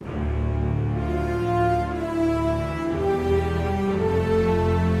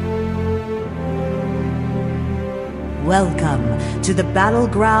Welcome to the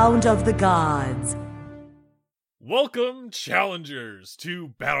battleground of the gods. Welcome, challengers, to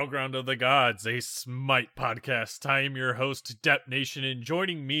Battleground of the Gods, a Smite podcast. I am your host, Dep Nation, and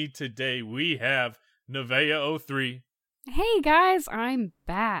joining me today we have Nevea03. Hey guys, I'm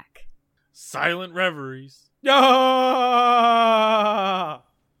back. Silent Reveries. Yeah!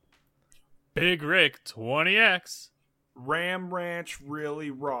 Big Rick 20X. Ram Ranch really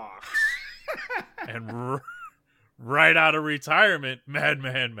rocks. And right out of retirement,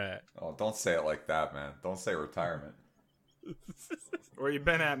 Madman Matt. Oh, don't say it like that, man. Don't say retirement. Where you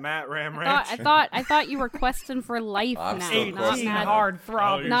been at, Matt? Ram I Ranch? thought you were questing for life I'm now, still not questing. Mad, hard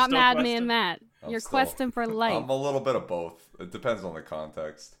throb. you're not still Madman questing? Matt. I'm You're still- questing for life. I'm a little bit of both. It depends on the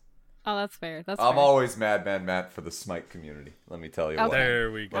context. Oh, that's fair. That's I'm fair. always Madman Matt for the Smite community. Let me tell you Okay. what.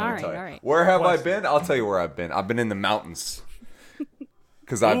 There we go. Let me All right, tell you. all right. Where have I Questing. been? I'll tell you where I've been. I've been in the mountains.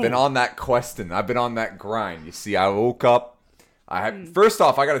 Because I've been on that questing. I've been on that grind. You see, I woke up. First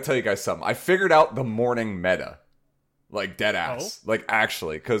off, I got to tell you guys something. I figured out the morning meta. Like, dead ass. Like,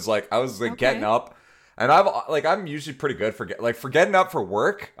 actually. Because, like, I was, like, getting up. And I'm usually pretty good for getting up for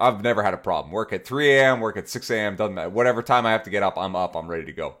work. I've never had a problem. Work at 3 a.m., work at 6 a.m., doesn't matter. Whatever time I have to get up, I'm ready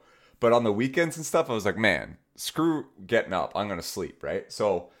to go. But on the weekends and stuff, I was like, man, screw getting up. I'm going to sleep, right?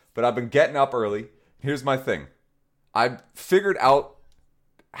 So, but I've been getting up early. Here's my thing. I figured out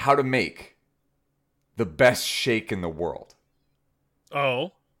how to make the best shake in the world.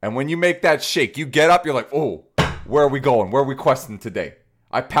 Oh. And when you make that shake, you get up, you're like, oh, where are we going? Where are we questing today?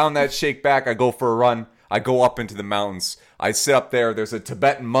 I pound that shake back. I go for a run. I go up into the mountains. I sit up there. There's a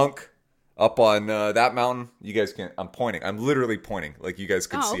Tibetan monk up on that mountain. You guys can't. I'm pointing. I'm literally pointing. Like you guys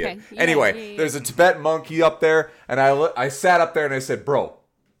can see okay. it. Yeah, Anyway, yeah. there's a Tibetan monkey up there. And I sat up there and I said, bro,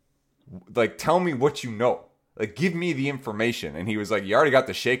 like, tell me what you know. Like, give me the information. And he was like, you already got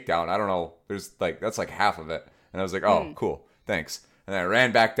the shakedown. I don't know. That's like half of it. And I was like, oh, cool. Thanks. And then I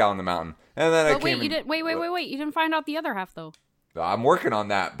ran back down the mountain. And then But wait, you didn't. Wait. You didn't find out the other half though. I'm working on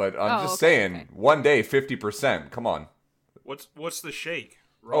that, but I'm just okay, saying, okay. one day, 50%. Come on. What's the shake?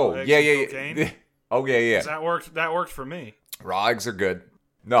 Raw Oh, eggs yeah, and yeah, cocaine? yeah. Oh, yeah. 'Cause that worked for me. Raw eggs are good.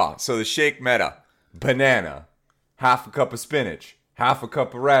 No, so the shake meta. Banana. Half a cup of spinach. Half a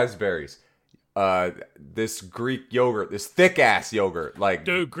cup of raspberries. This Greek yogurt. This thick-ass yogurt. Like,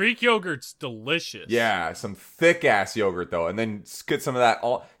 Dude, Greek yogurt's delicious. yeah, some thick-ass yogurt, though. And then get some of that.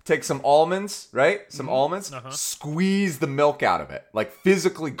 Take some almonds, right? Some almonds. Uh-huh. Squeeze the milk out of it. Like,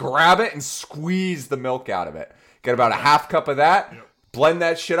 physically grab it and squeeze the milk out of it. Get about a half cup of that. Yep. Blend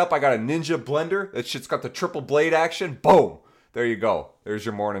that shit up. I got a Ninja blender. That shit's got the triple blade action. Boom. There you go. There's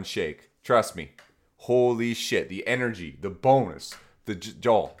your morning shake. Trust me. Holy shit. The energy. The bonus. The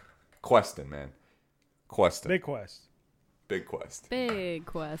Joel. Questing, man. Questing. Big quest. Big quest. Big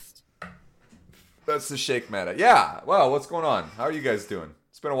quest. That's the shake meta. Yeah. Well, what's going on? How are you guys doing?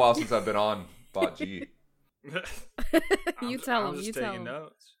 It's been a while since I've been on Bot G. You tell I'm him. just You tell taking him.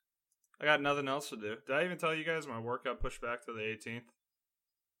 notes. I got nothing else to do. Did I even tell you guys my work got pushed back to the 18th?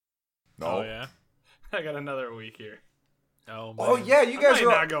 No. Oh, yeah? I got another week here. Oh, man. Oh, yeah. You I guys might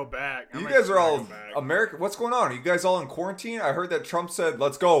are not go back. I You might guys just are not all go back. American. What's going on? Are you guys all in quarantine? I heard that Trump said,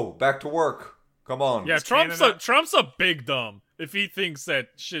 "Let's go back to work." Come on. Yeah, Is Trump's Canada- a big dumb if he thinks that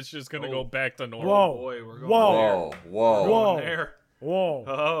shit's just gonna go back to normal. Whoa, boy, we're going Whoa. Whoa. there. We're going there. Whoa.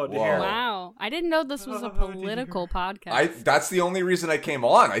 Oh dear. Whoa. Wow, I didn't know this was a political podcast. That's the only reason I came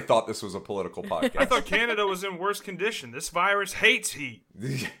on. I thought this was a political podcast. I thought Canada was in worse condition. This virus hates heat.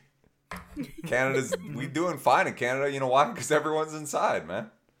 We doing fine in Canada. You know why? Because everyone's inside, man.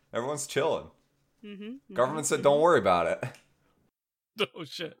 Everyone's chilling. Government said, "Don't worry about it." Oh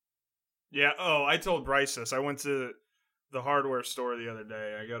shit. Yeah. Oh, I told Bryce this. I went to the hardware store the other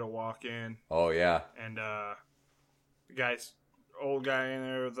day. I got to walk in, Oh yeah. and the old guy in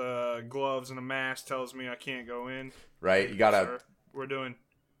there with gloves and a mask tells me I can't go in. Right. You gotta. Sir,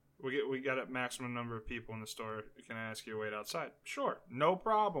 we got a maximum number of people in the store. Can I ask you to wait outside? Sure, no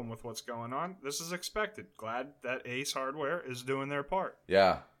problem with what's going on. This is expected. Glad that Ace Hardware is doing their part.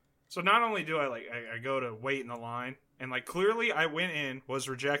 Yeah. So not only do I go to wait in the line, and clearly I went in, was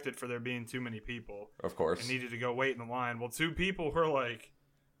rejected for there being too many people, Of course. and needed to go wait in the line. Well, two people were a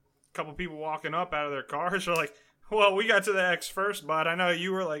couple people walking up out of their cars are like, well, we got to the X first, bud. I know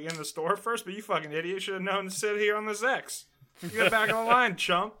you were in the store first, but you fucking idiot should have known to sit here on this X. You got back of the line,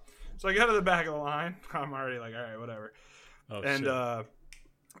 chump. So I go to the back of the line. I'm already all right, whatever. Oh, And shit.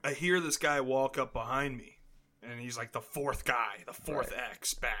 I hear this guy walk up behind me, and he's like the fourth guy, the fourth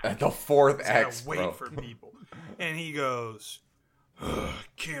X back. At the fourth He's gotta X, wait bro. for people. And he goes, "Ugh,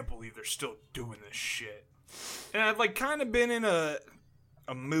 can't believe they're still doing this shit." And I've kind of been in a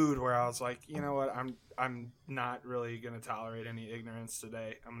a mood where I was like, you know what, I'm not really gonna tolerate any ignorance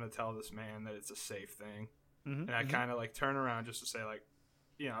today. I'm gonna tell this man that it's a safe thing, and I kind of like turn around just to say like,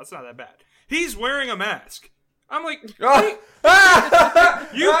 you know, it's not that bad. He's wearing a mask. I'm like, you clearly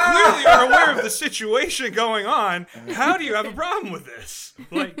are aware of the situation going on. How do you have a problem with this?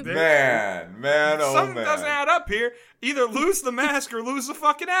 Like, man, oh something man. doesn't add up here. Either lose the mask or lose the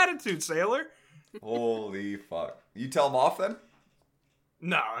fucking attitude, sailor. Holy fuck. You tell him off then?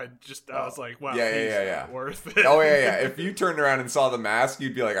 No, I was like, wow, yeah. Not worth it. Oh, yeah. If you turned around and saw the mask,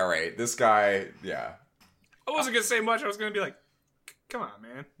 you'd be like, all right, this guy, yeah. I wasn't going to say much. I was going to be like, come on,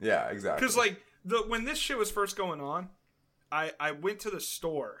 man. Yeah, exactly. Because, like, when this shit was first going on, I went to the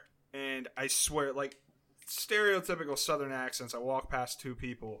store, and I swear, like, stereotypical Southern accents, I walk past two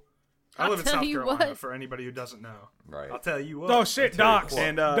people. I live in South Carolina, for anybody who doesn't know. Right. I'll tell you what. Oh, shit, docs.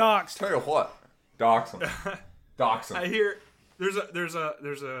 And, docs. Tell you what. Dox him. Dox him. I hear there's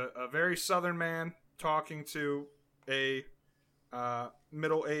a very Southern man talking to a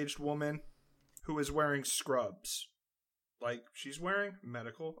middle-aged woman who is wearing scrubs. Like, she's wearing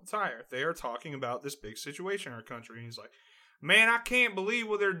medical attire. They are talking about this big situation in our country. And he's like, man, I can't believe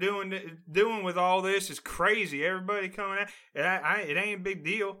what they're doing with all this. It's crazy. Everybody coming out. It ain't a big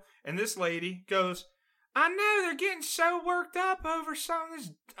deal. And this lady goes, I know they're getting so worked up over something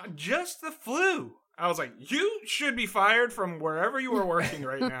that's just the flu. I was like, you should be fired from wherever you are working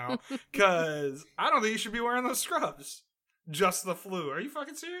right now, because I don't think you should be wearing those scrubs. Just the flu. Are you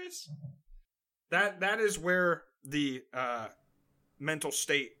fucking serious? That is where the mental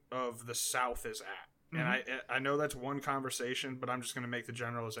state of the South is at. And I know that's one conversation, but I'm just going to make the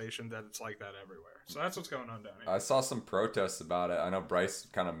generalization that it's like that everywhere. So that's what's going on down here. I saw some protests about it. I know Bryce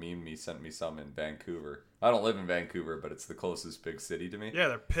kind of memed me, sent me some in Vancouver. I don't live in Vancouver, but it's the closest big city to me. Yeah,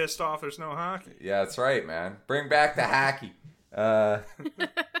 they're pissed off there's no hockey. Yeah, that's right, man. Bring back the hockey.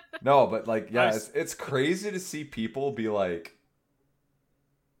 No, but like, yeah, it's crazy to see people be like,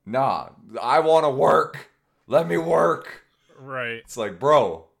 nah, I want to work. Let me work. Right. It's like,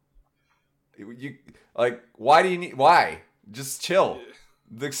 bro, you like, why? Just chill.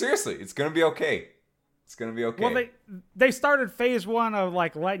 Like, seriously, it's going to be okay. It's going to be okay. Well, they started phase 1 of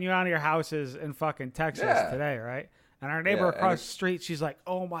like letting you out of your houses in fucking Texas today, right? And our neighbor across the street, she's like,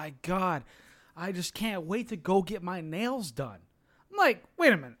 oh my God, I just can't wait to go get my nails done. I'm like,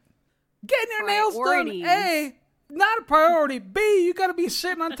 wait a minute. Getting your nails done, A, not a priority. B, you got to be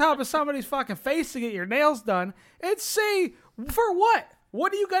sitting on top of somebody's fucking face to get your nails done. And C, for what?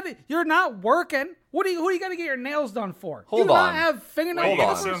 What do you got to... You're not working. Who do you got to get your nails done for? Hold do you on. not have fingernail Wait, you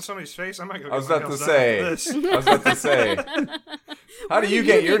polish? got to sit on somebody's face? I might go get I was my about to nails say. done after this. I was about to say. How do you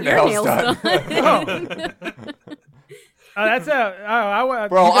get your nails done?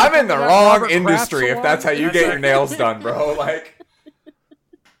 Bro, I'm in the wrong industry if that's how you get your nails done, bro. Like,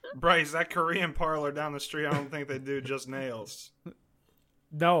 Bryce, that Korean parlor down the street, I don't think they do just nails.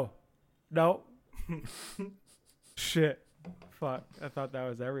 No. Shit. Fuck. I thought that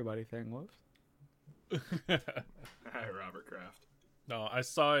was everybody thing. Whoops. Hi, Robert Kraft. No, I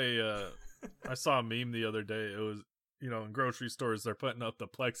saw a meme the other day. It was, in grocery stores they're putting up the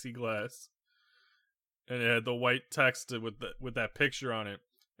plexiglass, and it had the white text with that picture on it,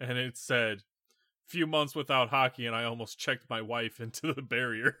 and it said, "Few months without hockey, and I almost checked my wife into the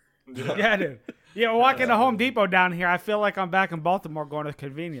barrier." Yeah, dude. Yeah, walking to Home Depot down here, I feel like I'm back in Baltimore going to the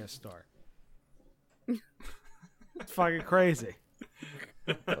convenience store. It's fucking crazy.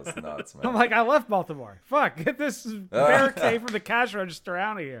 that's nuts, man. I'm like, I left Baltimore. Fuck, get this barricade from the cash register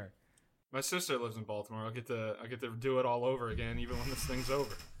out of here. My sister lives in Baltimore. I get to do it all over again, even when this thing's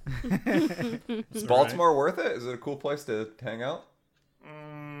over. Is Baltimore worth it? Is it a cool place to hang out?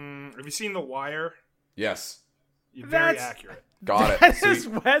 Have you seen The Wire? Yes. Very accurate. Got it. That is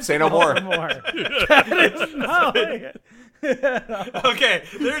West Say no more. Baltimore. That is not like Okay,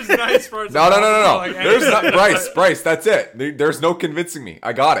 there's nice parts. No. Like, There's not Bryce. That's it. There's no convincing me.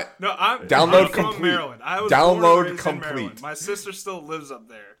 I got it. No, I'm Download from complete. Maryland. I was Download born and raised in complete. Maryland. My sister still lives up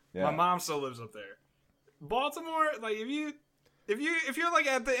there. Yeah. My mom still lives up there. Baltimore, like if you're like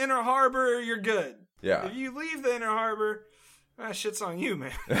at the Inner Harbor, you're good. Yeah. If you leave the Inner Harbor, that shit's on you,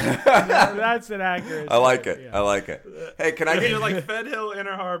 man. that's an accurate. I like it. Yeah. I like it. Hey, can I If get you're like Fed Hill,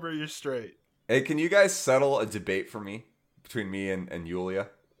 Inner Harbor, you're straight. Hey, can you guys settle a debate for me between me and Yulia?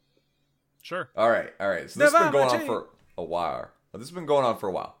 Sure. All right. So this has been going on for a while.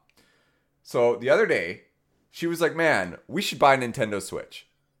 So the other day, she was like, "Man, we should buy a Nintendo Switch,"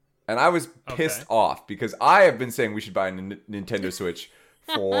 and I was pissed off because I have been saying we should buy a Nintendo Switch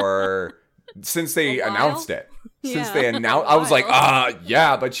for since they announced it. Since they announced, I was like,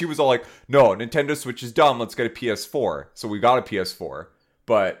 yeah, but she was all like, "No, Nintendo Switch is dumb. Let's get a PS4." So we got a PS4.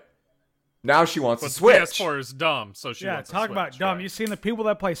 but now she wants But to switch. PS4 is dumb, so she wants to talk switch, about dumb. right. You seen the people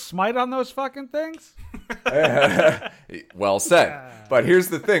that play Smite on those fucking things? Well said. But here's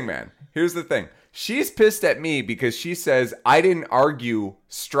the thing, man. Here's the thing. She's pissed at me because she says I didn't argue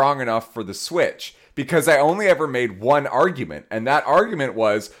strong enough for the Switch because I only ever made one argument. And that argument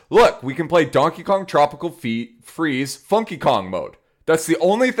was, look, we can play Donkey Kong Tropical Freeze Funky Kong mode. That's the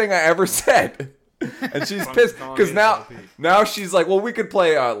only thing I ever said. And she's pissed because now she's like, well, we could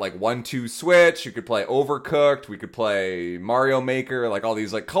play like 1-2 Switch. You could play Overcooked. We could play Mario Maker, like all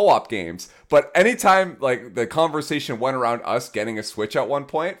these like co-op games. But anytime like the conversation went around us getting a Switch at one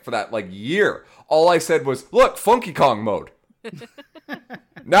point for that like year, all I said was, look, Funky Kong mode.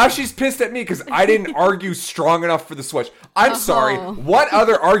 Now she's pissed at me because I didn't argue strong enough for the Switch. I'm sorry. What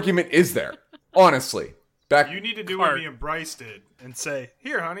other argument is there? Honestly. You need to do what me and Bryce did and say,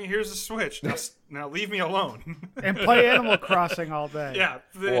 here, honey, here's a Switch. Now leave me alone. And play Animal Crossing all day. Yeah.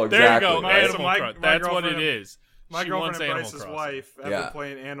 Well, There you exactly. go. My- Animal my- Crossing. my That's what it girlfriend- is. My She girlfriend wants and Animal Bryce's Crossing. wife have Yeah. been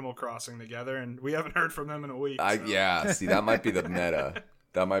playing Animal Crossing together, and we haven't heard from them in a week. So. Yeah, see, that might be the meta.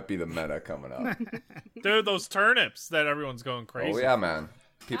 That might be the meta coming up. Dude, those turnips that everyone's going crazy. Oh, yeah, man.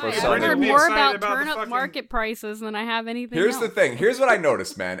 People are I've selling heard Be more excited about about the turnip fucking- market prices than I have anything Here's else. the thing. Here's what I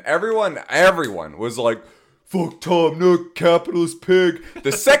noticed, man. Everyone was like, fuck Tom Nook, capitalist pig.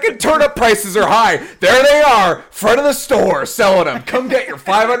 The second turnip prices are high, there they are, front of the store, selling them. Come get your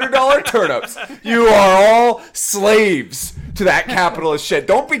 $500 turnips. You are all slaves to that capitalist shit.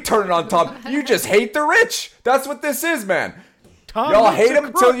 Don't be turning on Tom. You just hate the rich. That's what this is, man. Y'all Nook's hate a him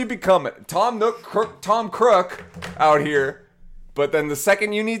until crook. you become it. Tom Nook, Tom Crook out here. But then the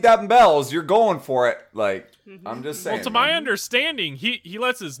second you need that bells, you're going for it. Like, I'm just saying. Well, to my man. understanding, he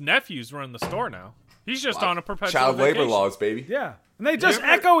lets his nephews run the store now. He's just on a perpetual Child labor vacation. laws, baby. Yeah. And they just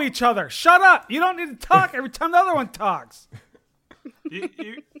echo each other. Shut up. You don't need to talk every time the other one talks.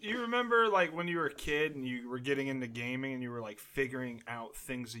 You remember like when you were a kid and you were getting into gaming and you were like figuring out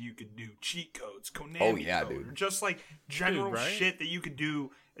things that you could do, cheat codes, Konami Oh, yeah, code, dude. or just like general right? shit that you could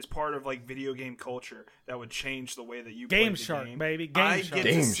do as part of like video game culture that would change the way that you Game played the Shark, game. baby. Game Shark.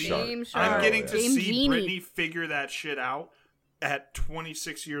 Game see, Shark. Game Shark. I'm getting to Game see Genie. Brittany figure that shit out at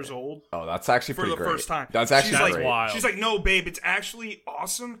 26 years old. Oh, that's actually For pretty the great. first time. That's actually she's great. like, wild. She's like, no, babe, it's actually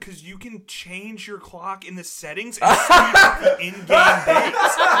awesome because you can change your clock in the settings and speed up the in-game days.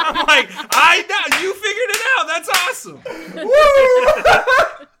 I'm like, I know, you figured it out. That's awesome.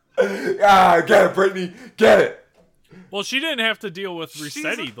 Ah, get it, Brittany. Get it. Well, she didn't have to deal with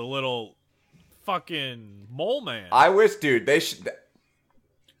Resetti, the little fucking mole man. I wish, dude, they should.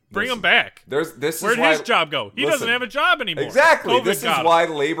 Bring him back. This Where'd is why, his job go? He doesn't listen, have a job anymore. Exactly. COVID This is got him. why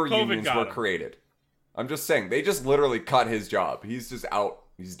labor COVID unions got were him. created. I'm just saying, they just literally cut his job. He's just out.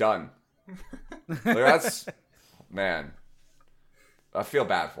 He's done. Like, that's man. I feel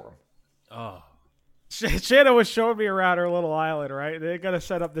bad for him. Oh. Shanna was showing me around her little island, right? They got to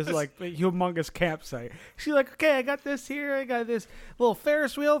set up this like humongous campsite. She's like, okay, I got this here. I got this little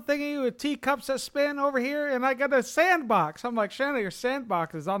Ferris wheel thingy with teacups that spin over here, and I got a sandbox. I'm like, Shanna, your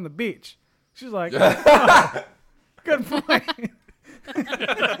sandbox is on the beach. She's like, oh, good point.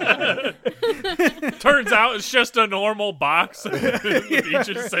 Turns out it's just a normal box. The beach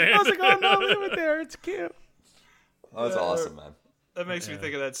of sand. I was like, oh no, leave it there. It's cute. Oh, that's awesome, man. That makes me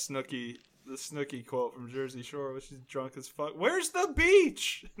think of that the Snooki quote from Jersey Shore, where she's drunk as fuck. Where's the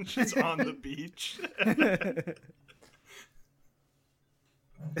beach? And she's on the beach.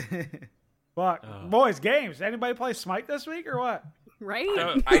 But boys, games. Anybody play Smite this week or what? Right?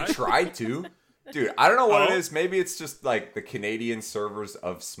 I tried to. Dude, I don't know what it Oh. is. Maybe it's just like the Canadian servers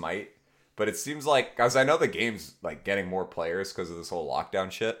of Smite. But it seems like, guys, I know the game's like getting more players because of this whole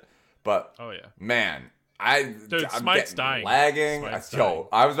lockdown shit. But Oh, yeah. man, Dude, I'm Smite's getting dying. lagging. Smite's Yo, dying.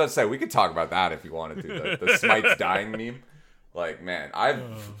 I was about to say we could talk about that if you wanted to. The Smite's dying meme. Like, man,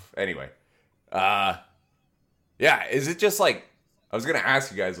 anyway. Yeah, is it just like, I was gonna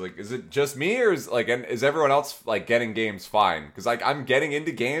ask you guys, like, is it just me or is everyone else like getting games fine? Because like I'm getting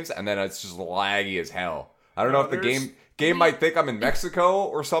into games and then it's just laggy as hell. I don't know if the there's- game might think I'm in Mexico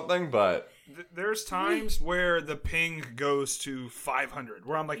or something, but There's times where the ping goes to 500,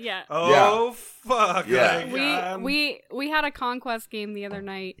 where I'm like, Yeah. oh, fuck. Yeah. Like, We had a Conquest game the other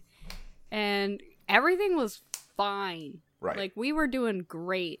night, and everything was fine. Right. Like, we were doing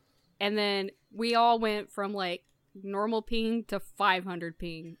great. And then we all went from, like, normal ping to 500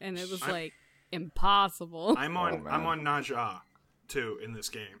 ping, and it was, like, impossible. I'm Oh, on man. I'm on Naja too in this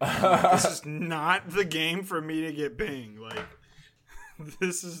game. This is not the game for me to get ping. Like,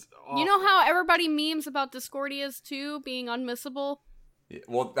 this is awful. You know how everybody memes about Discordia's 2 being unmissable?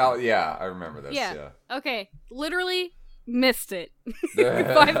 well, that, yeah, I remember this. Yeah. Yeah. Okay. Literally, missed it.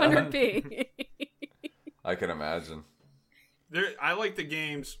 500 ping. I can imagine. I like the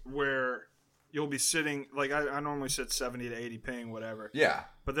games where you'll be sitting, like I normally sit 70 to 80 ping, whatever. Yeah.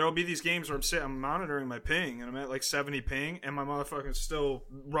 But there will be these games where I'm monitoring my ping, and I'm at like 70 ping, and my motherfucker's still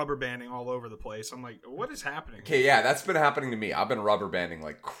rubber banding all over the place. I'm like, what is happening? Okay, yeah, that's been happening to me. I've been rubber banding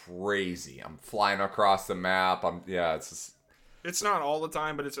like crazy. I'm flying across the map. It's just... It's not all the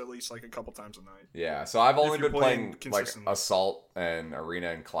time, but it's at least like a couple times a night. Yeah, so I've only you're been playing like consistently. Assault and Arena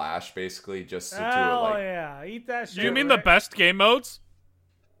and Clash, basically, just to Hell like... yeah, eat that shit. Do you mean Rick. the best game modes?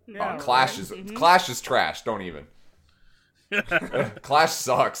 Yeah, Clash is Clash is trash. Don't even. Clash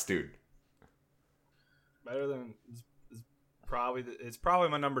sucks, dude. Better than it's probably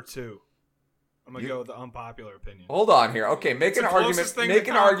my number 2. I'm gonna go with the unpopular opinion. Hold on here. Okay, make an the argument. closest thing Make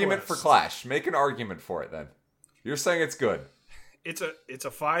to an argument for Conquest. Clash. Make an argument for it then. You're saying it's good. It's a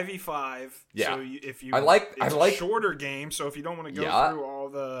 5v5. Yeah. So if you I like a shorter game. So if you don't want to go Yeah. through all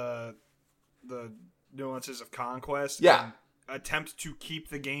the nuances of Conquest, Yeah. and attempt to keep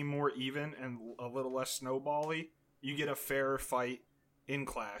the game more even and a little less snowbally, you get a fairer fight in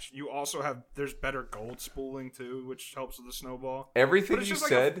Clash. You also there's better gold spooling too, which helps with the snowball. Everything it's you just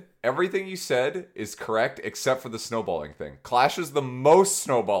like said is correct except for the snowballing thing. Clash is the most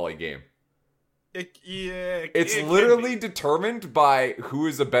snowbally game. It's it literally determined by who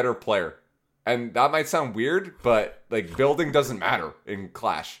is a better player. And that might sound weird, but like building doesn't matter in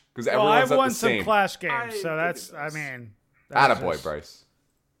Clash because Well, everyone's I've at won the some same. Clash I games, so think that's. it I does. mean, that's Attaboy, just- Bryce.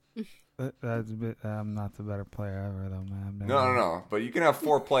 That's a bit. I'm not the better player ever, though, man. No. But you can have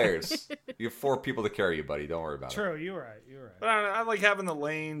 4 players. You have 4 people to carry you, buddy. Don't worry about it. True, you're right. But I like having the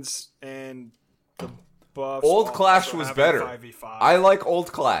lanes and the buffs. Old while Clash also was having better. 5v5. I like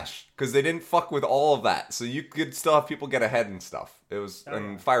old Clash because they didn't fuck with all of that, so you could still have people get ahead and stuff. It was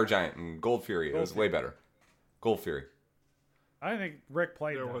and Fire Giant and Gold Fury. It was way better. Gold Fury. I think Rick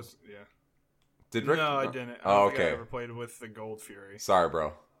played. There them. was Did Rick? No, I didn't. I Oh, don't think I okay. ever played with the Gold Fury. Sorry,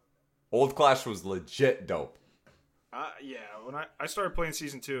 bro. Old Clash was legit dope. Yeah, when I started playing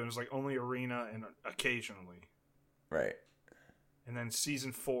season 2, it was like only arena and occasionally, Right. and then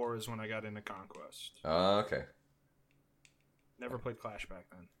season 4 is when I got into Conquest. Okay. Never played Clash back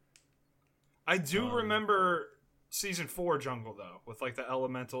then. I do remember season 4 jungle though, with like the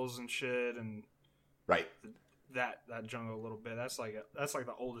elementals and shit, and Right. that jungle a little bit. That's like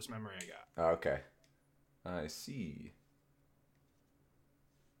the oldest memory I got. Okay. I see.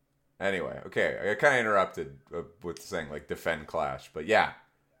 Anyway, okay, I kind of interrupted with saying like defend Clash, but yeah,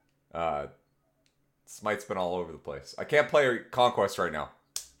 Smite's been all over the place. I can't play Conquest right now.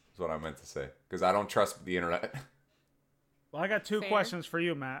 Is what I meant to say because I don't trust the internet. Well, I got 2 Fair. questions for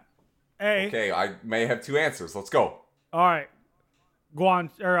you, Matt. A. Okay, I may have 2 answers. Let's go, All right. Guan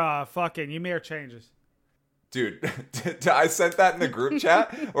or fucking Ymir changes. dude. I sent that in the group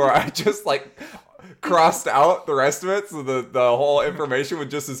chat, or I just like crossed out the rest of it, so the whole information would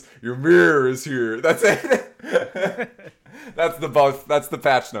just as your mirror is here. That's it. That's the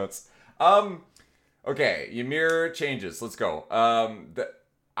patch notes. Okay, Ymir changes. Let's go.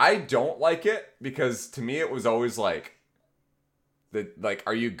 I don't like it because to me it was always like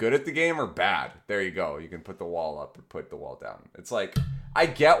are you good at the game or bad? There you go. You can put the wall up or put the wall down. It's like I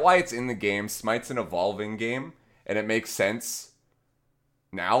get why it's in the game. Smite's an evolving game, and it makes sense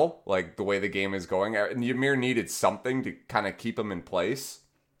now, like the way the game is going. And Ymir needed something to kind of keep him in place.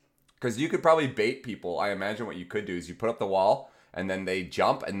 Because you could probably bait people. I imagine what you could do is you put up the wall, and then they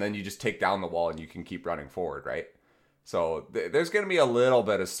jump, and then you just take down the wall, and you can keep running forward, right? So there's going to be a little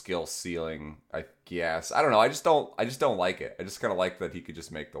bit of skill ceiling, I guess. I don't know. I just don't like it. I just kind of like that he could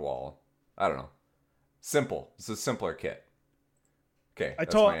just make the wall. I don't know. Simple. It's a simpler kit. Okay,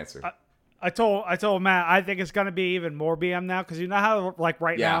 that's my answer. I told Matt I think it's gonna be even more BM now because you know how like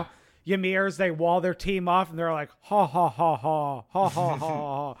right now Ymirs they wall their team off and they're like ha ha ha ha ha ha ha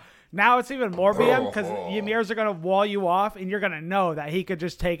ha. Now it's even more BM because Ymirs are gonna wall you off and you're gonna know that he could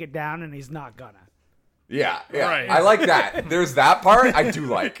just take it down and he's not gonna. Yeah. Right. I like that. There's that part I do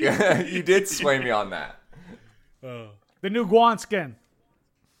like. You did sway me on that. The new Guan skin.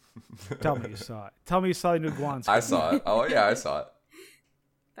 Tell me you saw it. Tell me you saw the new Guan skin. I saw it. Oh yeah, I saw it.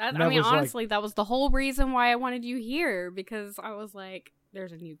 I That mean, was like- honestly, that was the whole reason why I wanted you here, because I was like,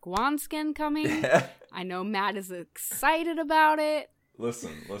 there's a new Guan skin coming. I know Matt is excited about it.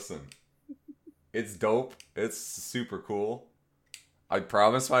 Listen. It's dope. It's super cool. I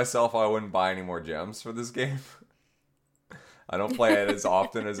promised myself I wouldn't buy any more gems for this game. I don't play it as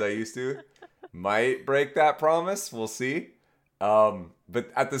often as I used to. Might break that promise. We'll see.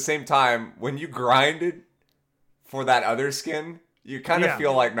 But at the same time, when you grinded for that other skin, You kind of Yeah.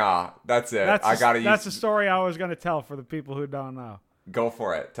 feel like, nah, that's it. That's the story I was going to tell for the people who don't know. Go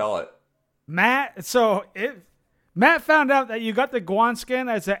for it. Tell it. Matt found out that you got the Guan skin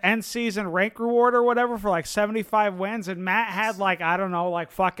as an end season rank reward or whatever for like 75 wins, and Matt had like, I don't know,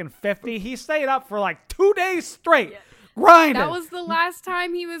 like fucking 50. He stayed up for like 2 days straight grinding. That was the last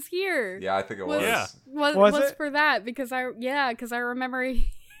time he was here. Yeah, I think it was. Yeah. Was it? For that because I remember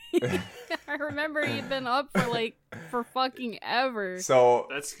I remember he'd been up for fucking ever. So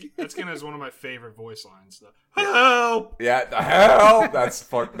That skin is one of my favorite voice lines, though. Help! yeah, the hell,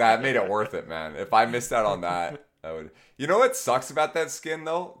 that made it worth it, man. If I missed out on that, I would. You know what sucks about that skin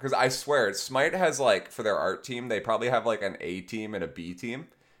though? Because I swear, Smite has like for their art team, they probably have like an A team and a B team,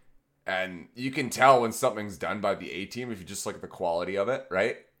 and you can tell when something's done by the A team if you just look at the quality of it,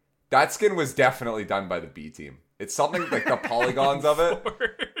 right? That skin was definitely done by the B team. It's something like the polygons of it.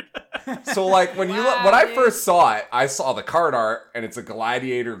 So like when I first saw it, I saw the card art and it's a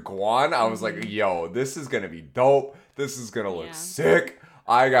gladiator Guan. I was like, yo, this is gonna be dope. This is gonna look sick.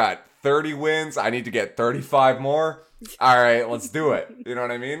 I got 30 wins. I need to get 35 more. All right, let's do it. You know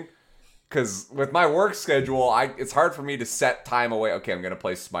what I mean? Because with my work schedule, it's hard for me to set time away. Okay, I'm gonna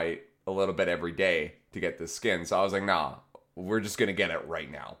play Smite a little bit every day to get this skin. So I was like, nah, we're just gonna get it right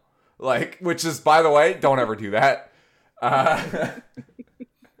now. Like, which is, by the way, don't ever do that.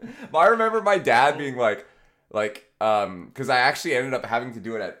 But I remember my dad being like, because I actually ended up having to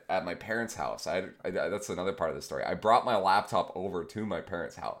do it at my parents' house. That's another part of the story. I brought my laptop over to my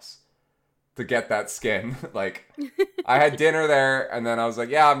parents' house to get that skin. Like, I had dinner there, and then I was like,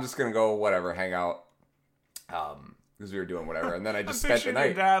 yeah, I'm just gonna go, whatever, hang out. Because we were doing whatever, and then I just spent the night.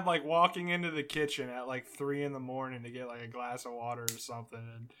 Your dad like walking into the kitchen at like 3 a.m. to get like a glass of water or something,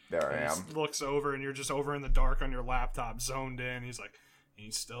 and There I am. He looks over, and you're just over in the dark on your laptop, zoned in. He's like,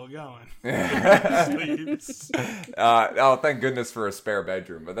 he's still going. Sleeps. Oh, thank goodness for a spare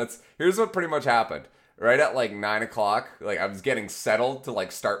bedroom. But here's what pretty much happened. Right at like 9 o'clock, like I was getting settled to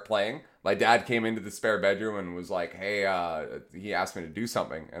like start playing. My dad came into the spare bedroom and was like, hey, he asked me to do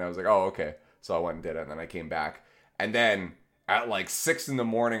something. And I was like, oh, okay. So I went and did it. And then I came back. And then at like 6 in the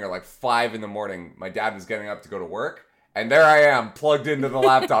morning or like 5 in the morning, my dad was getting up to go to work. And there I am plugged into the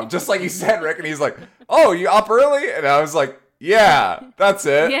laptop, just like you said, Rick. And he's like, oh, you up early? And I was like, yeah, that's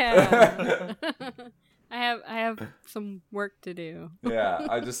it. Yeah. I have some work to do. Yeah,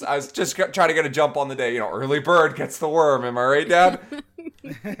 I was just trying to get a jump on the day. You know, early bird gets the worm. Am I right, Dad?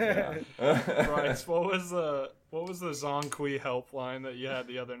 Bryce, what was the Zonkui helpline that you had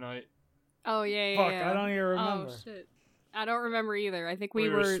the other night? Oh yeah. Fuck, I don't even remember. Oh shit, I don't remember either. I think we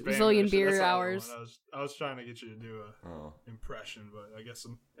were spamming zillion that shit. beer That's the other hours. one. I was trying to get you to do a impression, but I guess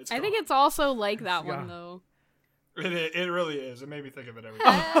it's. I think gone. it's also like that Yeah. one though. It really is. It made me think of it every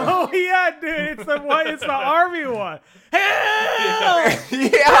time. Oh yeah, dude! It's the one. It's the army one. Help!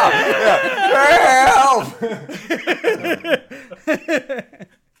 Help!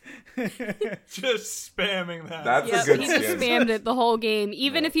 Just spamming that. That's Yep, a good he just skin. spammed it the whole game,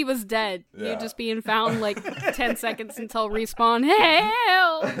 even if he was dead. Yeah. He'd just being found like 10 seconds until respawn.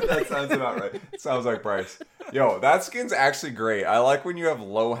 Help! That sounds about right. Sounds like Bryce. Yo, that skin's actually great. I like when you have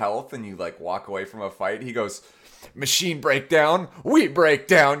low health and you like walk away from a fight. He goes, machine breakdown, we break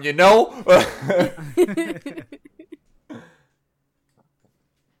down, you know?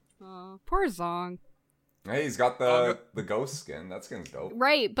 Poor Zong. Hey, he's got the ghost skin. That skin's dope.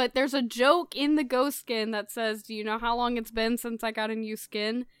 Right, but there's a joke in the ghost skin that says, do you know how long it's been since I got a new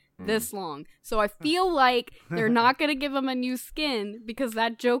skin? This long. So I feel like they're not going to give him a new skin because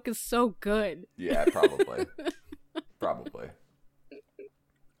that joke is so good. Yeah, probably. Probably.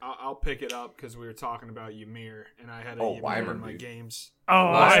 I'll pick it up because we were talking about Ymir, and I had a Ymir Weimer, in my dude. games.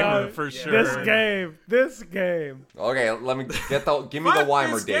 Oh, Weimer, for sure. This game. Okay, let me give me the Fuck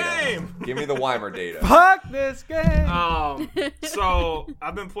Weimer this data. game! Give me the Weimer data. Fuck this game. So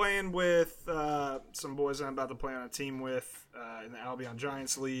I've been playing with some boys I'm about to play on a team with in the Albion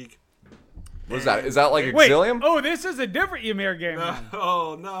Giants League. What's that? Is that like Wait. Exilium? Oh, this is a different Ymir game. then.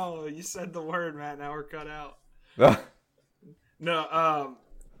 Oh no, you said the word, Matt. Now we're cut out. No,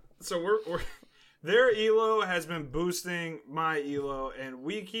 so we're their elo has been boosting my elo, and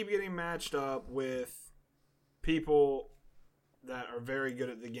we keep getting matched up with people that are very good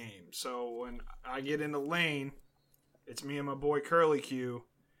at the game. So when I get in the lane, it's me and my boy Curly Q,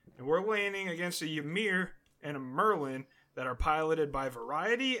 and we're laning against a Ymir and a Merlin that are piloted by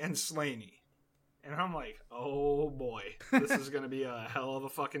Variety and Slaney. And I'm like, oh boy, this is gonna be a hell of a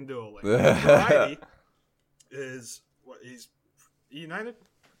fucking duel. Variety is what he's United.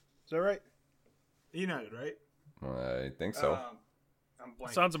 Is that right? United, right? I think so. I'm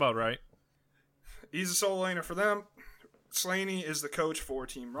blanking. Sounds about right. He's a solo laner for them. Slaney is the coach for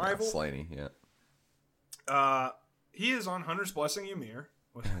Team Rival. Slaney, yeah. He is on Hunter's Blessing Ymir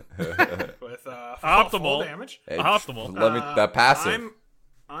with Optimal full damage. Hey, Optimal. Let me that passive.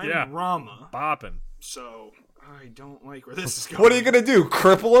 I'm Yeah. Rama, Bopping. so I don't like where this is going. What are you gonna do?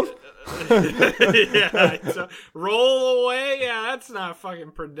 Cripple him? Yeah, so roll away. Yeah, that's not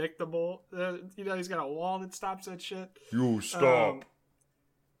fucking predictable. He's got a wall that stops that shit. You stop.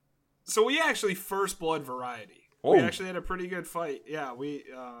 So we actually first blood Variety. Oh. We actually had a pretty good fight. Yeah, we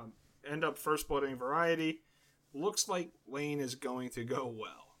end up first blooding Variety. Looks like Lane is going to go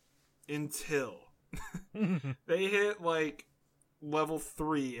well until they hit like level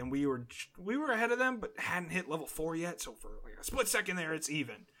 3 and we were ahead of them but hadn't hit level 4 yet, so for like a split second there it's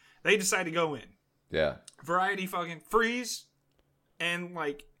even. They decide to go in. Yeah. Variety fucking freeze, and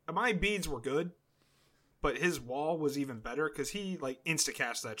like my beads were good, but his wall was even better because he like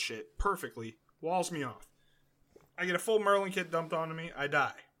instacast that shit perfectly, walls me off. I get a full Merlin kit dumped onto me, I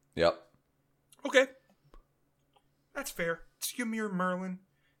die. Yep. Okay, that's fair. It's Ymir Merlin.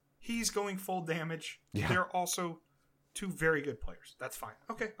 He's going full damage. Yeah. They're also 2 very good players. That's fine.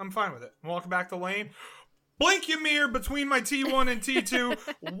 Okay, I'm fine with it. I'm walking back to lane. Blink Ymir between my T1 and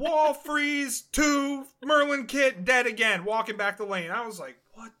T2. Wall freeze, 2, Merlin kit, dead again. Walking back to lane. I was like,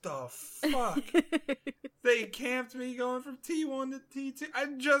 what the fuck? They camped me going from T1 to T2. I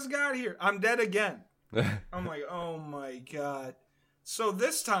just got here. I'm dead again. I'm like, oh my god. So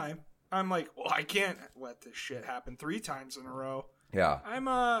this time, I'm like, well, I can't let this shit happen 3 times in a row. Yeah. I'm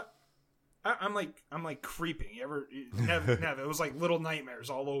like creeping. You ever Nev, it was like Little Nightmares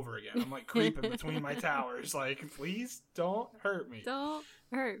all over again. I'm like creeping between my towers. Like, please don't hurt me. Don't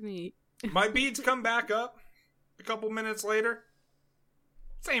hurt me. My beads come back up a couple minutes later.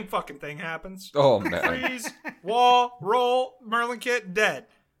 Same fucking thing happens. Oh man. Freeze, wall, roll, Merlin kit, dead.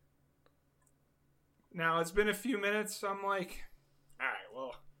 Now it's been a few minutes. I'm like, all right,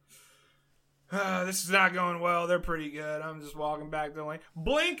 well, this is not going well. They're pretty good. I'm just walking back the lane.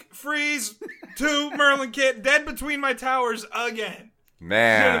 Blink, freeze, 2, Merlin kit, dead between my towers again.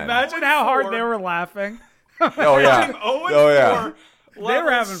 Man. Imagine how hard they were laughing. Oh yeah. I'm 0-4, Oh yeah. level They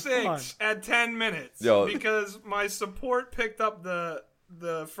were having 6 fun. at 10 minutes. Yo. Because my support picked up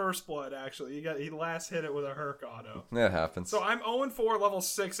the first blood, actually. He last hit it with a Herc auto. That happens. So I'm 0-4, level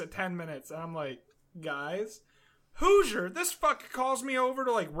 6 at 10 minutes. And I'm like, guys, Hoosier, this fucker calls me over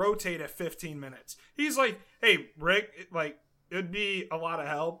to like rotate at 15 minutes. He's like, hey, Rick, like, it'd be a lot of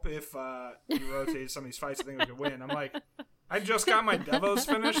help if you rotated some of these fights. I think we could win. I'm like, I just got my Devos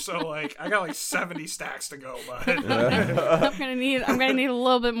finished, so like I got like 70 stacks to go, bud. I'm gonna need a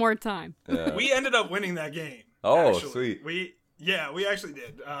little bit more time. Yeah. We ended up winning that game. Oh, actually. sweet. We actually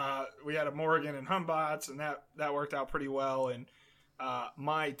did. We had a Morrigan and Humbots, and that worked out pretty well. And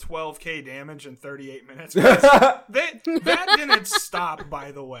my 12k damage in 38 minutes. That didn't stop,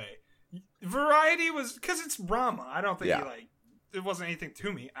 by the way. Variety was because it's Rama. I don't think it wasn't anything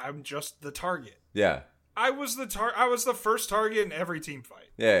to me. I'm just the target. Yeah. I was the first target in every team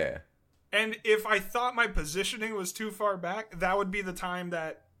fight. Yeah. And if I thought my positioning was too far back, that would be the time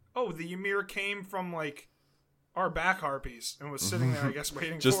that the Ymir came from like our back harpies and was sitting there, I guess,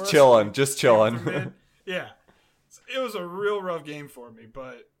 waiting for us. Just chilling. Yeah. It was a real rough game for me,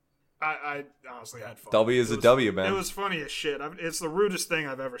 but I honestly had fun. W is a W, man. It was funny as shit. It's the rudest thing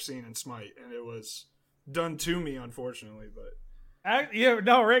I've ever seen in Smite, and it was done to me, unfortunately, but...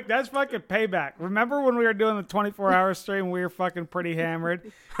 No, Rick, that's fucking payback. Remember when we were doing the 24-hour stream, we were fucking pretty hammered?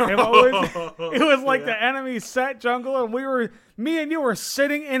 It was like the enemy set jungle, and me and you were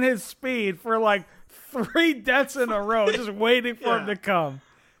sitting in his speed for like 3 deaths in a row, just waiting for him to come.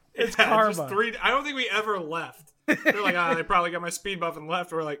 It's karma. Just 3. I don't think we ever left. They're like, they probably got my speed buff and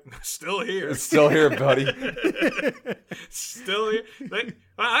left. We're like, still here. It's still here, buddy. Still here.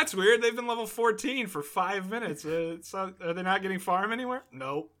 That's weird. They've been level 14 for 5 minutes. So are they not getting farm anywhere?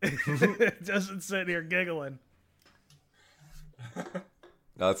 Nope. Just sitting here giggling.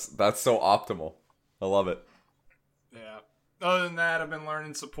 That's so optimal. I love it. Yeah. Other than that, I've been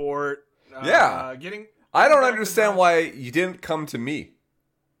learning support. I don't understand why you didn't come to me.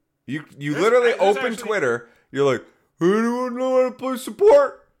 You literally opened Twitter. You're like, anyone know how to play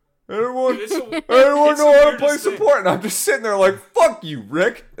support? Anyone know how to play support? And I'm just sitting there like, fuck you,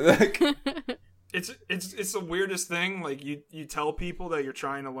 Rick. It's the weirdest thing. Like you tell people that you're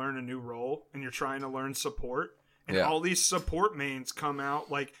trying to learn a new role and you're trying to learn support, and all these support mains come out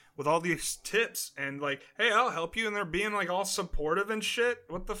like with all these tips and like, hey, I'll help you, and they're being like all supportive and shit.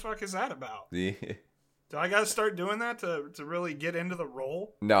 What the fuck is that about? Do I gotta start doing that to really get into the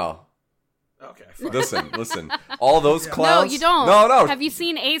role? No. Okay. Listen. All those clowns. No, you don't. No. Have you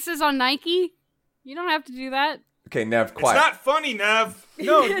seen Aces on Nike? You don't have to do that. Okay, Nev, quiet. It's not funny, Nev.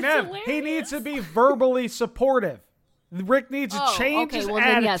 No, It's Nev, he hilarious. needs to be verbally supportive. Rick needs to change his well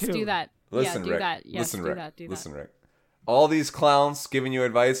attitude. then yes, do that. Listen, do Rick. that. Yes, Listen, do Rick. that. Do Listen, that. Rick. All these clowns giving you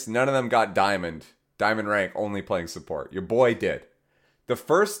advice, none of them got diamond rank, only playing support. Your boy did. The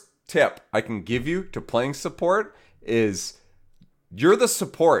first tip I can give you to playing support is you're the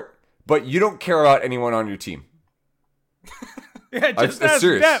support, but you don't care about anyone on your team. Yeah, just I'm ask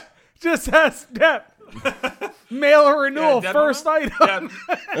serious. Depp. Just ask Depp. Mail a renewal, Depp first on item.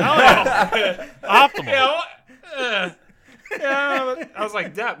 Optimal. Yeah, I was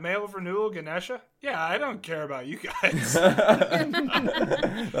like, Depp, mail of renewal, Ganesha? Yeah, I don't care about you guys.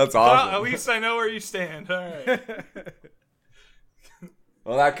 That's Well, awesome. at least I know where you stand. All right.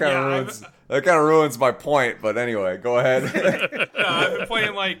 Well, that kind Yeah, of ruins my point. But anyway, go ahead. No, I've been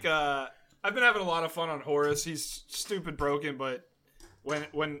playing I've been having a lot of fun on Horus. He's stupid broken, but when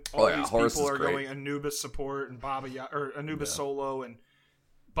all these Horus people is are great. going Anubis support and Baba Yaga, or Anubis solo and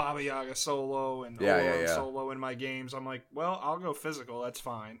Baba Yaga solo and Olorun solo in my games, I'm like, well, I'll go physical. That's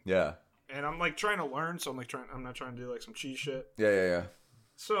fine. Yeah. And I'm like trying to learn, so I'm not trying to do like some cheat shit. Yeah.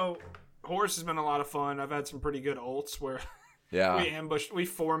 So Horus has been a lot of fun. I've had some pretty good ults where Yeah. we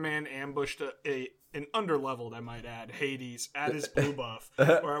 4-man ambushed an underleveled, I might add, Hades at his blue buff.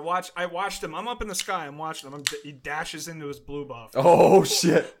 Where I watched him. I'm up in the sky. I'm watching him. He dashes into his blue buff. Oh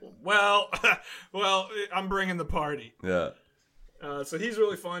shit. Well, I'm bringing the party. Yeah. So he's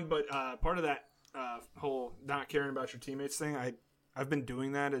really fun. But part of that whole not caring about your teammates thing, I've been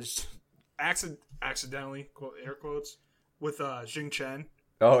doing that is accidentally, quote, air quotes, with Xing Chen.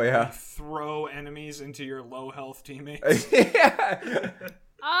 Oh yeah. Throw enemies into your low health teammates. Yeah.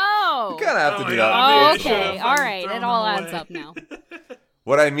 Oh. You kind of have to do yeah. that. Oh, Maybe should've okay. All fucking right. thrown It all them adds away. up now.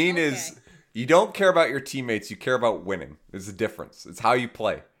 What I mean is, Okay. you don't care about your teammates. You care about winning. There's a difference. It's how you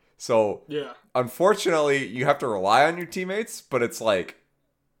play. So, Yeah. unfortunately, you have to rely on your teammates, but it's like,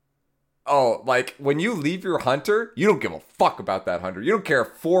 when you leave your hunter, you don't give a fuck about that hunter. You don't care if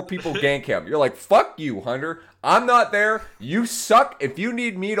 4 people gank him. You're like, fuck you, hunter. I'm not there. You suck. If you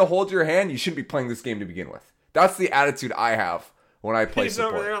need me to hold your hand, you shouldn't be playing this game to begin with. That's the attitude I have when I play He's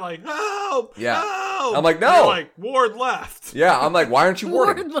support. over there like, help! Yeah. Help! I'm like, no. You're like, Ward left. Yeah, I'm like, why aren't you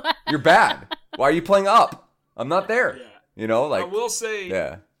warding? Ward left. You're bad. Why are you playing up? I'm not there. Yeah. You know, like, I will say,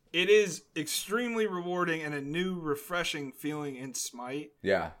 yeah, it is extremely rewarding and a new, refreshing feeling in Smite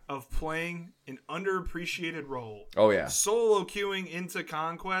yeah. of playing an underappreciated role. Oh, yeah. Solo queuing into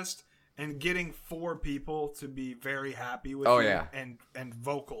Conquest and getting 4 people to be very happy with Oh, you yeah. and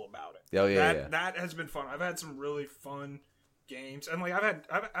vocal about it. Oh, yeah. That has been fun. I've had some really fun games, and like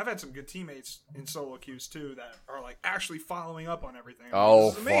I've had some good teammates in solo queues too that are like actually following up on everything. Oh,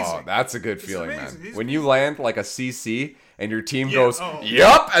 This is amazing. fuck. That's a good It's feeling, amazing. man. These When you land like a CC and your team Yeah, goes, oh.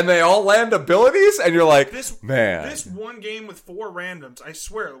 yup, and they all land abilities, and you're like, man. This one game with 4 randoms, I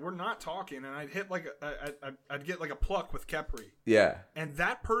swear, we're not talking, and I'd hit like I'd get like a pluck with Kepri, Yeah. and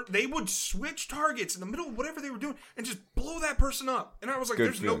they would switch targets in the middle of whatever they were doing and just blow that person up, and I was like, Good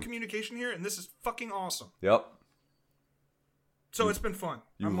there's feeling. no communication here, and this is fucking awesome. Yep. So it's been fun.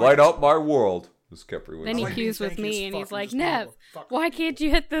 You I'm light like, up my world. This Kepri Then he wins. like queues being with thanky as me and he's fuck like, and just Nev, fuck. why can't you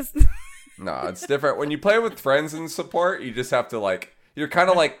hit this? No, it's different. When you play with friends in support, you just have to, like, you're kind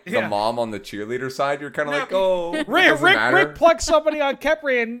of like the Yeah. mom on the cheerleader side. You're kind of No. like, oh, it Rick, doesn't matter. Rick plucks somebody on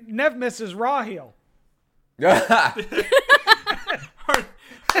Kepri and Nev misses raw heel.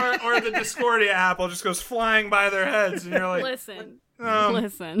 or the Discordia apple just goes flying by their heads, and you're like, Listen. Um,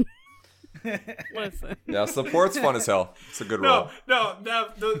 Listen. Listen. Yeah, support's fun as hell. It's a good role. no,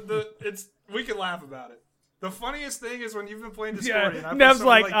 it's we can laugh about it. The funniest thing is when you've been playing Discordia, Yeah, and I play Nev's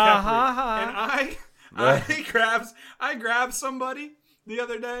somebody like, Kepri, and I grab somebody the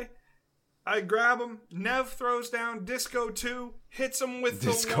other day. I grab him. Nev throws down Disco 2, hits him with the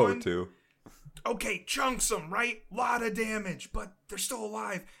Disco 1. 2. Okay, chunks them, right? Lot of damage, but they're still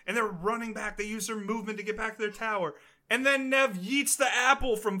alive. And they're running back. They use their movement to get back to their tower. And then Nev yeets the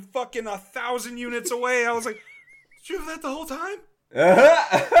apple from fucking 1,000 units away. I was like, did you have that the whole time?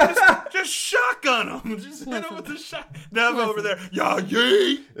 Just shotgun him. Just hit him with the shot. Nev over there. Yeah,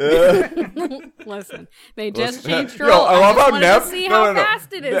 yeet. Listen. They just Listen. changed Yo, role. I I love just how wanted Nev. to see no, how no, no.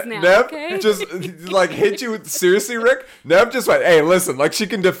 fast it is now. Nev Okay? just like hit you. Seriously, Rick. Nev just went, "Hey, listen." Like she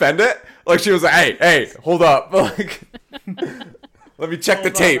can defend it. Like she was like, "Hey, hold up." Like, let me check the Hold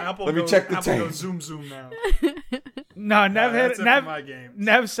on, tape. Apple Let me goes- check the Apple tape. goes zoom now. No, Nev That's hit it for Nev. my game.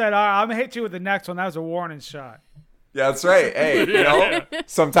 Nev said, "All right, I'm gonna hit you with the next one." That was a warning shot. Yeah, that's right. Hey, you know,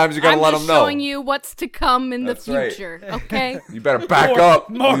 sometimes you gotta I'm let just them know. showing you what's to come in That's the right. future, okay? You better back More- up.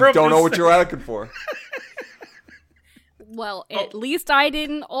 more You of don't the know what same. you're asking for. Well, at least I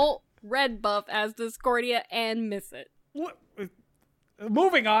didn't ult red buff as Discordia and miss it.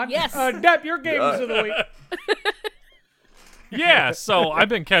 Moving on. Yes. Depp, your games of the week. Yeah, so I've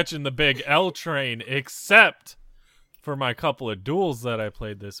been catching the big L train, except for my couple of duels that I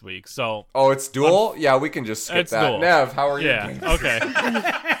played this week. So Oh, it's duel? Yeah, we can just skip It's that. duel. Nev, how are you? yeah, okay.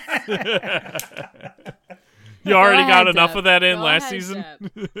 You already got enough Depp. of that in Go last ahead, season?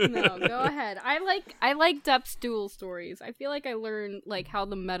 Depp. No, go ahead. I like Depp's duel stories. I feel like I learned like how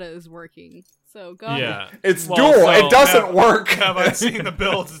the meta is working. So go ahead. Yeah. It's Well, duel. so- It doesn't work. Have I seen the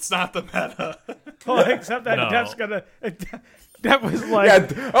builds? It's not the meta. Well, except that No. Depp's gonna. Depp was like,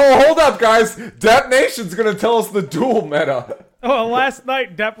 Yeah. Hold up, guys. Depp Nation's gonna tell us the duel meta. oh, last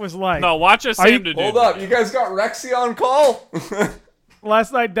night Depp was like, No, watch us Are you- Sam to do. Hold up. You guys got Rexy on call?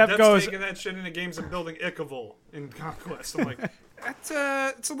 last night Depp That's goes, taking that shit into games and building Ichavolt in Conquest. I'm like, it's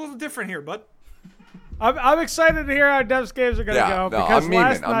a little different here, bud. I'm excited to hear how Depp's games are gonna Yeah, go no, because I'm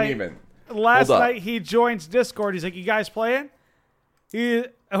last memeing. night, I'm last Hold up. night he joins Discord. He's like, "You guys playing?"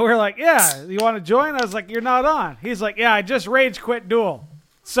 We're like, "Yeah, you want to join?" I was like, "You're not on." He's like, "Yeah, I just rage quit duel."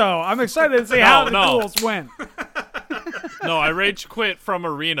 So I'm excited to see how the no. duels win. No, I rage quit from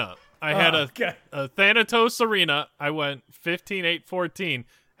Arena. I had okay. a Thanatos Arena. I went 15-8-14.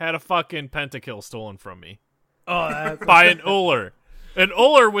 Had a fucking pentakill stolen from me Oh, that's by an Uller. An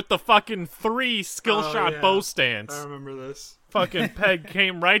Uller with the fucking 3 skill Oh, shot yeah. bow I stance. remember this. Fucking peg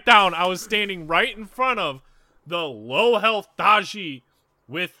came right down. I was standing right in front of the low health Daji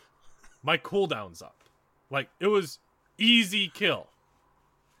with my cooldowns up. Like, it was easy kill.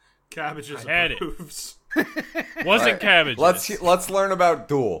 Cabbages I had it. approves. Wasn't cabbage. Let's learn about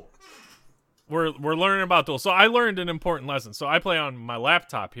duel. We're learning about duel. So I learned an important lesson. So I play on my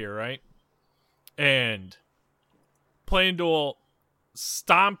laptop here, right? And playing duel,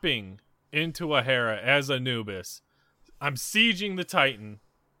 stomping into a Hera as Anubis. I'm sieging the Titan,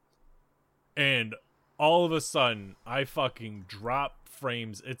 and all of a sudden I fucking drop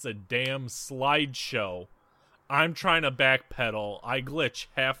frames. It's a damn slideshow. I'm trying to backpedal. I glitch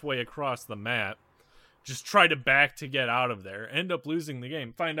halfway across the map. Just try to back to get out of there. End up losing the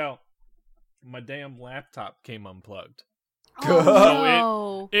game. Find out my damn laptop came unplugged. Oh,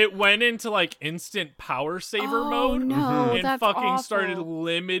 no. It went into like instant power saver Oh, mode no, and that's fucking awful. started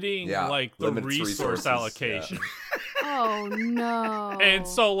limiting like the limits resource resources, allocation. Oh no. And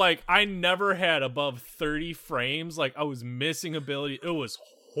so like I never had above 30 frames. Like I was missing ability. It was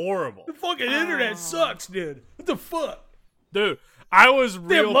horrible. fucking internet sucks, dude. What the fuck? Dude, I was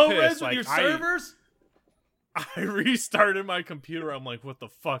They have real low pissed. res with Like, your servers? I restarted my computer. I'm like, what the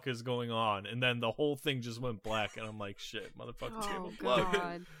fuck is going on? And then the whole thing just went black. And I'm like, shit, motherfuckers Oh gave up.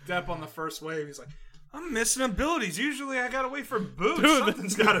 god. Depp on the first wave. He's like, I'm missing abilities. Usually I gotta wait for boots. Dude,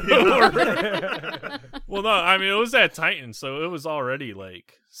 Something's gotta be over. Well, no, I mean, it was at Titan, so it was already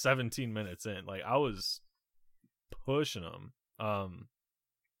like 17 minutes in. Like, I was pushing them.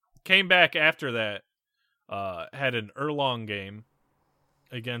 Came back after that, had an Erlong game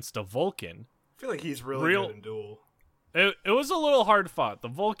against a Vulcan. I feel like he's really Real- good in duel. It was a little hard fought. The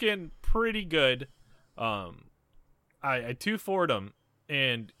Vulcan, pretty good. I 2-4'd him,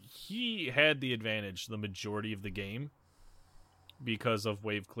 and he had the advantage the majority of the game because of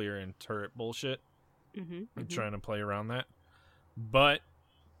wave clear and turret bullshit. I'm trying to play around that. But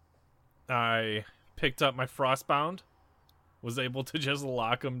I picked up my Frostbound, was able to just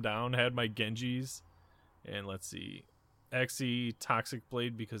lock him down, had my Genjis, and let's see, Xe, Toxic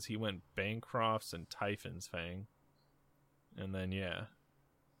Blade because he went Bancroft's and Typhon's Fang. And then, yeah,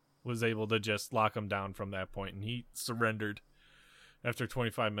 was able to just lock him down from that point, and he surrendered after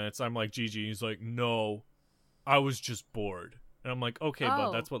 25 minutes. I'm like, GG. He's like, no, I was just bored. And I'm like, okay, bud,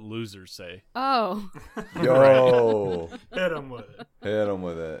 Oh. that's what losers say. Oh. Yo. Hit him with it. Hit him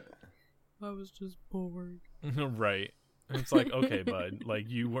with it. I was just bored. Right. And it's like, okay, bud, like,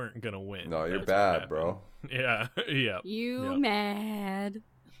 you weren't going to win. No, you're That's what bad, happened. bro. Yeah, yeah. You Yep. mad.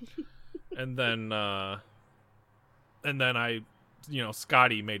 And then I,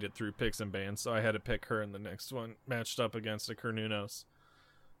 Scotty made it through picks and bans, so I had to pick her in the next one, matched up against a Kernunos.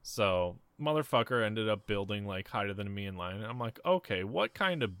 So, motherfucker ended up building, like, higher than me in line. And I'm like, okay, what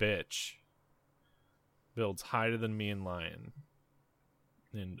kind of bitch builds higher than me in line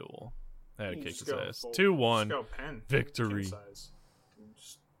in duel? I had to You kick just his go ass. full- 2-1. just go pen. Victory. Pen size.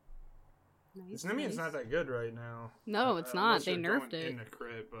 Nice, His Nemean's nice. not that good right now. No, it's not. Unless They you're nerfed going it. into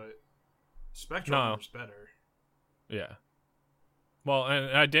crit, but Spectrum's better. Yeah. Well,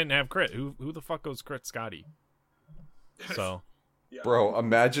 and I didn't have crit. Who the fuck goes crit Scotty? So. Yeah. Bro,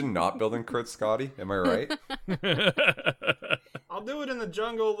 imagine not building crit Scotty. Am I right? I'll do it in the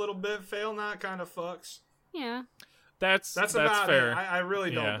jungle a little bit. Fail not kind of fucks. Yeah. That's about fair. it. I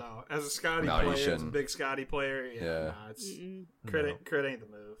really don't know. As a Scotty player, as a big Scotty player, crit ain't the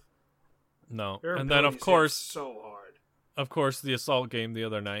move. No. Their and then of course so hard. Of course, the assault game the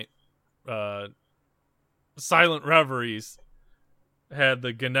other night, Silent Reveries had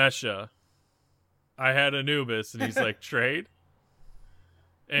the Ganesha. I had Anubis, and he's like, trade?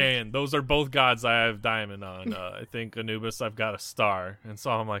 And those are both gods I have diamond on. I think Anubis, I've got a star. And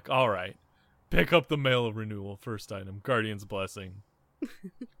so I'm like, all right, pick up the Mail of Renewal, first item, Guardian's Blessing.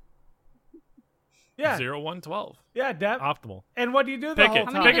 Yeah. 0112. Yeah, Deb. Optimal. And what do you do the Pick whole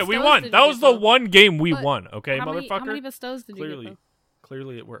it. time? Pick it. We won. That was the one game we won, okay, how motherfucker? How many bestows did you get, though?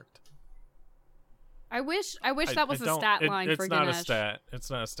 Clearly it worked. I wish that was a stat line for Ganesh. It's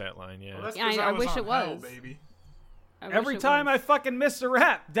not a stat line, yeah. Well, I wish it was. Hell, baby. Every time I fucking miss a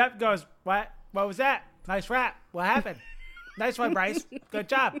rap, Depp goes, "What? What was that? Nice rap. What happened? Nice one, Bryce. Good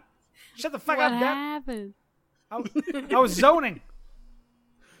job. Shut the fuck up, Depp." What happened? I was zoning.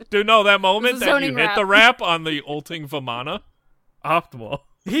 Dude, no, that moment that you hit rap. the rap on the ulting Vamana, optimal.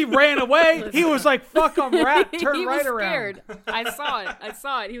 He ran away. He was like, "Fuck him, rap. Turn he right was around." Scared. I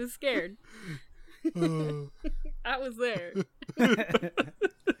saw it. He was scared. I was there.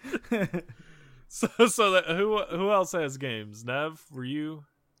 So that who else has games? Nev, were you?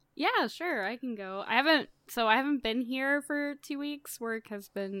 Yeah, sure, I can go. I haven't been here for 2 weeks. Work has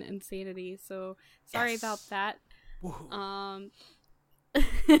been insanity, so sorry about that.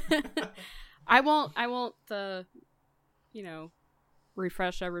 I won't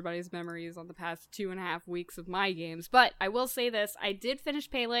refresh everybody's memories on the past 2.5 weeks of my games, but I will say this: I did finish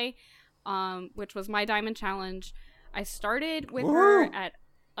Pele, which was my diamond challenge. I started with her at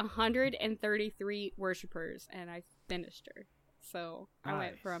 133 worshippers, and I finished her. So I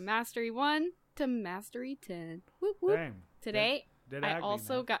went from Mastery 1 to Mastery 10. Whoop, whoop. Dang. Today, Did I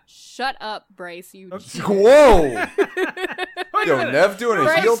also got... Shut up, Bryce, you... Whoa! Yo, Nev doing a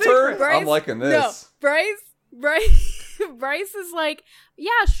Bryce, heel turn? Bryce, I'm liking this. No, Bryce is like,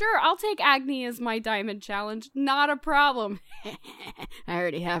 yeah, sure, I'll take Agni as my diamond challenge. Not a problem. I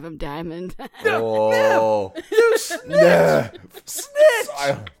already have him diamond. Oh. You snitch!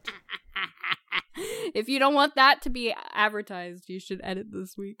 Snitch! If you don't want that to be advertised, you should edit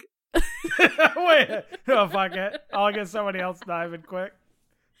this week. Wait. Oh, fuck it. I'll get somebody else diamond quick.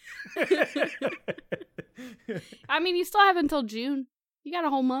 I mean, you still have until June. You got a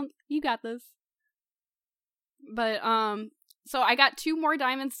whole month. You got this. But, so I got 2 more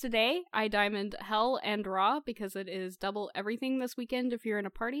diamonds today. I diamond Hell and Raw because it is double everything this weekend if you're in a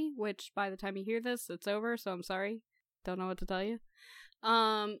party, which by the time you hear this, it's over, so I'm sorry. Don't know what to tell you.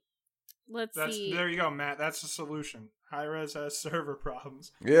 Let's see. There you go, Matt. That's the solution. Hi-Rez has server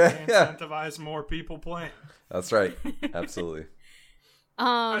problems. Yeah. Incentivize more people playing. That's right. Absolutely.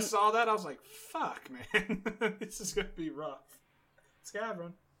 I saw that. I was like, fuck, man. This is going to be rough.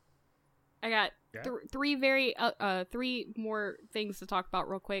 Scavron. I got three more things to talk about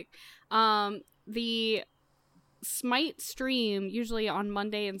real quick. The Smite stream, usually on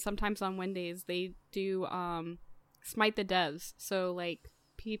Monday and sometimes on Wednesdays, they do Smite the devs. So, like,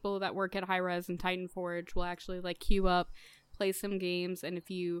 people that work at Hi-Rez and Titan Forge will actually, like, queue up, play some games, and if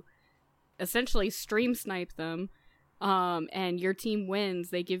you essentially stream snipe them, and your team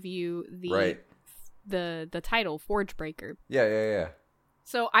wins, they give you the title, Forge Breaker. Yeah.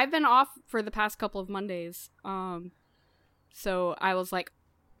 So I've been off for the past couple of Mondays. So I was like,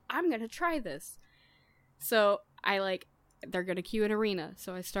 I'm going to try this. So they're going to queue an arena.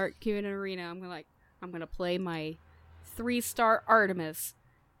 So I start queuing an arena. I'm going to play my 3-star Artemis.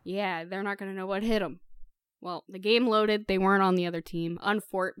 Yeah, they're not going to know what hit them. Well, the game loaded. They weren't on the other team.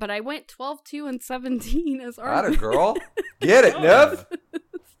 Unfort. But I went 12-2-17 as Artemis. Atta girl. Get it, Nev.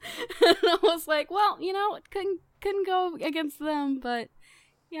 And I was like, well, it couldn't go against them, but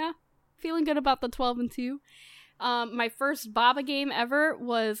yeah, feeling good about the 12-2. My first Baba game ever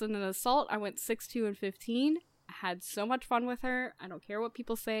was in an assault. I went 6-2-15. I had so much fun with her. I don't care what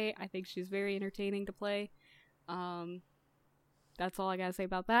people say. I think she's very entertaining to play. That's all I gotta say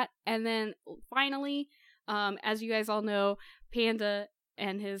about that. And then finally, as you guys all know, Panda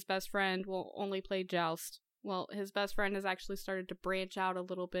and his best friend will only play Joust. Well, his best friend has actually started to branch out a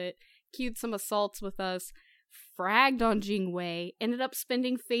little bit, queued some assaults with us, fragged on Jingwei, ended up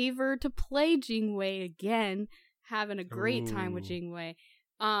spending favor to play Jingwei again, having a great time with Jingwei.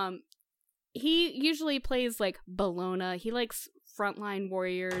 He usually plays like Bellona. He likes frontline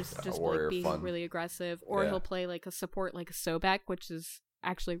warriors, just warrior like being fun. really aggressive, or he'll play like a support like a Sobek, which is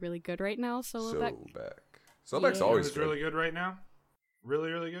actually really good right now. Sobek's always good. Really good right now.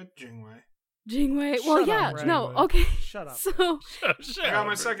 Really, really good. Jingwei. Well, yeah. Ray, no. man. Okay. Shut up. So I got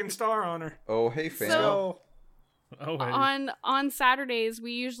my 2nd star on her. Oh, hey, fam. So Oh, hey. on Saturdays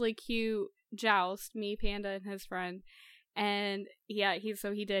we usually queue Joust, me, Panda, and his friend. And yeah, he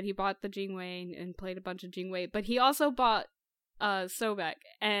bought the Jingwei and played a bunch of Jingwei, but he also bought Sobek,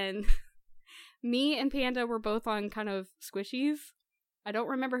 and me and Panda were both on kind of squishies. I don't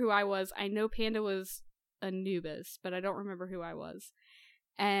remember who I was. I know Panda was Anubis, but I don't remember who I was.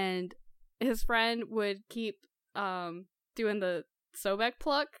 And his friend would keep doing the Sobek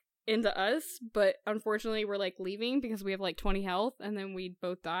pluck into us, but unfortunately we're like leaving because we have like 20 health, and then we'd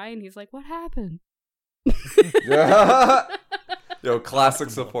both die, and he's like, what happened? Yo, classic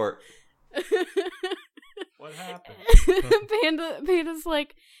support. What happened? Panda's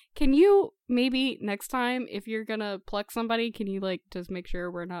like, can you maybe next time, if you're gonna pluck somebody, can you like just make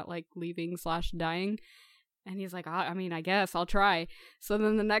sure we're not like leaving / dying? And he's like, I mean, I guess I'll try. So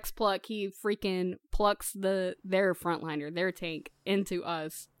then the next pluck, he freaking plucks their frontliner, their tank, into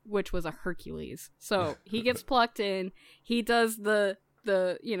us, which was a Hercules. So he gets plucked in, he does the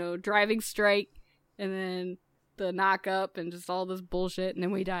driving strike, and then the knock up, and just all this bullshit, and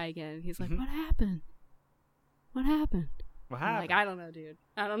then we die again. And he's like, what happened? What happened? What I'm happened? like, I don't know, dude.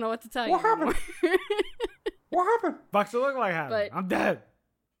 I don't know what to tell you. What happened? What happened? Bucks, it look like happened. But- I'm dead.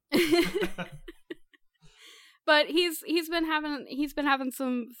 But he's been having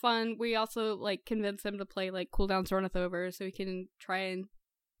some fun. We also like convinced him to play like cooldowns runneth over, so he can try and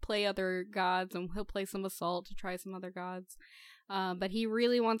play other gods, and he'll play some assault to try some other gods. But he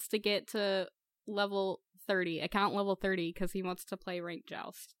really wants to get to level 30, account level 30, because he wants to play ranked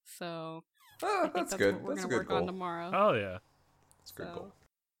Joust. So I think That's good. What we're That's a gonna good work on goal. tomorrow. Oh yeah. That's a good So- goal.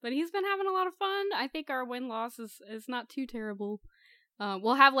 But he's been having a lot of fun. I think our win-loss is not too terrible.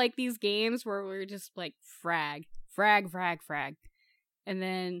 We'll have like these games where we're just like frag. And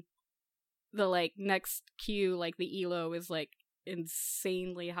then the like next queue, like the elo is like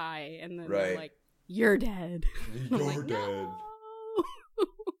insanely high, and then they're Right. like, you're dead. I'm You're like, dead. "No."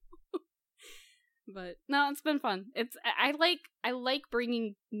 But no, it's been fun. I like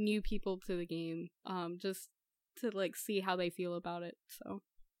bringing new people to the game, just to like see how they feel about it. So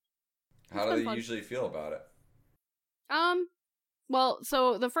How It's do been they fun. usually feel about it? Well,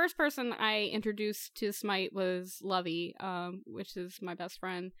 so the first person I introduced to Smite was Lovey, which is my best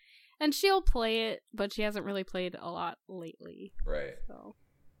friend, and she'll play it, but she hasn't really played a lot lately. Right. So,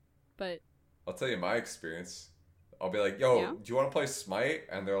 but I'll tell you my experience. I'll be like, yo, Yeah? do you want to play Smite?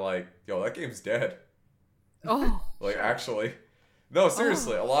 And they're like, yo, that game's dead. oh, Like, actually. No,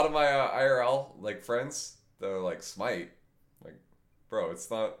 seriously. A lot of my IRL, like, friends, they're like, Smite? Like, bro,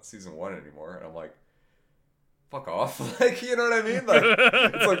 it's not Season 1 anymore. And I'm like, fuck off. Like, you know what I mean? Like,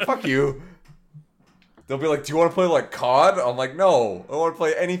 it's like, fuck you. They'll be like, do you want to play, like, COD? I'm like, no. I don't want to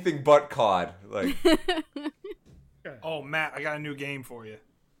play anything but COD. Like, Oh, Matt, I got a new game for you.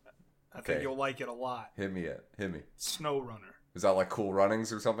 I think Okay. you'll like it a lot. hit me. Snow Runner. Is that, like, Cool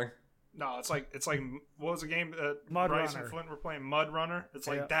Runnings or something? No, it's like what was the game that Mud Bryce Runner. and Flint were playing? Mud Runner. It's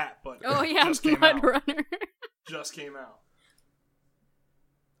Yeah. like that, but oh yeah, just came Mud out. Runner. Just came out.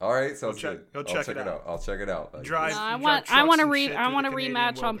 All right, sounds check- good. go I'll check check it it out. out. I'll check it out. Like, Drive- No, you I drive want trucks to and read. shit I through want to the Canadian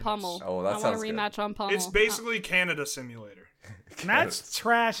rematch on wilderness. Pummel. Oh, that I want sounds to good. rematch on Pummel. It's basically Canada Simulator. Matt's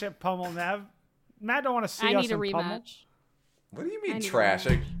trash at Pummel, Nev. Matt don't want to see I us need a in Pummel. rematch. What do you I mean need a trash?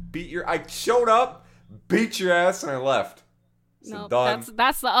 rematch. I showed up, beat your ass, and I left. So No, done.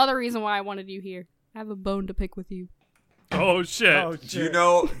 that's the other reason why I wanted you here. I have a bone to pick with you. Oh shit. Oh, Do you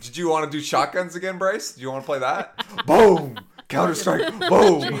know? Did you want to do shotguns again, Bryce? Do you want to play that? Boom! Counter Strike.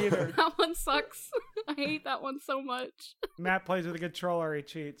 Boom! Cheater. That one sucks. I hate that one so much. Matt plays with a controller. He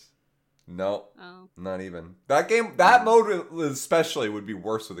cheats. No, Oh. not even. That game, that mode especially would be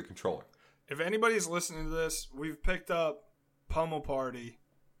worse with a controller. If anybody's listening to this, we've picked up Pummel Party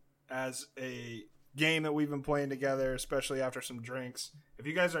as a game that we've been playing together, especially after some drinks. If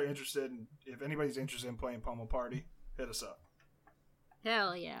you guys are interested, if anybody's interested in playing Pummel Party, hit us up.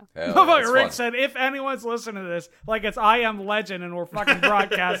 Hell yeah. Hell, But it's Rick fun. said, if anyone's listening to this, like it's I Am Legend and we're fucking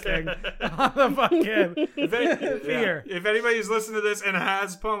broadcasting on the fucking fear. If anybody's listening to this and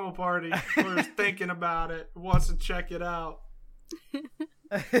has Pummel Party or is thinking about it, wants to check it out,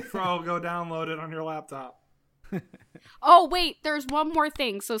 go download it on your laptop. Oh, wait, there's one more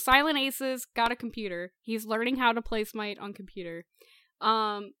thing. So Silent Aces got a computer. He's learning how to play Smite on computer.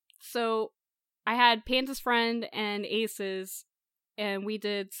 So I had Panda's friend and Aces, and we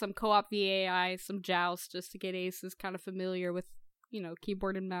did some co-op VAI, some Joust, just to get Aces kind of familiar with,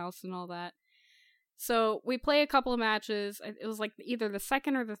 keyboard and mouse and all that. So we play a couple of matches. It was like either the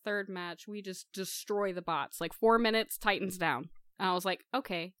second or the third match. We just destroy the bots. Like 4 minutes, Titans down. And I was like,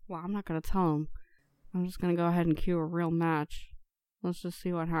 okay, well, I'm not going to tell him. I'm just going to go ahead and queue a real match. Let's just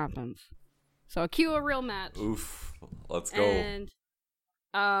see what happens. So cue a real match. Oof. Let's go. And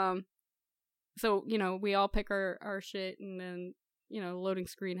so, we all pick our shit, and then, the loading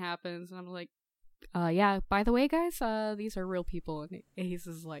screen happens, and I'm like, yeah, by the way, guys, these are real people. And Ace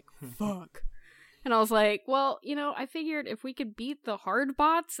is like, fuck. And I was like, well, I figured if we could beat the hard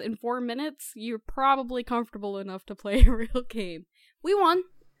bots in 4 minutes, you're probably comfortable enough to play a real game. We won.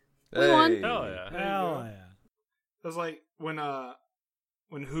 We won. Hell yeah. Hell yeah. It was like when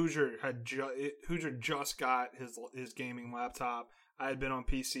Hoosier Hoosier just got his gaming laptop. I had been on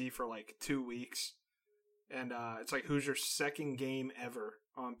PC for like 2 weeks, and it's like Hoosier's second game ever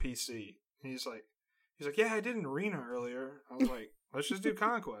on PC. And he's like, yeah, I did an arena earlier. I was like, let's just do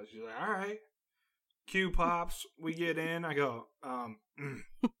Conquest. He's like, all right. Q pops. We get in. I go,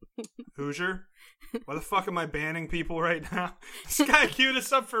 Hoosier, why the fuck am I banning people right now? This guy queued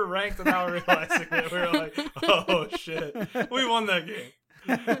us up for ranked without realizing it. We were like, oh shit, we won that game.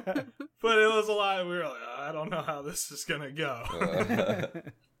 But it was a lot. We were like, I don't know how this is gonna go.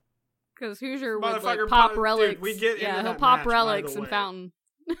 Because Hoosier would like pop relics. Dude, we get into he'll that pop match, relics by the in way. Fountain.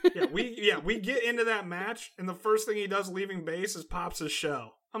 we get into that match, and the first thing he does leaving base is pops his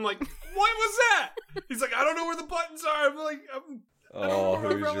shell. I'm like, what was that? He's like, I don't know where the buttons are. I'm like, I don't know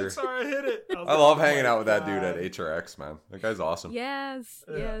where my relics are. I hit it. I love hanging out with that dude at HRX, man. That guy's awesome. Yes.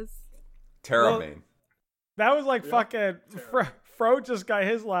 Terramane. That was like fucking Fro just got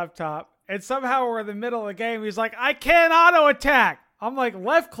his laptop, and somehow we're in the middle of the game. He's like, I can't auto attack. I'm like,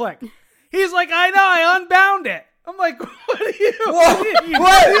 left click. He's like, I know, I unbound it. I'm like, what are you?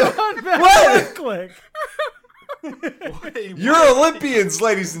 What? Left click. You're Olympians,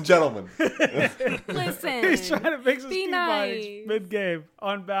 ladies and gentlemen. Listen. He's trying to fix his Be keyboard nice. mid-game.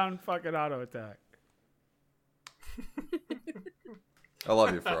 Unbound fucking auto attack. I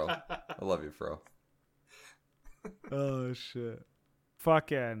love you, Fro. Oh, shit.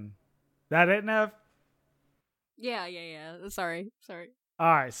 Fucking. That it, Nev? Yeah. Sorry. All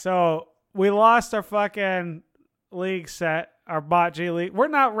right, so we lost our fucking league set, our Bot G league. We're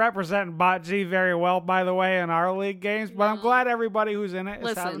not representing Bot G very well, by the way, in our league games, but I'm glad everybody who's in it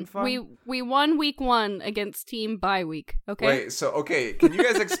is having Listen, fun. we won week 1 against Team Bye Week. Okay. Wait, can you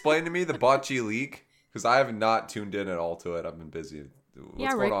guys explain to me the Bocce League? Because I have not tuned in at all to it. I've been busy.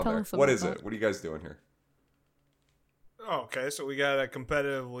 What's going on tell there? us What about is that. it? What are you guys doing here? Okay, so we got a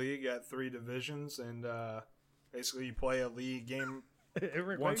competitive league at 3 divisions, and basically you play a league game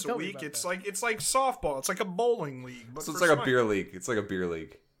Rick, why once you a tell me week. about It's that? like softball. It's like a bowling league, but So it's for like a Smite. beer league. It's like a beer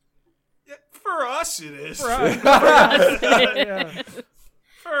league. Yeah, for us, it is. For us. Yeah.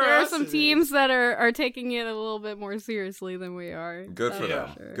 For There are us, some it teams is. that are taking it a little bit more seriously than we are. Good for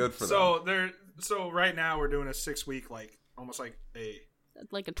That's them. sure. Good for them. So right now we're doing a 6-week, like almost like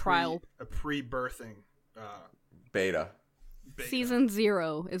Like a trial. a pre-birthing Beta. beta. Season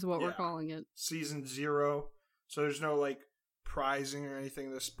 0 is what we're Yeah. calling it. Season 0. So there's no like prizing or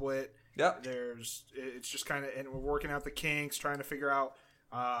anything to split. Yep. It's just kind of, and we're working out the kinks, trying to figure out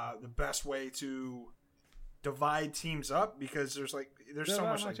the best way to divide teams up, because there's so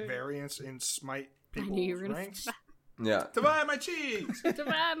much like variance in Smite knew you people's were gonna ranks. Yeah. Divide my cheese.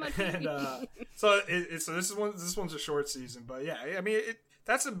 Divide my And team. so this one's a short season, but yeah, I mean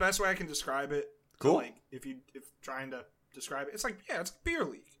that's the best way I can describe it. Cool. Like if trying to describe it, it's like it's a beer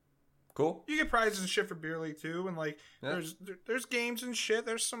league. Cool. You get prizes and shit for beer league too, and like Yeah. there's games and shit.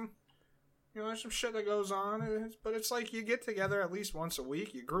 There's some there's some shit that goes on, but it's like you get together at least once a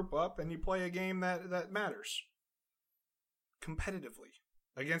week. You group up and you play a game that matters competitively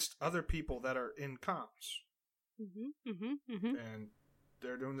against other people that are in comms, and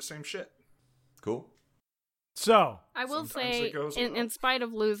they're doing the same shit. Cool. So, I will Sometimes say, it goes in well. spite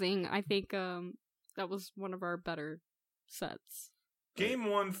of losing, I think that was one of our better sets. Game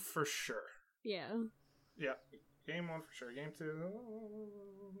 1 for sure. Yeah. Yeah, game 1 for sure. Game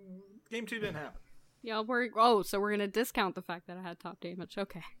 2 didn't happen. Yeah, so we're gonna discount the fact that I had top damage.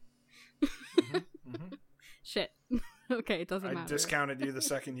 Okay. Shit. Okay, it doesn't I matter. discounted you the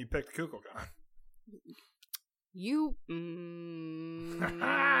second you picked Kukulkan. You.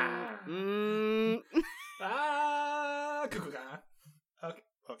 Kukulkan.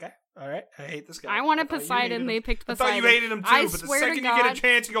 Okay. All right. I hate this guy. I wanted thought you Poseidon. hated him. They picked I Poseidon. thought you hated him too, I but the swear second to you get God- a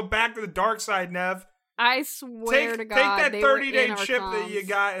chance, you go back to the dark side, Nev. I swear to God, Take that they were 30-day in our chip comms. that you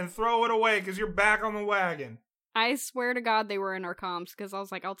got and throw it away because you're back on the wagon. I swear to God, they were in our comms because I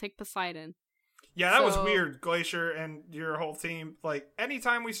was like, I'll take Poseidon. Yeah, that was So- weird, Glacier and your whole team. Like,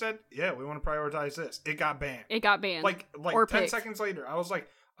 anytime we said, yeah, we want to prioritize this, it got banned. It got banned. Like or 10 picked. seconds later, I was like,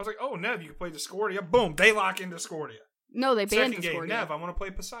 oh, Nev, you can play Discordia. Boom, they lock in Discordia. No, they banned Second game, Discordia. Nev, I want to play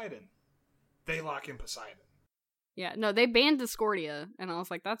Poseidon. They lock in Poseidon. Yeah, no, they banned Discordia, and I was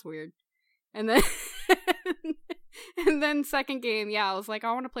like, that's weird. And then and then second game, I was like,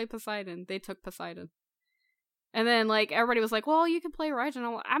 I want to play Poseidon. They took Poseidon. And then like everybody was like, well, you can play Raijin.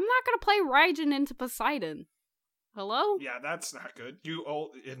 I'm like, I'm not gonna play Raijin into Poseidon. Hello? Yeah, that's not good.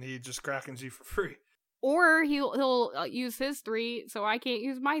 And he just Krakens you for free. Or he'll use his 3, so I can't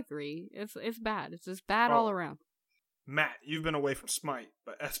use my 3. It's bad. It's just bad all around. Matt, you've been away from Smite,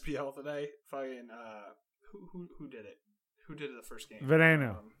 but SPL today, fucking who did it? Who did it the first game?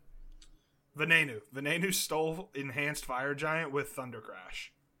 Venenu. Venenu stole Enhanced Fire Giant with Thunder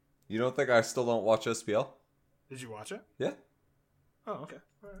Crash. You don't think I still don't watch SPL? Did you watch it? Yeah. Oh, okay.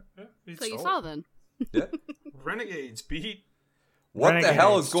 All right. Yeah, So you saw then. Yeah. Renegades beat. What the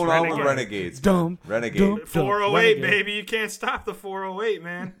hell is going on with Renegades? Dumb. Renegade. 408, baby. You can't stop the 408,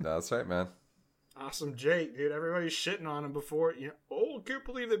 man. That's right, man. Awesome Jake, dude. Everybody's shitting on him before. I can't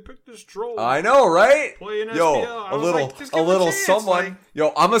believe they picked this troll. I know, right? Playing SPL. Yo, I was like, just give a him little chance, someone. like- Yo,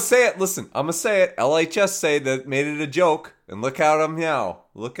 I'm gonna say it. Listen, I'm gonna say it. LHS say that made it a joke, and look at him now.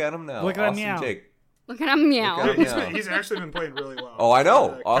 Look at him now. Look at him Awesome now. Jake. Look at him meow. Look at him. He's actually been playing really well. Oh, I know.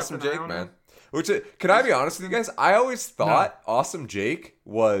 Kept Awesome an eye Jake, on man. him. Can I be honest with you guys? I always thought Awesome Jake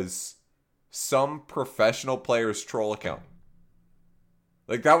was some professional player's troll account.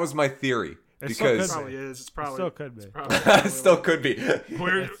 Like, that was my theory. It still Because could Probably is. It's probably Still could be. it's probably it still could be.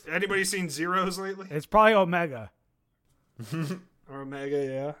 Anybody seen Zeros lately? It's probably Omega. Or Omega,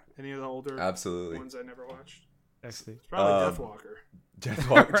 yeah. Any of the older Absolutely. ones I never watched. XD. It's probably Deathwalker.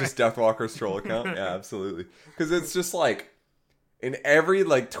 Deathwalker, just Deathwalker's troll account. Yeah, absolutely. Because it's just like in every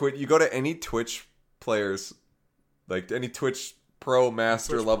like Twitch, you go to any Twitch players, like any Twitch Pro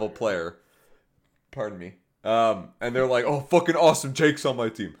Master Twitch level player. Pardon me. And they're like, "Oh, fucking Awesome Jake's on my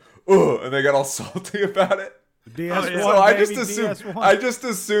team," and they got all salty about it. DS1, So I baby, just DS1.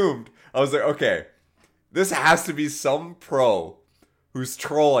 assumed. I was like, okay, this has to be some pro who's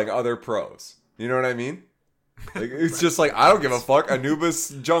trolling other pros. You know what I mean? Like, it's just like, I don't give a fuck. Anubis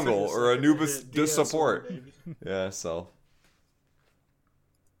jungle or Anubis support. baby. Yeah, so.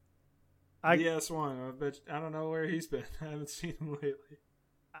 DS1. I don't know where he's been. I haven't seen him lately.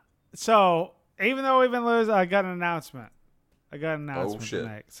 So, even though we've been losing, I got an announcement. Shit.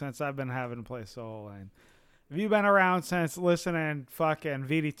 Tonight, since I've been having to play solo lane. Have you been around since listening fucking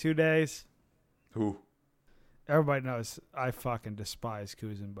VD2 days? Who? Everybody knows I fucking despise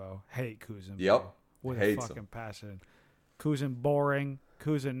Kuzenbo. Hate Kuzenbo. Yep. With Hates a fucking him. passion. Kuzen boring.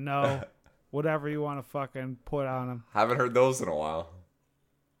 Kuzen no. Whatever you want to fucking put on him. Haven't heard those in a while.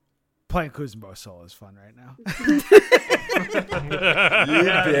 Playing Kuzenbo solo is fun right now. You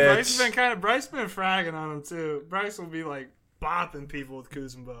Bryce bitch. Bryce been fragging on him too. Bryce will be like bopping people with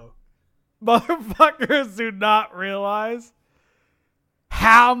Kuzenbo. Motherfuckers do not realize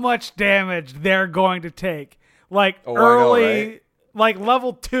how much damage they're going to take. Like Oh, I know, early, right? like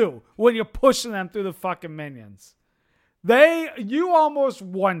level 2, when you're pushing them through the fucking minions. You almost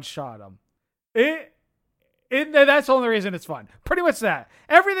one-shot them. That's the only reason it's fun. Pretty much that.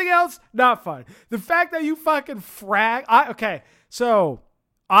 Everything else, not fun. The fact that you fucking frag... so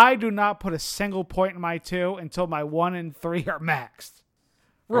I do not put a single point in my 2 until my 1 and 3 are maxed.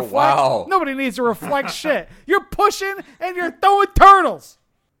 Reflect, wow. Nobody needs to reflect shit. You're pushing and you're throwing turtles.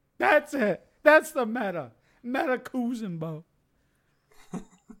 That's it. That's the meta. Meta Kuzenbo.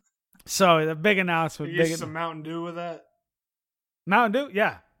 So the big announcement. You get some Mountain Dew with that? Mountain Dew?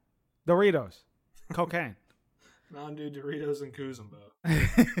 Yeah. Doritos. Cocaine. Mountain Dew, Doritos, and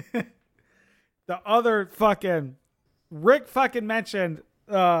Kuzenbo. The other fucking... Rick fucking mentioned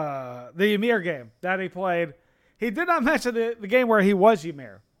the Ymir game that he played. He did not mention the game where he was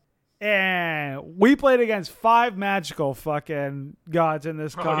Ymir. And we played against 5 magical fucking gods in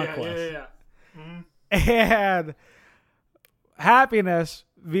this conquest. Yeah. Mm-hmm. And Happiness,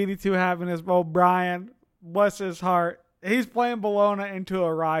 VD2 Happiness, O'Brien, bless his heart, he's playing Bologna into a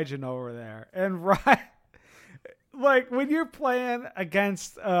Raijin over there. And like, when you're playing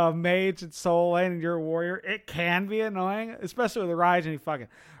against a mage and soul lane and you're a warrior, it can be annoying, especially with a Raijin.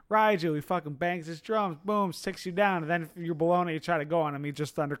 He fucking bangs his drums, boom, sticks you down, and then if you're Bologna, you try to go on him, he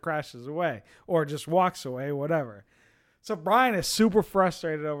just thunder crashes away, or just walks away, whatever. So Brian is super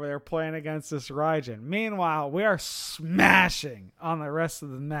frustrated over there playing against this Raijin. Meanwhile, we are smashing on the rest of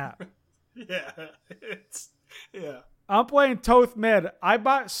the map. Yeah. I'm playing Toth mid. I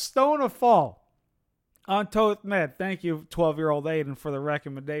bought Stone of Fall on Toth mid. Thank you, 12-year-old Aiden, for the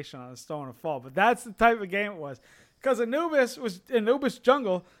recommendation on Stone of Fall. But that's the type of game it was. Because Anubis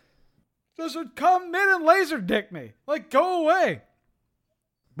jungle just would come mid and laser dick me. Like, go away.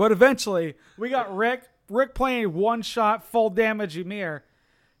 But eventually, we got Rick playing one-shot, full damage Ymir.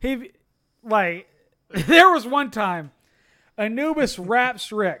 There was one time, Anubis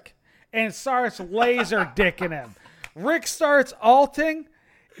wraps Rick, and starts laser dicking him. Rick starts alting,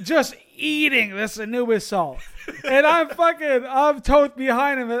 just eating this Anubis ult. And I'm totes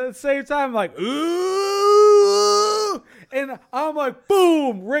behind him at the same time, like, ooh! And I'm like,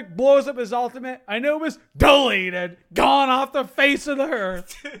 boom! Rick blows up his ultimate. Anubis deleted, gone off the face of the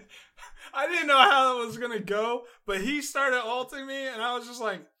earth. I didn't know how that was going to go, but he started ulting me, and I was just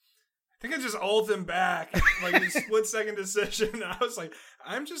like, I think I just ult him back. Like, a split-second decision. I was like,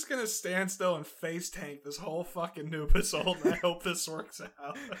 I'm just going to stand still and face tank this whole fucking Anubis ult, and I hope this works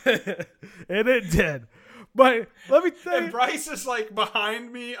out. And it did. But let me tell you. And Bryce is, like,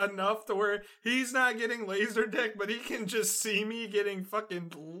 behind me enough to where he's not getting laser dick, but he can just see me getting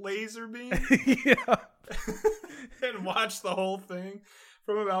fucking laser beam. Yeah. And watch the whole thing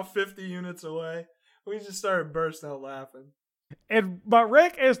from about 50 units away. We just started bursting out laughing. But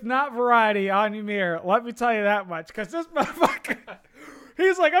Rick is not variety on Ymir. Let me tell you that much. Because this motherfucker,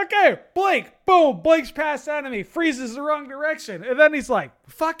 he's like, okay, blink. Boom, blinks past enemy. Freezes the wrong direction. And then he's like,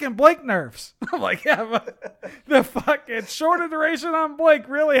 fucking blink nerfs. I'm like, yeah, but the fucking shorter duration on blink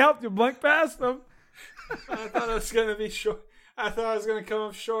really helped you blink past them. I thought it was going to be short. I thought I was going to come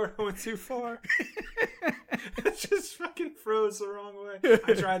up short. I went too far. It just fucking froze the wrong way.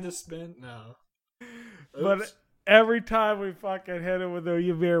 I tried to spin. No. Oops. But every time we fucking hit him with a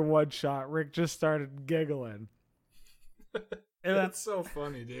Ymir one shot, Rick just started giggling. And that's so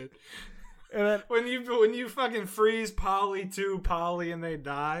funny, dude. And then, when you fucking freeze Poly 2 Poly and they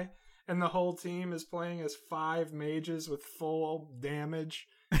die, and the whole team is playing as 5 mages with full damage,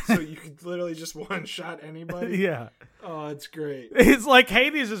 so you could literally just one-shot anybody. Yeah. Oh, it's great. It's like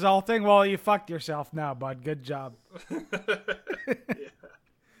Hades is ulting. Well, you fucked yourself now, bud. Good job. Yeah.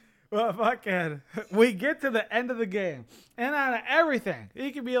 Well, fucking, we get to the end of the game, and out of everything,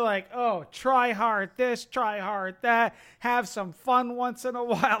 you can be like, oh, try hard this, try hard that, have some fun once in a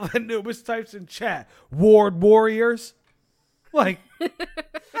while. And Anubis types in chat, Ward Warriors. Like, and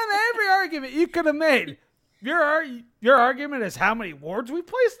every argument you could have made, your argument is how many wards we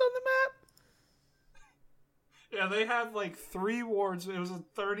placed on the map? Yeah, they had like 3 wards. It was a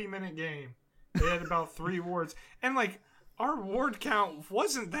 30-minute game. They had about 3 wards. And like, our ward count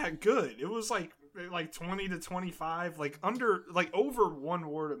wasn't that good. It was like 20 to 25, over 1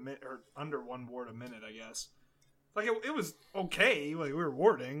 ward a minute, or under 1 ward a minute, I guess. Like it was okay. Like we were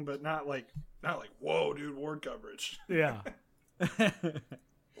warding, but not like whoa, dude, ward coverage. Yeah.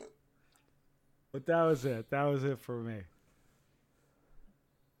 But that was it. That was it for me.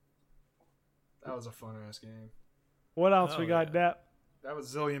 That was a fun ass game. What else we got, Depp? That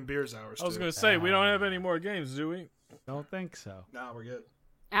was Zillion Beers hours. I was going to say, we don't have any more games, do we? Don't think so. Nah, we're good.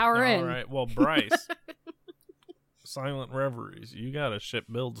 Hour in. All right. Well, Bryce, Silent Reveries, you got to ship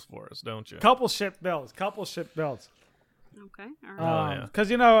builds for us, don't you? Couple ship builds. Okay. All right. yeah. Because,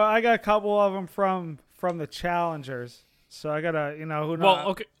 I got a couple of them from the challengers. So I got to, who knows. Well,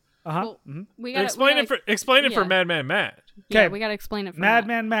 okay. Uh-huh. Well, Mm-hmm. we gotta Explain it for Madman Matt. Yeah, Okay. we gotta explain it for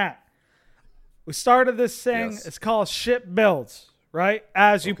Madman Matt. We started this thing. Yes. It's called Ship Builds, right?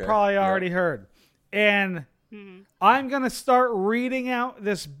 As you Okay. probably already heard. And I'm going to start reading out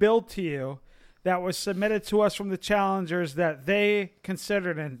this build to you that was submitted to us from the challengers that they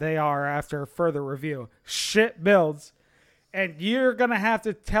considered, and they are after further review, ship builds. And you're going to have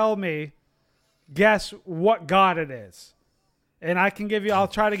to tell me, guess what god it is. And I'll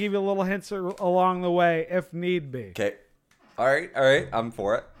try to give you a little hints along the way if need be. Okay. All right. I'm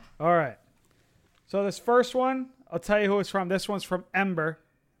for it. All right. So this first one, I'll tell you who it's from. This one's from Ember.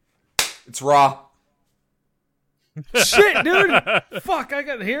 It's Raw. Shit, dude. Fuck, I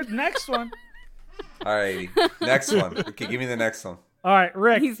got here's the next one. All righty. Next one. Okay, give me the next one. All right,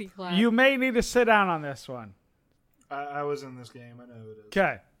 Rick. Easy clap. You may need to sit down on this one. I was in this game. I know who it is.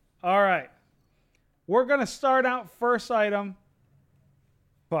 Okay. All right. We're going to start out first item.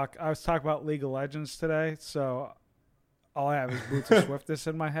 Fuck, I was talking about League of Legends today, so all I have is Boots of Swiftness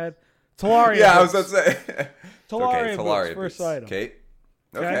in my head. Talaria. Yeah, I was Boots. about to say. Talaria, Talaria Boots, first Boots. item. Okay.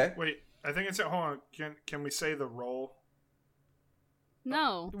 Okay. Okay. Wait, I think it's hold on. Can we say the role?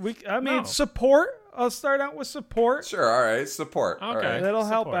 No. No. Support. I'll start out with support. Sure. All right. Support. All Okay. right. That'll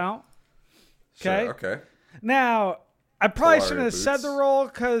help Support. out. Okay. Sure, okay. Now, I probably Talaria shouldn't have said Boots. the role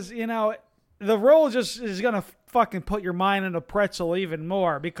because, the role just is going to fucking put your mind in a pretzel even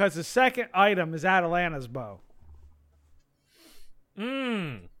more because the second item is Atalanta's bow.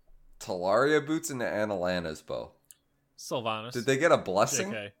 Talaria Boots and Analana's bow. Sylvanas. Did they get a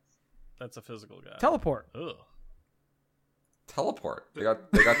blessing? JK. That's a physical guy. Teleport. Ugh. Teleport. They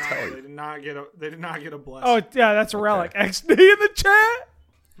got They tele. did not get a blessing. Oh, yeah, that's a relic. XD in the chat.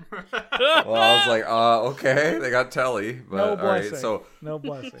 Well, I was like, okay, they got Telly, but No all right. blessing. No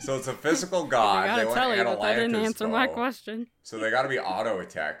blessing. So it's a physical I god. gotta They want tell you, but that didn't Atalanta's answer my bow. question. So they got to be auto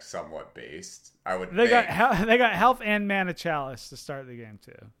attack somewhat based. I would. They think. got health and mana chalice to start the game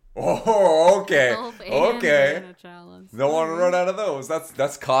too. Oh, okay. Health and Okay. mana chalice. Don't want to run out of those.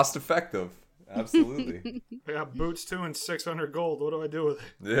 That's cost effective. Absolutely. I got boots 2 and 600 gold. What do I do with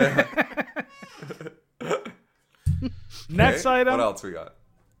it? Yeah. Next Okay, item. What else we got?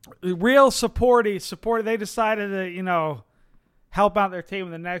 Real supporty. They decided to, help out their team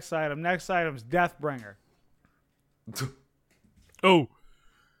with the next item. Next item's Deathbringer. Oh,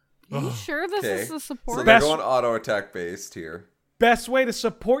 Are you sure this Okay. is the So support? they're Best- going auto attack based here. Best way to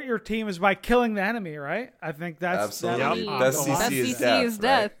support your team is by killing the enemy, right? I think that's Absolutely. Yep. Best Best CC is CC death. is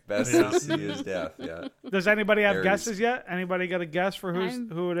death. Right? Best CC is death. Yeah. Does anybody have Aries. guesses yet? Anybody got a guess for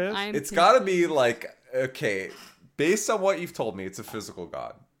who it is? It's got to be like, okay, based on what you've told me, it's a physical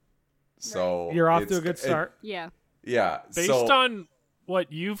god. So You're off to it's- a good start. Yeah. Yeah. based so, on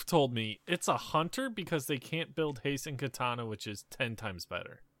what you've told me, it's a hunter because they can't build haste and katana, which is 10 times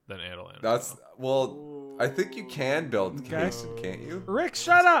better than Atalanta. that's I think you can build Okay. Jason, can't you? Rick,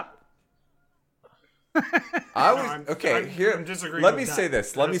 shut up. I was I'm- okay. I'm here, disagreeing let with me that. say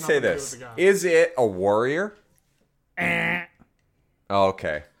this. That Let me has say nothing to do this. with the god. Is it a warrior? Eh. Oh,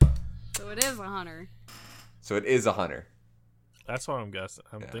 okay. So it is a hunter. So it is a hunter. That's what I'm guessing.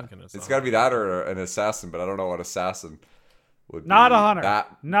 I'm thinking It's got to be that or an assassin, but I don't know what assassin would be. Not a hunter.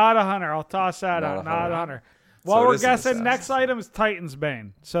 That Not a hunter. I'll toss that Not out. a Not hunter. a hunter. So Well, it we're is an guessing assassin. next item is Titan's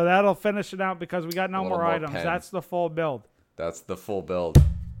Bane. So that'll finish it out because we got no A little more more items. pen. That's the full build. that's the full build.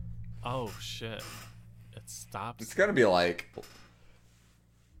 Oh shit! It stops. It's gonna be like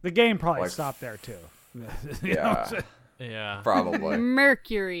The game probably Like- stopped there too. You know what yeah, I'm saying? Yeah. probably.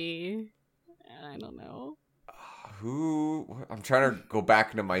 Mercury. I don't know. Who? I'm trying to go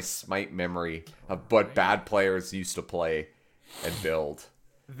back into my Smite memory of what bad players used to play and build.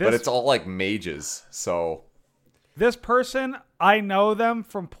 But This it's all like mages, so this person, I know them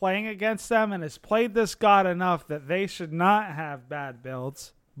from playing against them and has played this god enough that they should not have bad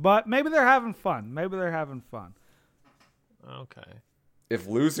builds. But maybe they're having fun. Okay. if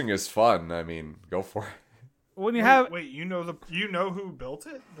losing is fun, I mean, go for it. When you have Wait, you know who built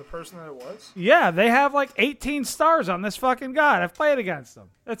it? The person that it was? yeah, they have like 18 stars on this fucking god. I've played against them.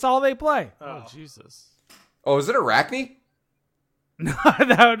 That's all they play. Oh Jesus. Oh, is it Arachne? No,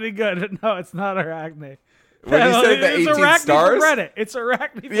 that would be good. No, it's not Arachne. When you said the It's 18 Arachne stars? for Reddit. It's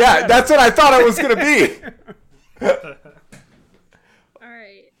Arachne for Yeah, Reddit. that's what I thought it was gonna be. All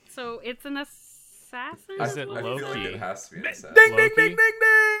right. So it's an assassin. Is it I feel like Loki? it has to be an assassin. Ding, ding, Loki? ding, ding,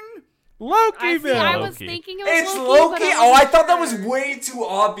 ding. Loki I, see, build. I was Loki. thinking it was It's Loki. Loki. but Oh, I wasn't thought that was sure. way too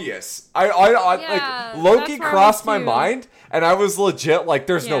obvious. I Yeah, like Loki that's where I crossed was my too. mind, and I was legit like,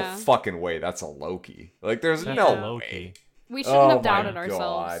 "There's no Yeah. fucking way that's a Loki. Like, there's That's no a Loki. way." We shouldn't Oh have my doubted ourselves.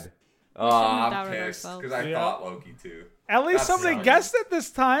 God. Oh, I'm doubted pissed ourselves. because I Yeah. thought Loki too. At least That somebody sucks. guessed it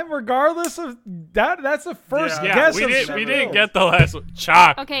this time, regardless of that. That's the first Yeah, guess. we of didn't several. get the last one.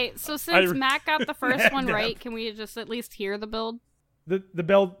 Chalk. Okay, so since I- Matt got the first one right, can we just at least hear the build? the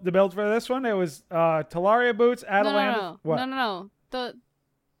build for this one. It was Talaria boots, Atalanta. No. What? No. The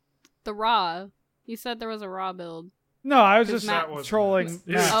raw. You said there was a raw build. No, I was Because just Matt was- trolling. He was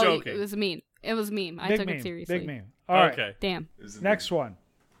Matt. Oh, joking. it was mean. It was meme. I Big took meme. it seriously. Big meme. All right. Okay. Damn. Next one.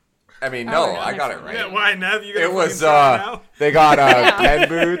 I mean, Oh, no, we got I got next it one. right. Yeah, why, Nev? You gonna It was fucking try it now? they got Yeah. pen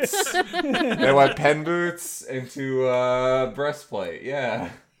boots. They went pen boots into breastplate. Yeah.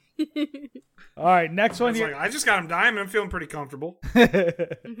 All right. Next one. It's like, I just got him diamond. I'm feeling pretty comfortable.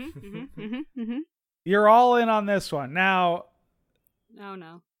 You're all in on this one. Now, Oh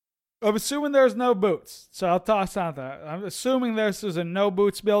no. I'm assuming there's no boots, so I'll toss out that. I'm assuming this is a no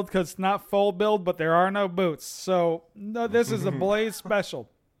boots build because it's not full build, but there are no boots. So no, this is a Blaze special.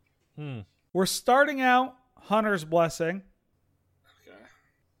 We're starting out Hunter's Blessing, Okay.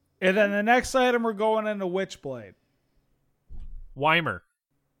 and then the next item we're going into Witchblade. Weimer.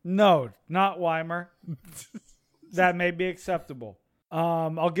 No, not Weimer. That may be acceptable.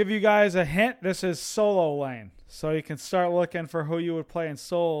 I'll give you guys a hint. This is solo lane. So you can start looking for who you would play in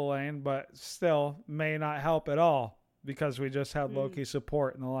solo lane, but still may not help at all because we just had Loki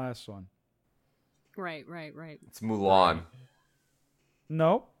support in the last one. Right. It's Mulan.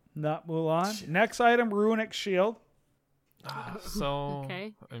 Nope, not Mulan. Next item, Runic Shield. So,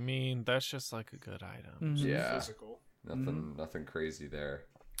 Okay. I mean, that's just like a good item. Yeah. Physical. Nothing crazy there.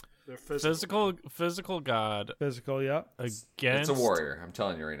 They're physical. Physical god Physical, yep. against It's a warrior. I'm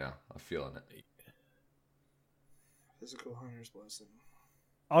telling you right now. I'm feeling it. Physical hunter's blessing.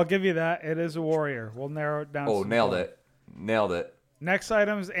 I'll give you that. It is a warrior. We'll narrow it down. Oh, some nailed more. it. Nailed it. Next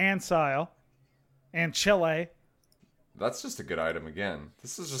item's Ansile and Chile. That's just a good item again.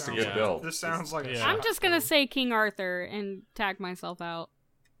 This is just a Sounds- good build. This sounds like a Yeah. I'm just gonna say King Arthur and tag myself out.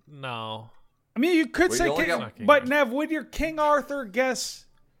 No. I mean, you could Well, say you only King, got- King but Arthur. Nev, would your King Arthur guess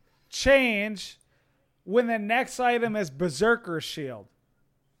change when the next item is Berserker Shield?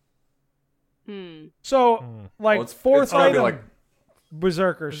 So, like, Well, fourth it's gonna be item, like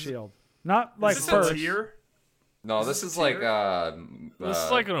Berserker Shield. Not like Is this first. a tier? no. This is like This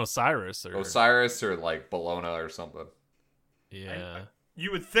is like an Osiris or Osiris or like Bologna or something. yeah.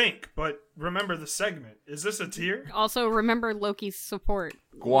 You would think, but remember the segment. Is this a tier? Also, remember Loki's support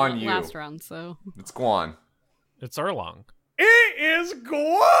Guan Yu. last round. So It's Guan. It's Erlong. It is Guan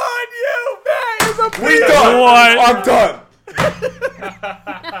Yu. That is a We big done. What? I'm done.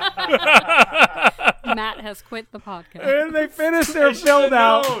 Matt has quit the podcast. And they finished their should've build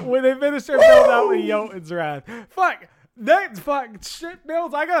out known. when they finished their build out with Jotun's Wrath. Fuck. That fuck shit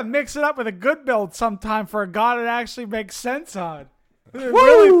builds. I gotta mix it up with a good build sometime for a god that actually makes sense on. They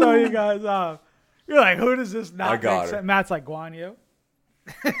really throw you guys off. You're like, who does this I not got make her. sense? Matt's like Guan Yu.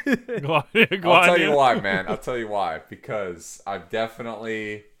 I'll tell you why, man. I'll tell you why. Because I've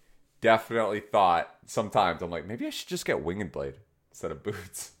definitely thought sometimes I'm like, maybe I should just get Winged Blade instead of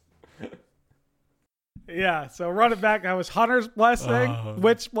boots. Yeah, so run it back. That was Hunter's Blessing,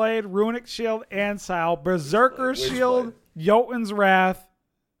 Witchblade, Runic Shield, Ansile, Berserker Witchblade. Shield, Jotun's Wrath,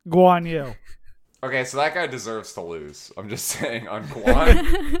 Guan Yu. Okay, so that guy deserves to lose. I'm just saying on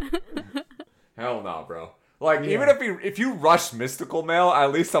Guan. Hell no, bro. Like even if you rush Mystical Mail,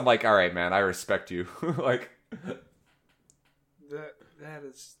 at least I'm like, all right, man, I respect you. Like That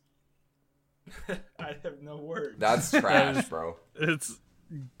is. I have no words. that's trash, bro. It's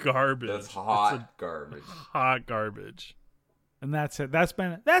garbage. That's It's hot garbage. hot garbage. And that's it. That's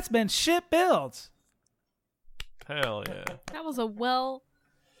been shit builds. Hell yeah. That was a well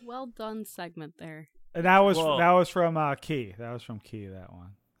done segment there. And that was Well- from Key. That was from Key, that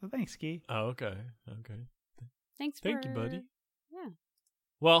one. So thanks, Key. Oh, okay. Okay. Thanks Thank for you, buddy. Yeah.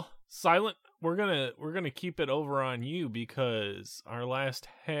 Well, Silent, we're gonna keep it over on you because our last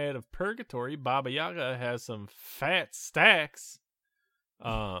head of Purgatory, Baba Yaga, has some fat stacks.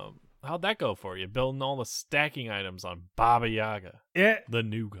 How'd that go for you? Building all the stacking items on Baba Yaga, It the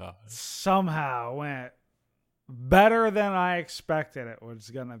new god. somehow went better than I expected it was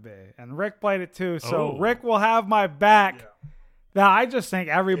gonna be. And Rick played it too, so Oh. Rick will have my back. Yeah. Now I just think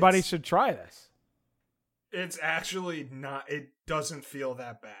everybody It's- should try this. It's actually not. It doesn't feel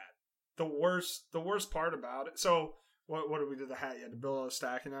that bad. The worst part about it. So what did we do? The hat. You had to build all the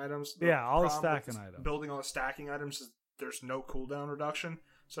stacking items. Yeah, all the problem with stacking items. Building all the stacking items is there's no cooldown reduction,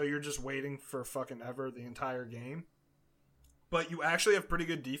 so you're just waiting for fucking ever the entire game. But you actually have pretty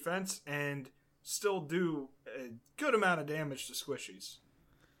good defense and still do a good amount of damage to squishies.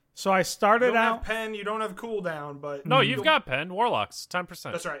 So I You started don't have out. pen. You don't have cooldown, but No, you've you'll- got pen Warlocks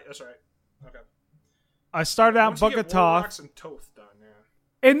 10%. That's right. Okay. I started out Once you Book get of Thoth. Warlocks and Toth done,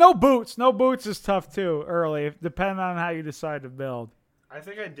 yeah. And no boots. No boots is tough too, early, depending on how you decide to build. I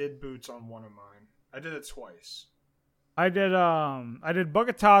think I did boots on one of mine. I did it twice. I did Book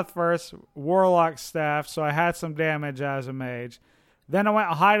of Thoth first, Warlock Staff, so I had some damage as a mage. Then I went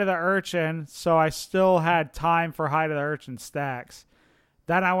Hide of the Urchin, so I still had time for Hide of the Urchin stacks.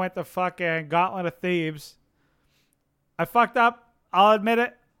 Then I went to fucking Gauntlet of Thebes. I fucked up. I'll admit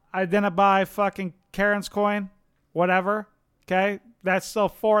it. I didn't buy fucking Karen's coin. Whatever. Okay? That's still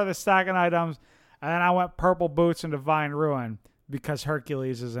 4 of the stacking items. And then I went Purple Boots and Divine Ruin because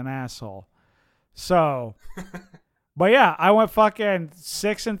Hercules is an asshole. So, but yeah, I went fucking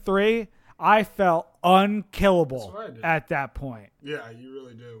 6 and 3. I felt unkillable That's what I did. at that point. Yeah, you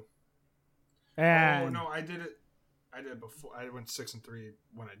really do. And Oh no, I did it before. I went 6 and 3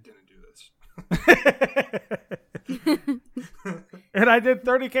 when I didn't do this. and I did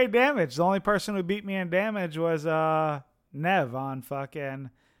 30k damage. The only person who beat me in damage was Nev on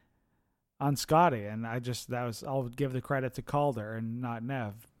Scotty, and I'll give the credit to Calder and not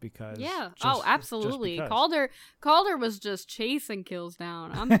Nev because Absolutely. because. Calder was just chasing kills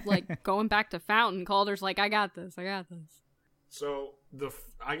down. I'm like going back to Fountain. Calder's like, I got this. So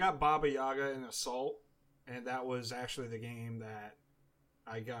I got Baba Yaga in Assault, and that was actually the game that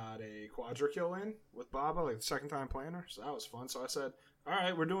I got a quadra kill in with Baba, like the second time playing her. So that was fun. So I said, all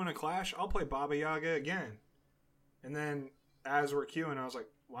right, we're doing a clash. I'll play Baba Yaga again. And then as we're queuing, I was like,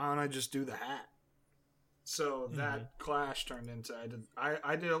 why don't I just do the hat? So that clash turned into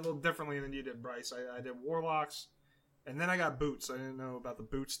I did a little differently than you did, Bryce. I did Warlocks, and then I got boots. I didn't know about the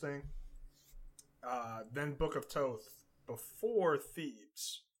boots thing. Then Book of Toth before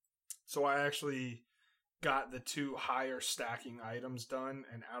Thebes. So I actually got the 2 higher stacking items done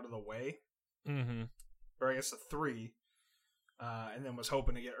and out of the way. Mm-hmm. Or I guess the 3. And then was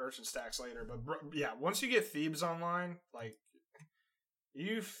hoping to get Urchin stacks later. But yeah, once you get Thebes online, like,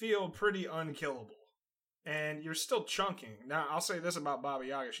 you feel pretty unkillable. And you're still chunking. Now, I'll say this about Baba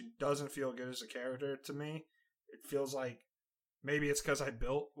Yaga. She doesn't feel good as a character to me. It feels like maybe it's because I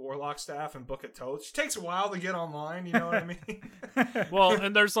built Warlock Staff and Book of Toads. She takes a while to get online, you know what I mean? Well,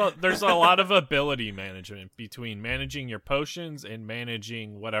 and there's a lot of ability management between managing your potions and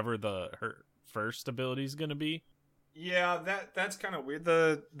managing whatever her first ability is going to be. Yeah, that's kind of weird.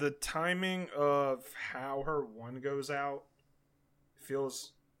 The timing of how her 1 goes out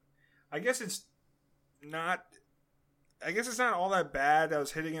feels... I guess it's not all that bad. I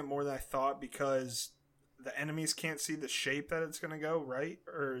was hitting it more than I thought because the enemies can't see the shape that it's going to go, right?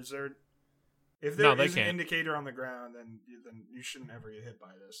 Or is there... If there is an indicator on the ground, then you shouldn't ever get hit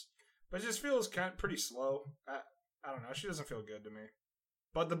by this. But it just feels pretty slow. I don't know. She doesn't feel good to me.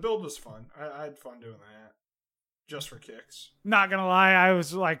 But the build was fun. I had fun doing that. Just for kicks. Not gonna lie, I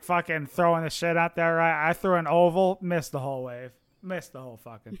was like fucking throwing the shit out there. Right? I threw an oval, missed the whole wave. Missed the whole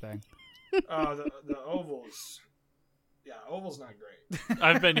fucking thing. The ovals. Yeah, oval's not great.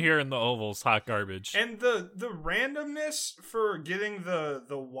 I've been hearing the ovals hot garbage. And the randomness for getting the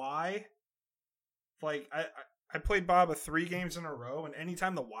Y, like I played Baba 3 games in a row, and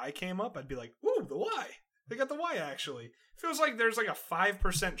anytime the Y came up, I'd be like, "Ooh, the Y! They got the Y actually." Feels like there's like a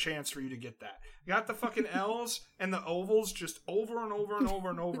 5% chance for you to get that. You got the fucking L's and the ovals just over and over and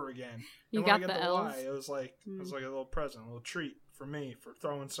over and over again. You and got when I the got L's? Y, it was like a little present, a little treat for me for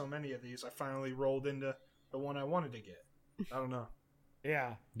throwing so many of these. I finally rolled into the one I wanted to get. I don't know.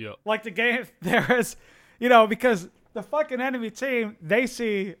 Yeah. Yep. Like the game, there is, because the fucking enemy team, they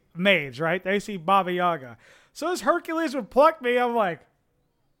see Mage, right? They see Baba Yaga. So as Hercules would pluck me, I'm like,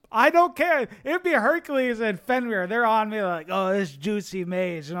 I don't care. It'd be Hercules and Fenrir. They're on me like, oh, this juicy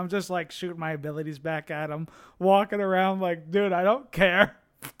Mage. And I'm just like shooting my abilities back at them, walking around like, dude, I don't care.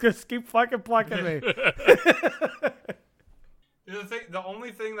 Just keep fucking plucking me. The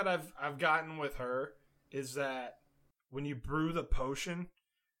only thing that I've gotten with her is that when you brew the potion,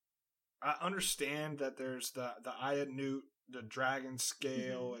 I understand that there's the Eye of Newt, the Dragon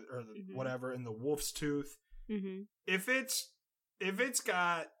Scale, or the whatever, and the Wolf's Tooth. Mm-hmm. If it's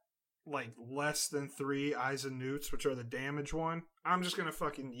got like less than 3 Eyes of Newts, which are the damage one, I'm just gonna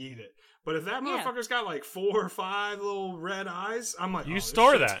fucking eat it. But if that motherfucker's got like 4 or 5 little red eyes, I'm like, you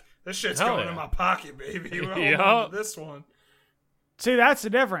store that. This shit's Hell going yeah. in my pocket, baby. We're Yeah. on to this one. See, that's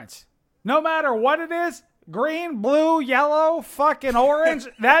the difference. No matter what it is, green, blue, yellow, fucking orange,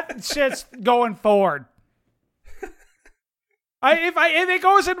 that shit's going forward. If it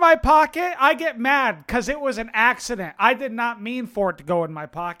goes in my pocket, I get mad because it was an accident. I did not mean for it to go in my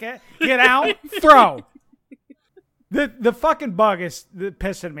pocket. Get out, throw. The fucking bug is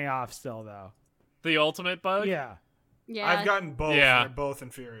pissing me off still, though. The ultimate bug? Yeah. Yeah. I've gotten both. Yeah. They're both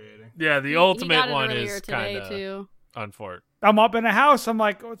infuriating. Yeah, the He ultimate got it one earlier is today kind of too. unfortunate. I'm up in the house. I'm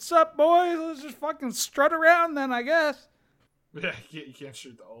like, what's up, boys? Let's just fucking strut around then, I guess. Yeah, you can't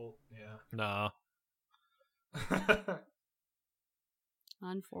shoot the ult. Nah. Yeah.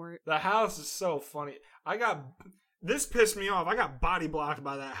 Unfort. The house is so funny. This pissed me off. I got body blocked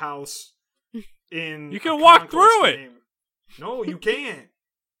by that house in You can a walk Conquest through it. game. No, you can't.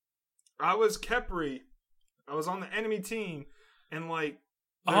 I was Kepri. I was on the enemy team, and like,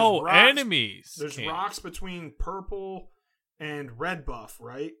 there's rocks, enemies. There's can't. rocks between purple and red buff,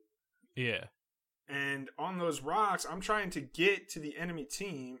 right? Yeah. And on those rocks, I'm trying to get to the enemy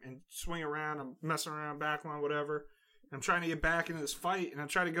team and swing around. I'm messing around backline, whatever. I'm trying to get back into this fight, and I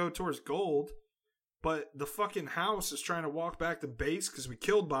try to go towards gold. But the fucking house is trying to walk back to base because we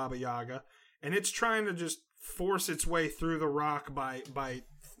killed Baba Yaga. And it's trying to just force its way through the rock by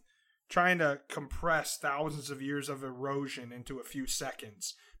trying to compress thousands of years of erosion into a few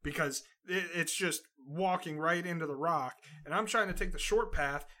seconds. Because it's just walking right into the rock. And I'm trying to take the short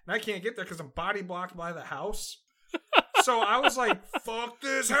path, and I can't get there because I'm body blocked by the house. So I was like, fuck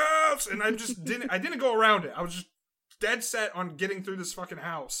this house! And I didn't go around it. I was just dead set on getting through this fucking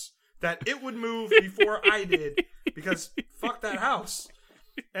house. That it would move before I did, because fuck that house.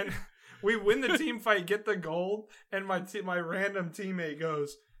 And we win the team fight, get the gold, and my random teammate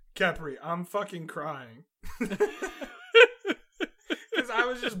goes, Kepri, I'm fucking crying. Because I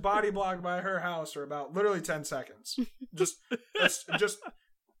was just body blocked by her house for about literally 10 seconds. Just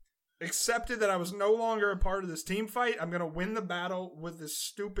accepted that I was no longer a part of this team fight. I'm going to win the battle with this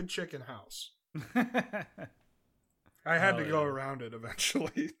stupid chicken house. I had to go around it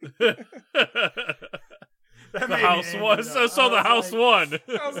eventually. That The made me house angry, won. though. So the house won.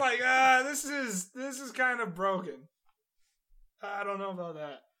 I was like, this is kind of broken. I don't know about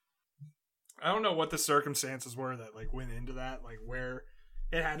that. I don't know what the circumstances were that like went into that, like where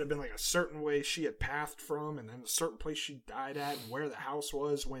it had to have been like a certain way she had pathed from, and then a certain place she died at, and where the house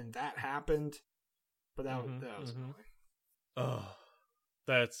was when that happened. But that was annoying. Oh,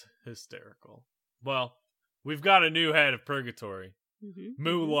 that's hysterical. Well, we've got a new head of Purgatory.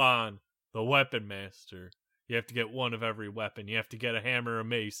 Mulan, the weapon master. You have to get one of every weapon. You have to get a hammer, a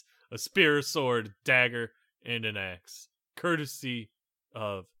mace, a spear, a sword, dagger, and an axe. Courtesy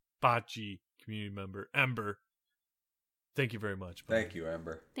of Bocce community member Ember. Thank you very much. Buddy. Thank you,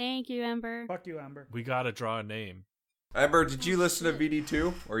 Ember. Thank you, Ember. Fuck you, Ember. We gotta draw a name. Ember, did you listen to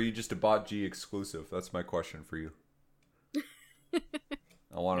VD2, or are you just a Bot G exclusive? That's my question for you.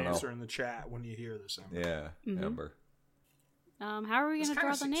 I want to Answer know. in the chat when you hear this. Ember. Yeah, Ember. How are we This gonna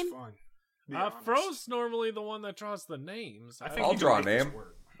kinda draw the seems name? fun, to be honest. Fro's normally the one that draws the names. I think I'll you can draw a make this name.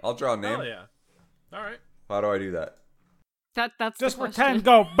 work. I'll draw a name. Oh yeah. All right. How do I do that? That's Just the pretend,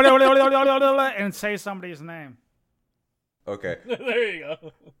 question. go and say somebody's name. Okay. There you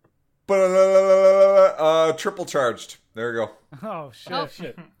But triple charged. There you go. Oh shit! Oh,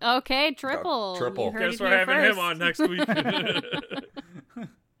 shit. Okay, triple. Triple. You heard Guess it we're here having first. him on next week.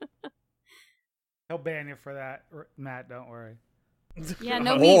 He'll ban you for that, Matt. Don't worry. Yeah,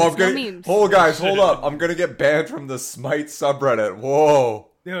 no Oh, memes. I'm gonna. No memes. Hold, guys, hold up. I'm gonna get banned from the Smite subreddit. Whoa.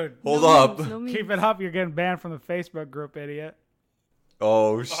 Dude, Hold No up. memes, no memes. keep it up. You're getting banned from the Facebook group, idiot.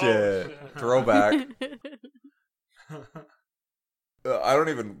 Oh shit. Throwback. I don't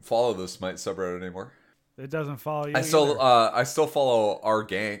even follow the Smite subreddit anymore. It doesn't follow you. I still either. I still follow our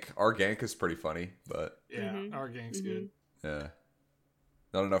gank. Our gank is pretty funny, but Yeah, our gang's good. yeah.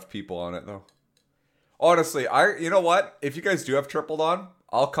 Not enough people on it though. Honestly, you know what? If you guys do have tripled on,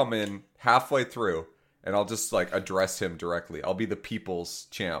 I'll come in halfway through and I'll just like address him directly. I'll be the people's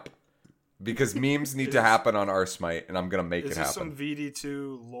champ. Because memes need to happen on our Smite, and I'm gonna make Is it there happen. some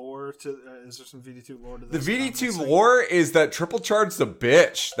VD2 lore to? Is there some VD2 lore to The this? VD2 lore is that Triple Charge's the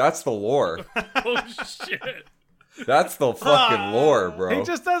bitch. That's the lore. Oh shit. That's the fucking lore, bro. He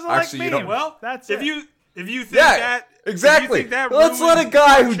just doesn't Actually, like you memes. know- Well, That's if it. you think Yeah, that exactly. if you think that Let's let a ruined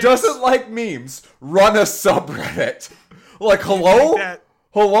guy who your chance- doesn't like memes run a subreddit. Like, hello? that-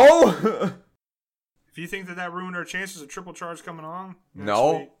 Hello? If you think that ruined our chances of Triple Charge coming on, next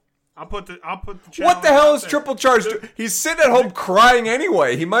No. week, I'll put the What challenge the hell out is there. Triple Charge doing? He's sitting at home crying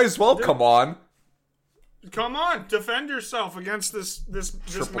anyway. He might as well come on. Come on, defend yourself against this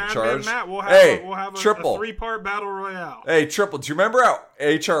Triple madman Charge. Matt. We'll have Hey, a Triple. 3-part battle royale. Hey, Triple, do you remember how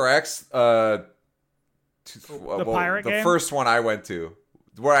HRX, the pirate the game? first one I went to,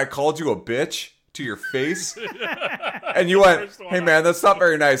 where I called you a bitch to your face? And you went, hey man, that's not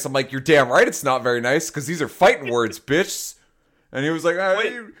very nice. I'm like, you're damn right it's not very nice, because these are fighting words, bitch. And he was like,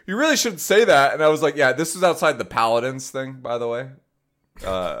 you really shouldn't say that. And I was like, yeah, this was outside the Paladins thing, by the way.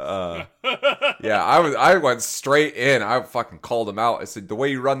 Yeah, I went straight in. I fucking called him out. I said, the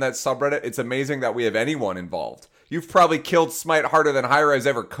way you run that subreddit, it's amazing that we have anyone involved. You've probably killed Smite harder than Hi-Res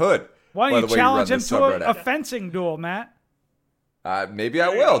ever could. Why by don't the you way run challenge him this to subreddit. a fencing duel, Matt? Maybe I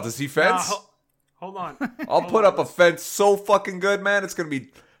will. Does he fence? Hold on. I'll put up a fence so fucking good, man. It's gonna be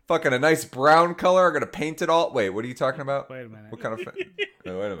fucking a nice brown color. I'm gonna paint it all. Wait, what are you talking about? Wait a minute. What kind of fence? Wait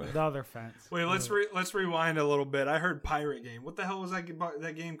a minute. The other fence. Wait, let's rewind a little bit. I heard pirate game. What the hell was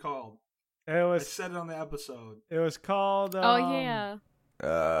that game called? It I was. said it on the episode. It was called. Oh yeah,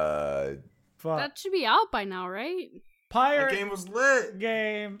 Fuck. that should be out by now, right? That Pirate game was lit.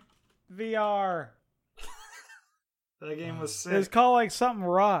 game VR. That game was sick. It was called like something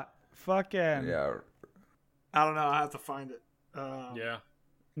rot. Fucking. Yeah. I don't know. I have to find it. Yeah.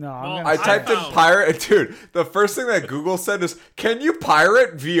 No, I'm Well, gonna. I say- typed in found- pirate, dude. The first thing that Google said is, "Can you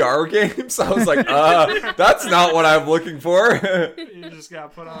pirate VR games?" I was like, that's not what I'm looking for." You just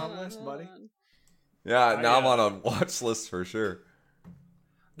got put on a list, buddy. Yeah, now I'm on a watch list for sure.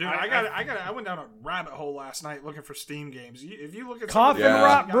 Dude, I went down a rabbit hole last night looking for Steam games. If you look at Coffin Yeah.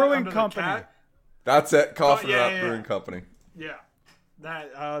 Rock Guy Brewing under the Company. cat- That's it. Coffin yeah, Rap yeah, Brewing yeah. Company. yeah,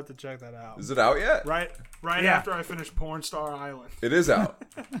 that I'll have to check that out. Is it out yet? Right Yeah. after I finish Porn Star Island. It is out.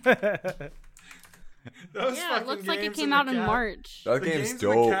 Those Yeah, it fucking looks like it games came the out in ca- March. That The game's games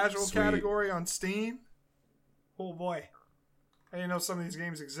dope. in the casual Sweet. category on Steam. Oh boy, I didn't know some of these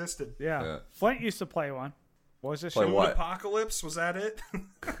games existed. Yeah. Yeah. Flint used to play one. What was this? Play shit? what? Apocalypse, was that it?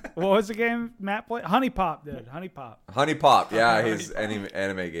 What was the game Matt played? Honey Pop did. Honey Pop. Honey Pop. Yeah, Honey his Pop.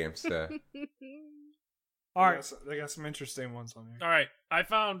 anime games. Yeah. All right. They got some interesting ones on here. All right. I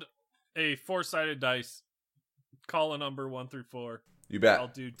found a 4-sided dice. Call a number 1 through 4. You bet.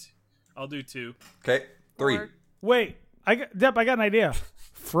 I'll do 2. Okay. 3. Wait, I got an idea.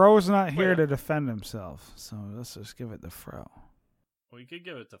 Fro's not here Wait. to defend himself, so let's just give it to Fro. We could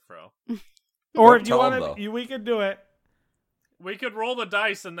give it to Fro. Or Don't if you tell him, want though. to, we could do it. We could roll the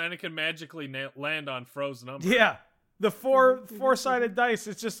dice and then it can magically land on Fro's number. Yeah, the four-sided dice.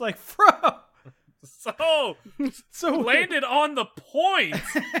 It's just like Fro. So So landed on the point.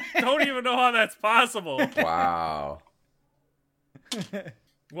 Don't even know how that's possible. Wow.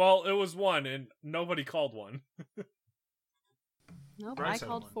 Well, it was 1 and nobody called 1. Nope, Bryce I had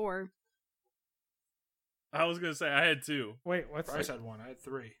called one. 4. I was gonna say I had 2. Wait, what's Bryce had 1. I had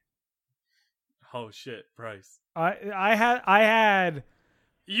 3. Oh shit, Bryce. I had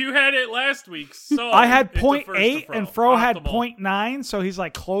You had it last week, so I had it defers to 0.8 and Fro had Optimal. 0.9, so he's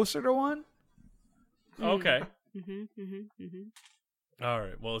like closer to 1. Okay. Mm-hmm. All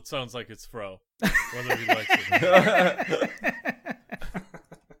right. Well, it sounds like it's Fro, whether he likes it. Or not.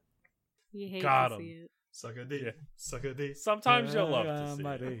 You hate Got to him. see it. Suck a D. Yeah. Suck a D. Sometimes you'll love to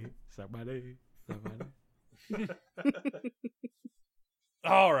see it. Somebody.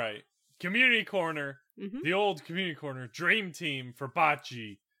 All right. Community corner. Mhm. The old community corner. Dream team for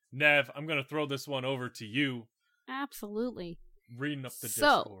Bocce. Nev, I'm going to throw this one over to you. Absolutely. Reading up the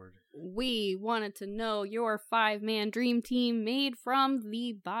So- Discord. We wanted to know your 5-man dream team made from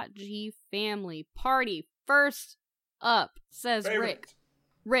the Botg family. Party first up, says Favorite. Rick.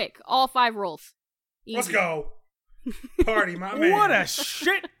 Rick, all 5 rolls. Easy. Let's go. Party, my man. What a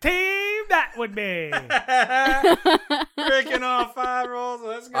shit team that would be. Rick and all 5 rolls.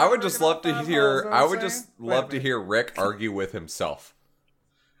 Let's go. I would Rick just and all love to 5 hear. rolls, know what I I'm would saying? just Wait love a to minute. hear Rick argue with himself.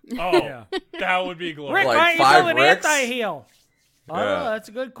 Oh, Yeah. that would be Rick, glorious. Like why aren't you 5 doing Ricks? anti-heal? Oh, Yeah. that's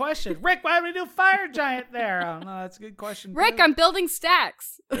a good question. Rick, why did we do Fire Giant there? Oh, no, that's a good question. Rick, too. I'm building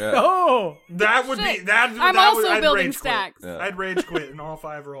stacks. Yeah. Oh, That would Shit. be that. I'm that also would, I'd building rage stacks. Yeah. Quit. I'd rage quit in all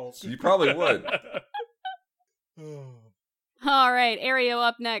 5 rolls. You probably would. All right, Aereo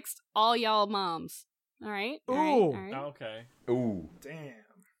up next. All y'all moms. All right. All right. Ooh. All right. Okay. Ooh.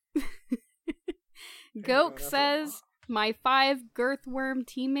 Damn. Goke Yeah, says, my 5 girthworm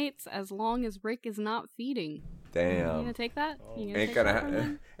teammates as long as Rick is not feeding. You gonna Damn. take that? You Ain't take gonna that from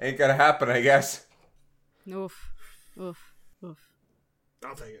them? ain't gonna happen, I guess. Oof. Oof. Oof.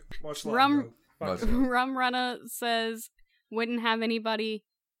 I'll take it. Much love. Rum- bro. Fuck Must- it. Rum Runner says, wouldn't have anybody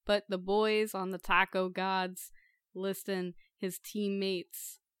but the boys on the Taco Gods listing his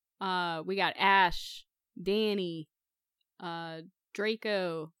teammates. We got Ash, Danny,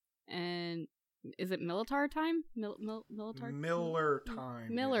 Draco, and is it Militar time? Militar? Miller time.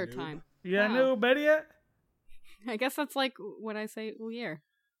 you Miller noob. time. yeah, Wow. no bet yet? I guess that's like when I say, oh yeah.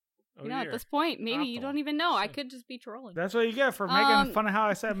 Oh, You know, yeah. at this point, maybe you Optimal. don't even know. I Shit. could just be trolling. That's what you get for making fun of how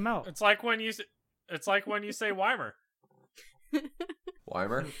I said melt. It's like when you say Weimer.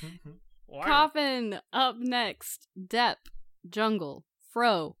 Weimer? Weimer. Coffin up next. Depp, Jungle,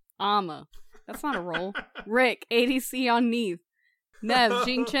 Fro, Ama. That's not a roll. Rick, ADC on Neath. Nev,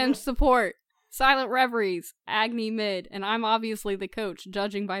 Jing Chen support. Silent Reveries, Agni mid, and I'm obviously the coach,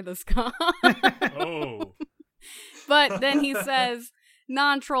 judging by the score. Oh. But then he says,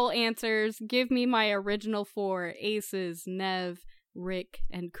 non-troll answers, give me my original 4, Aces, Nev, Rick,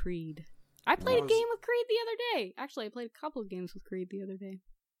 and Creed. I played a Was- game with Creed the other day. Actually, I played a couple of games with Creed the other day.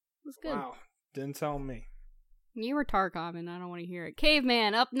 It was good. Wow. Didn't tell me. You were Tarkov, and I don't want to hear it.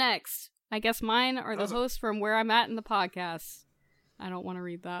 Caveman, up next. I guess mine are the How's it- hosts from where I'm at in the podcast. I don't want to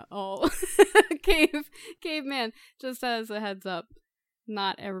read that. Oh. Caveman, just as a heads up,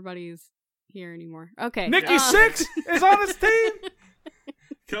 not everybody's here anymore. Okay. Nikki Six is on his team.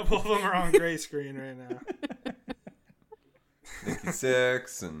 Couple of them are on gray screen right now. Nikki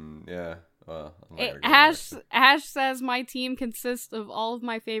Six and yeah. Well, I'm not gonna go Ash says my team consists of all of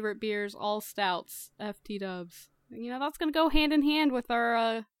my favorite beers, all stouts, FT dubs. You know, that's going to go hand in hand with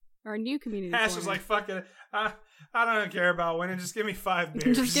our new community. Ash is corner. like, fuck it. I don't care about winning. Just give me 5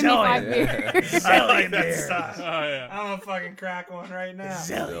 beers. Just give me 5 Yeah. beers. I like that beers. style. Oh yeah. I'm gonna fucking crack one right now.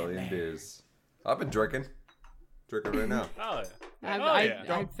 Zillion beers. I've been drinking right now. Oh yeah. I've, Oh, I, yeah.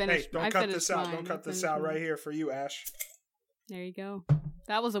 I finished. Hey, don't I cut finished this out. mine. Don't I cut this finished out mine. right here for you, Ash. There you go.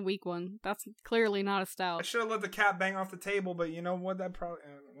 That was a weak one. That's clearly not a I stout. should have let the cat bang off the table, but you know what? That probably.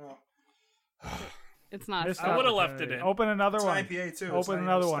 I don't know. It's not a Missed I would've stout. left it in. Open another It's one. an IPA too. It's Open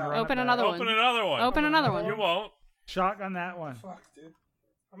not another even one. stout. Run it Open back. another one. Open another one. Open another one. You won't. Shotgun that one. Fuck, dude.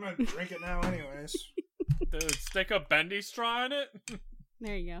 I'm gonna drink it now, anyways. Dude, stick a bendy straw in it.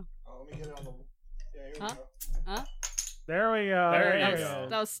 There you go. Oh, let me get it on the. Yeah, here we Huh? go. Huh? There we go. There There you it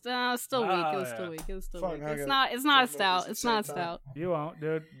go. is. That was still weak. It was yeah. still weak. It was still Fuck, weak. I It's gotta not. It's not a drink both stout. at It's the not a same time. stout. You won't,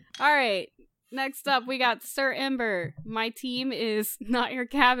 dude. All right. Next up, we got Sir Ember. My team is Not Your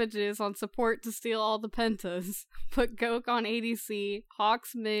Cabbages on support to steal all the pentas. Put Goke on ADC,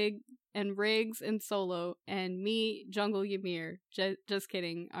 Hawks Mig, and Riggs in solo, and me, Jungle Ymir. Just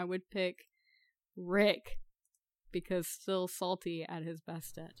kidding. I would pick Rick, because still salty at his best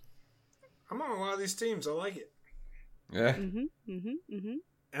stat. I'm on a lot of these teams. I like it. Yeah.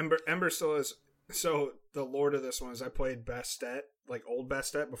 Ember still is. So the lore to this one is I played Bastet, like old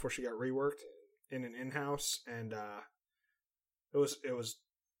Bastet, before she got reworked in an in-house, and it was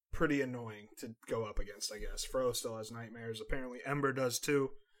pretty annoying to go up against. I guess Fro still has nightmares. Apparently Ember does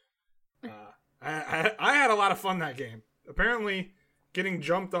too. I had a lot of fun that game. Apparently, getting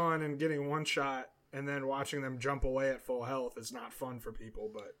jumped on and getting one shot, and then watching them jump away at full health is not fun for people,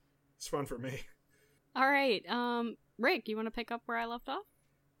 but it's fun for me. All right, Rick, you want to pick up where I left off?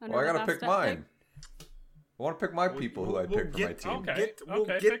 Well, I gotta pick mine. I want to pick my people who I picked for my team. We'll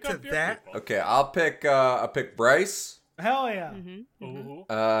get to that. People. Okay, I'll pick Bryce. Hell yeah.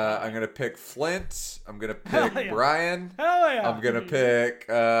 I'm gonna pick Flint. I'm gonna pick Brian. Hell yeah. I'm gonna pick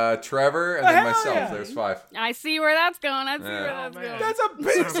Trevor, and then myself. Yeah. There's 5. I see where that's going. Going. That's a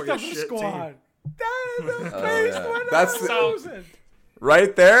big Sounds like a stuff shit squad. team. That is a big squad. That's the,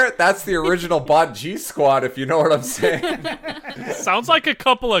 right there. That's the original Bot G squad, if you know what I'm saying. Sounds like a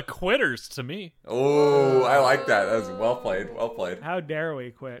couple of quitters to me. Oh, I like that. That was well played. Well played. How dare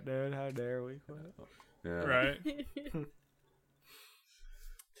we quit, dude? How dare we quit? Yeah. Right.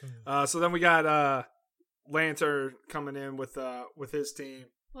 So then we got Lanter coming in with his team.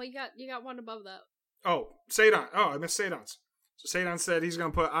 Well, you got one above that. Oh, Sadon. Oh, I missed Sadon's. So Sadon said he's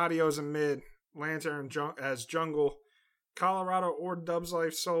going to put Adios in mid, Lantern as jungle, Colorado or Dubs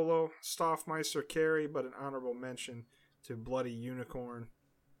Life solo, Stoffmeister carry, but an honorable mention to Bloody Unicorn.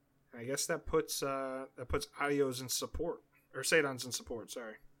 And I guess that puts Adios in support, or Sadon's in support.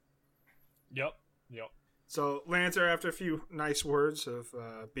 Sorry. Yep. So Lanter, after a few nice words of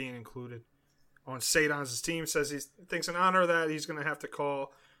being included on Sadon's team, says he thinks in honor of that he's going to have to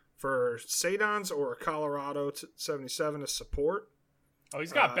call for Sadon's or Colorado 77 to support. Oh,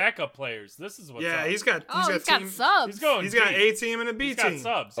 he's got backup players. This is what's up. He's got got subs. He's got deep. A team and a B He's team. got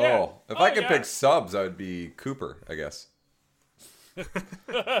subs. Yeah. Oh, if I could pick subs, I would be Cooper, I guess.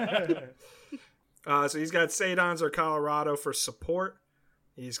 So he's got Sadon's or Colorado for support.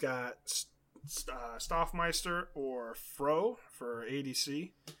 He's got Stoffmeister or Fro for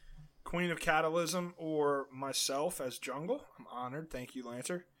ADC. Queen of Catalysm or myself as jungle. I'm honored. Thank you,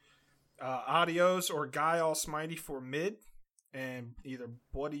 Lancer. Adios or Guy Alsmighty for mid. And either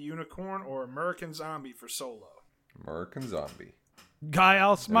Bloody Unicorn or American Zombie for solo. American Zombie. Guy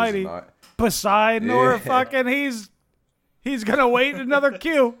Alsmighty. Poseidon or fucking he's gonna wait another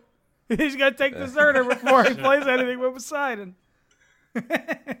queue. He's gonna take the Zerter before he plays anything with Poseidon.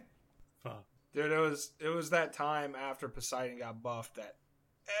 Dude, it was that time after Poseidon got buffed that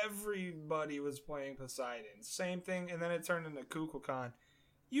everybody was playing Poseidon. Same thing, and then it turned into Kukulkan.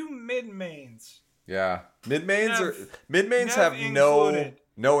 You mid mains. Yeah, mid mains Nev have included.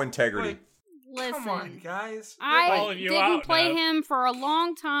 no integrity. Like, Listen, come on, guys. I calling you didn't out, play Nev. him for a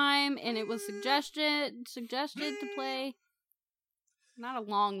long time, and it was suggested to play. Not a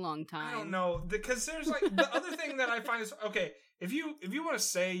long time. I don't know, because there's like the other thing that I find is okay. If you want to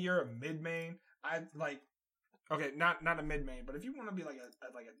say you're a mid main, I like okay, not a mid main, but if you want to be like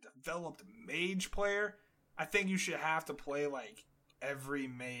a developed mage player, I think you should have to play like every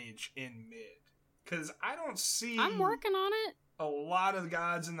mage in mid. Because I don't see I'm working on it. a lot of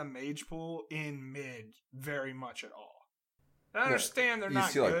gods in the mage pool in mid very much at all. I understand they're you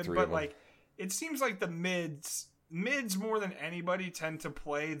not see, like, good, 3 but of them. like it seems like the mids more than anybody tend to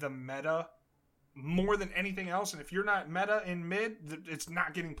play the meta more than anything else. And if you're not meta in mid, it's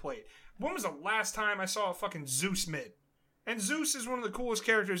not getting played. When was the last time I saw a fucking Zeus mid? And Zeus is one of the coolest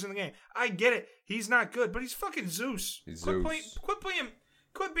characters in the game. I get it. He's not good, but he's fucking Zeus. He's Quit Zeus.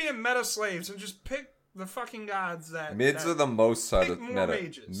 Quit being meta slaves and just pick the fucking gods that Mids that are the most pick more meta.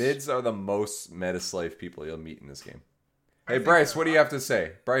 mages. Mids are the most meta slave people you'll meet in this game. Hey Bryce, what do you have to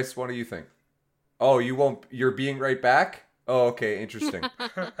say? Bryce, what do you think? Oh, you won't. You're being right back. Oh, okay, interesting.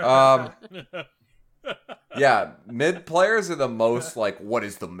 Yeah, mid players are the most like, what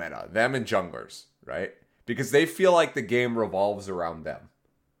is the meta? Them and junglers, right? Because they feel like the game revolves around them.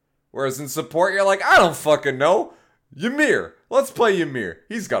 Whereas in support, you're like, I don't fucking know. Ymir. Let's play Ymir.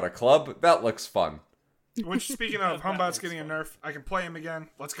 He's got a club. That looks fun. Which, speaking of, Humbot's getting a nerf. I can play him again.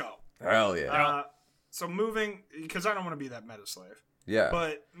 Let's go. Hell yeah. So moving, because I don't want to be that meta slave. Yeah.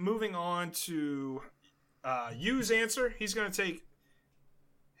 But moving on to Yu's answer, he's going to take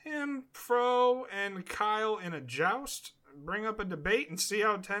him, Pro, and Kyle in a joust. bring up a debate and see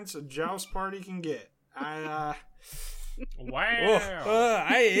how tense a joust party can get. Wow.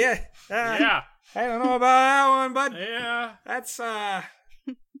 Yeah. Yeah. I don't know about that one, but Yeah. that's fuck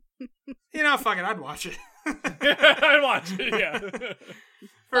it, I'd watch it. I watch it, yeah.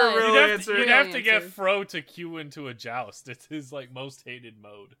 For a But real answer. You'd have to get answer. Fro to cue into a joust. It's his like most hated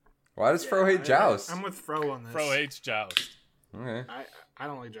mode. Why does Fro hate joust? I'm with Fro on this. Fro hates joust. Okay. I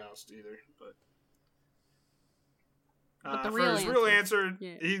don't like joust either, but But the for real his real answer- answer,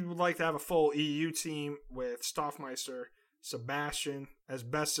 Yeah. he would like to have a full EU team with Stoffmeister, Sebastian,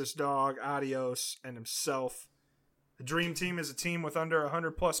 Asbestos Dog, Adios, and himself. The dream team is a team with under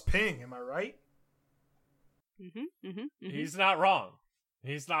 100 plus ping. Am I right? He's not wrong.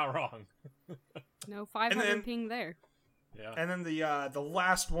 He's not wrong. No 500 then- ping there. Yeah. And then the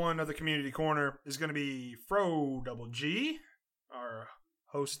last one of the community corner is going to be Fro Double G, our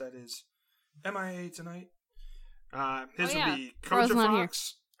host that is MIA tonight. His yeah. will be Fro's Koja not here.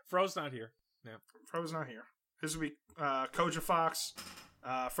 Fox. Fro's not here. Yeah. Fro's not here. His will be Koja Fox.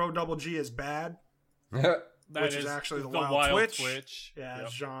 Fro Double G is bad, That which is actually the Wild Wild Twitch. Yeah, Yep.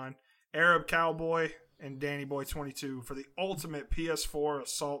 it's John. Arab Cowboy and Danny Boy 22 for the ultimate PS4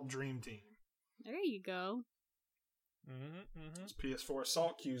 Assault Dream Team. There you go. It's PS4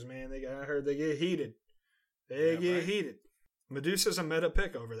 Assault queues, man. I heard they get heated. They Yeah, get right. heated. Medusa's a meta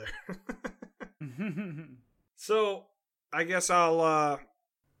pick over there. So I guess I'll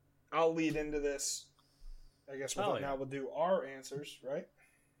lead into this. I guess Oh, yeah. now we'll do our answers, right?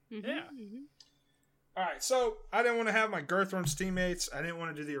 Yeah. All right. So I didn't want to have my Girthrum's teammates. I didn't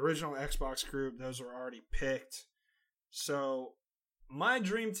want to do the original Xbox group. Those were already picked. So my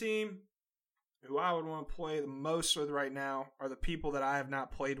dream team, who I would want to play the most with right now, are the people that I have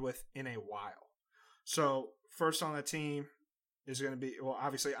not played with in a while. So first on the team is going to be, well,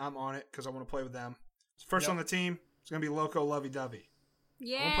 obviously I'm on it because I want to play with them. First Yep. on the team is going to be Loco Lovey Dovey.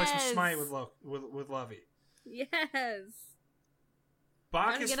 Yes. I want to play some Smite with Lovey. Yes.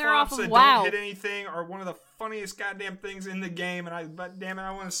 Bacchus get her off flops of that WoW. don't hit anything are one of the funniest goddamn things in the game, but damn it,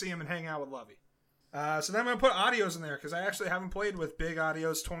 I want to see him and hang out with Lovey. So then I'm going to put Adios in there because I actually haven't played with Big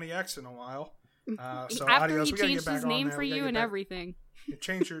Adios 20X in a while. So After Adios, he we gotta changed get back his on name there. for We gotta you get and back- everything. You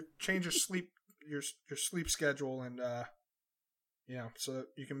change your sleep your sleep schedule and so that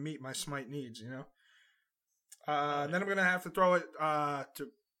you can meet my Smite needs. And then I'm gonna have to throw it to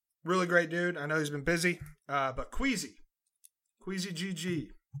really great dude. I know he's been busy, but Queasy GG.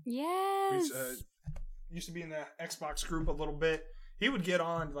 Yes. He's, used to be in the Xbox group a little bit. He would get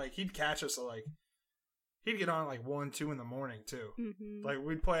on, he'd catch us he'd get on 1, 2 in the morning too. Mhm.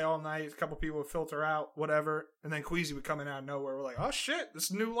 We'd play all night, a couple people would filter out, whatever, and then Queasy would come in out of nowhere. We're like, oh shit, this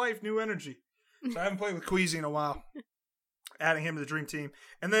is new life, new energy. So I haven't played with Queasy in a while. Adding him to the dream team.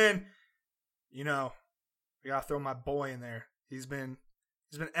 And then, I gotta throw my boy in there. He's been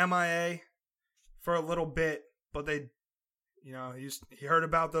MIA for a little bit, but he heard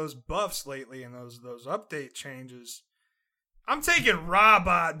about those buffs lately and those update changes. I'm taking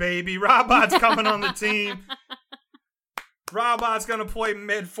Robot, baby. Robot's coming on the team. Robot's gonna play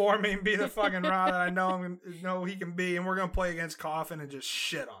mid for me and be the fucking Rob that I know he can be, and we're gonna play against Coffin and just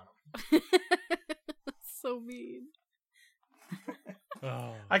shit on him. So mean.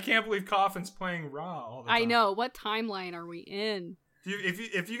 Oh. I can't believe Coffin's playing Raw all the time. I know. What timeline are we in?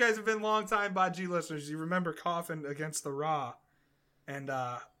 If you guys have been long-time Bot-G listeners, you remember Coffin against the Raw. And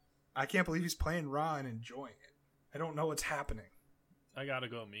I can't believe he's playing Raw and enjoying it. I don't know what's happening. I gotta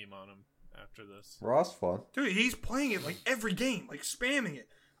go meme on him after this. Raw's fun. Dude, he's playing it every game, spamming it.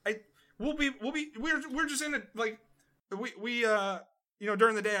 We're just in it we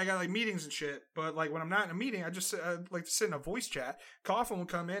during the day I got meetings and shit, but when I'm not in a meeting, I just like to sit in a voice chat. Coffin will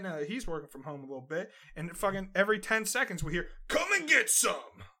come in, he's working from home a little bit, and fucking every 10 seconds we hear, "Come and get some."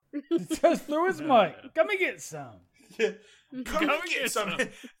 Just through his mic. Come and get some. Come and get some.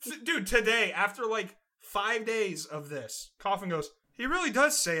 Dude, today, after 5 days of this, Coffin goes, he really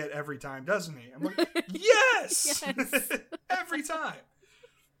does say it every time, doesn't he? I'm like, yes! Yes. Every time.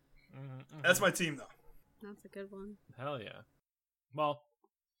 That's my team, though. That's a good one. Hell yeah. Well,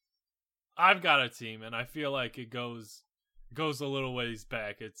 I've got a team, and I feel like it goes a little ways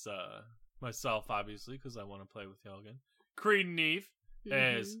back. It's myself, obviously, because I want to play with y'all again. Creed and Eve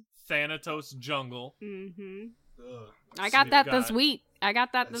as Thanatos Jungle. Mm-hmm. Ugh. I got Sweet that God. this week.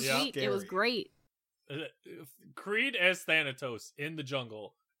 That's week. It was scary. great. Creed as Thanatos in the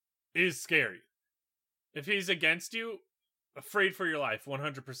jungle is scary. If he's against you, afraid for your life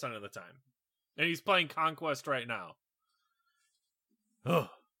 100% of the time. And he's playing Conquest right now. Oh,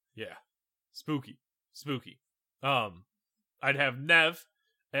 yeah. Spooky. I'd have Nev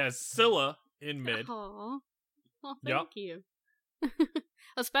as Scylla in mid. Aw. Oh, thank you.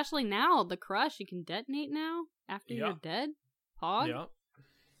 Especially now, the crush, you can detonate now after you're dead. Pog? Yeah.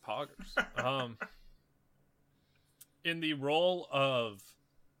 Poggers. In the role of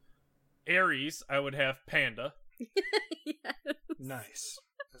Ares, I would have Panda. Yes. Nice.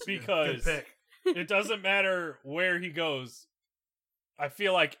 That's Because good pick. it doesn't matter where he goes. I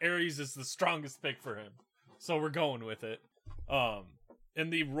feel like Ares is the strongest pick for him. So we're going with it. In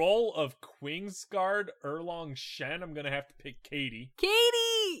the role of Queensguard Erlong Shen, I'm going to have to pick Katie.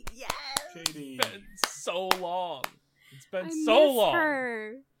 Katie! Yes! Katie. It's been so long. It's been I so miss long.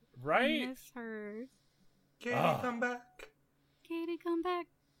 her. Right? I miss her. Katie, come back. Katie, come back.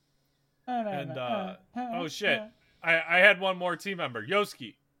 And, oh shit. I had one more team member.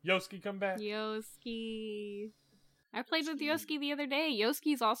 Yoski. Yoski, come back. Yoski. I played with Yoski the other day.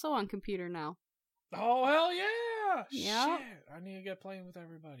 Yoski's also on computer now. Oh, hell yeah. Yeah. Shit. I need to get playing with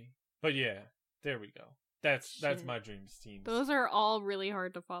everybody. But yeah, there we go. That's my dreams team. Those are all really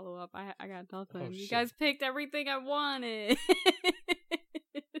hard to follow up. I got nothing. Oh, You shit. guys picked everything I wanted.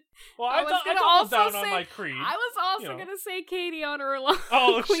 Well, I was I gonna doubled also down say- on my Creed. I was also You know. gonna say Katie on Erlong.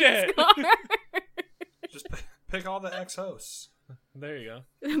 Oh, shit. Just pick all the ex-hosts. There you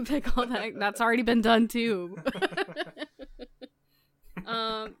go. Pick all that. That's already been done too.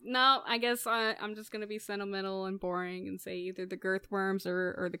 No, I guess I'm just gonna be sentimental and boring and say either the Girthworms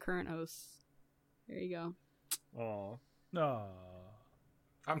or the current hosts. There you go. Oh, No.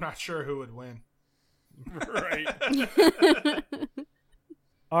 I'm not sure who would win. right.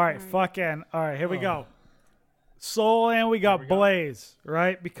 All right, fucking. All right, here we go. Soul and we got Blaze,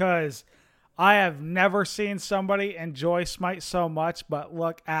 right? Because I have never seen somebody enjoy Smite so much, but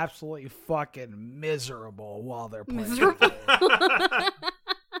look absolutely fucking miserable while they're playing. Miserable.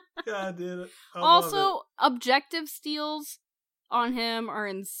 God, dude. Also, objective steals on him are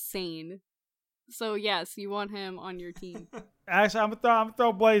insane. So yes, you want him on your team. Actually, I'm gonna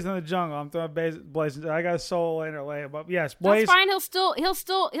throw Blaze in the jungle. I'm throwing Blaze. I got Soul in or later, but yes, Blaze. That's fine.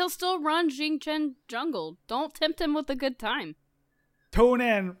 He'll still run Jing Chen jungle. Don't tempt him with a good time. Tune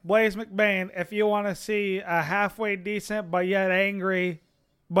in, Blaze McBain, if you want to see a halfway decent but yet angry,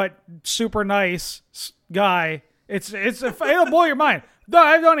 but super nice guy. It'll blow your mind. No,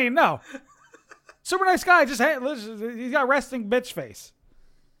 I don't even know. Super nice guy. He's got resting bitch face.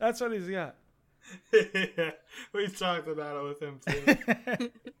 That's what he's got. Yeah, we've talked about it with him too. I'm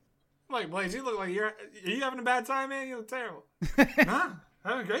like, Blaze, you look like are you having a bad time, man? You look terrible. Nah,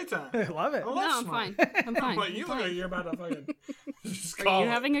 having a great time. I love it. I love No, I'm Smite. fine. I'm fine. But you I'm look fine. like you're about to fucking just Are call you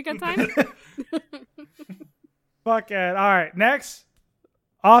it. having a good time? Fuck it. All right, next.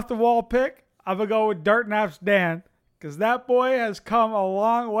 Off the wall pick. I'm going to go with Dirt Naps Dan. Because that boy has come a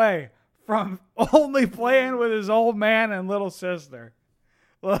long way from only playing with his old man and little sister.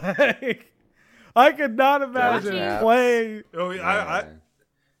 Like, I could not imagine Naps. playing. Oh, yeah,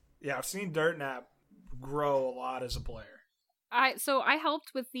 I've seen Dirt Nap grow a lot as a player. I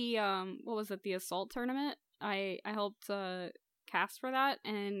helped with the what was it, the assault tournament. I helped cast for that,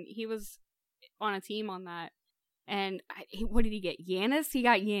 and he was on a team on that. And what did he get? Yanis? He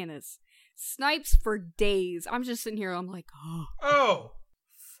got Yanis. Snipes for days. I'm just sitting here. I'm like, oh, Oh,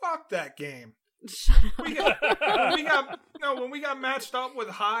 fuck that game. shut up. When we got matched up with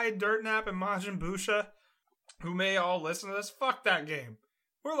Hyde, Dirt Nap, and Majin Busha, who may all listen to this, fuck that game.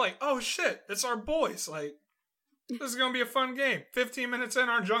 We're like, oh shit, it's our boys. Like, this is gonna be a fun game. 15 minutes in,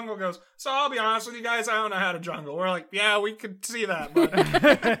 our jungle goes, so I'll be honest with you guys, I don't know how to jungle. We're like, yeah, we could see that,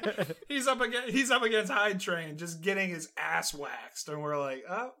 but he's up against Hyde Train, just getting his ass waxed, and we're like,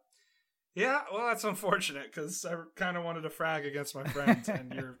 oh. Yeah, well, that's unfortunate, because I kind of wanted to frag against my friends,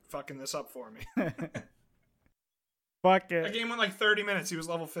 and you're fucking this up for me. Fuck That it. game went like 30 minutes. He was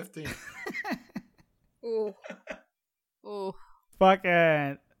level 15. Oh, oh.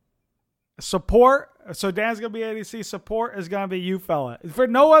 Fucking support. So Dan's going to be ADC. Support is going to be you fella. For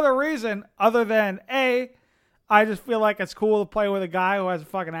no other reason other than, A, I just feel like it's cool to play with a guy who has a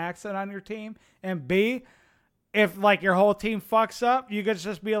fucking accent on your team. And B, if like your whole team fucks up, you could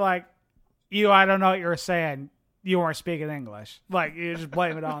just be like, I don't know what you're saying. You weren't speaking English. Like, you just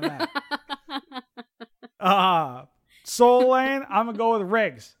blame it on that. Soul Lane, I'm going to go with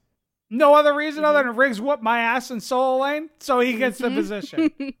Riggs. No other reason other than Riggs whooped my ass in Soul Lane, so he gets the position.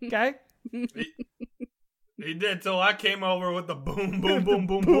 Okay? He did till I came over with the boom, boom, boom,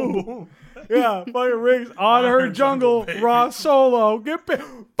 boom, boom, boom. Yeah, fucking Riggs on her jungle, baby. raw solo. Get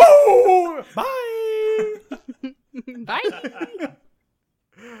boom! Bye! Bye.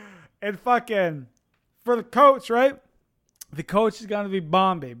 And fucking, for the coach, right? The coach is going to be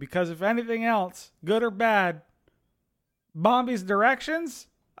Bombi, because if anything else, good or bad, Bombi's directions,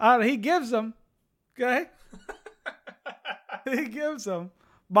 he gives them. Okay? He gives them.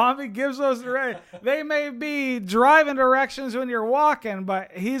 Mommy gives those directions. They may be driving directions when you're walking,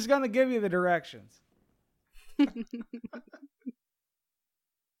 but he's going to give you the directions.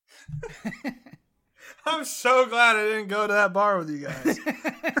 I'm so glad I didn't go to that bar with you guys.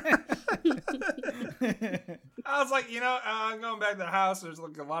 I was like, I'm going back to the house. There's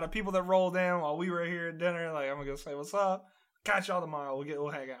like a lot of people that rolled in while we were here at dinner. Like, I'm going to go say what's up. Catch y'all tomorrow. We'll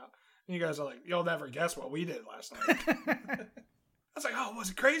hang out. And you guys are like, you'll never guess what we did last night. I was like, oh,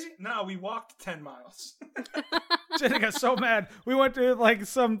 was it crazy? No, we walked 10 miles. Shit, I got so mad. We went to like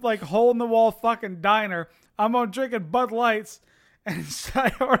some like hole in the wall fucking diner. I'm on drinking Bud Lights, and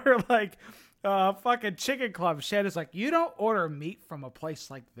I order like fucking chicken club. Shit is like, you don't order meat from a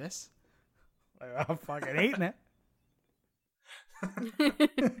place like this. Like, I'm fucking eating it.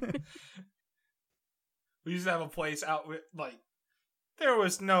 We used to have a place out with like, there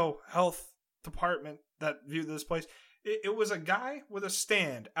was no health department that viewed this place. It was a guy with a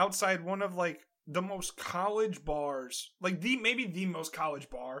stand outside one of like the most college bars, like maybe the most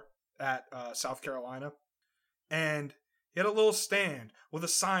college bar at South Carolina, and he had a little stand with a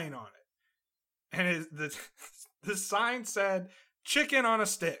sign on it, and the sign said "chicken on a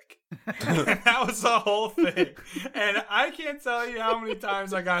stick," and that was the whole thing. And I can't tell you how many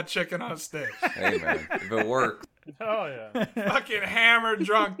times I got chicken on a stick. Hey man, if it worked. Oh yeah. Fucking hammered,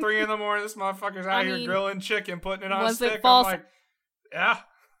 drunk, 3 a.m. This motherfucker's out here grilling chicken, putting it on a was stick. it false? I'm like, yeah.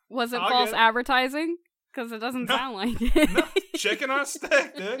 Was it I'll false get it. advertising? Because it doesn't sound like it. No, chicken on a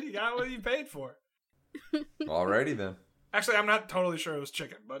stick, dude. You got what you paid for. Alrighty then. Actually, I'm not totally sure it was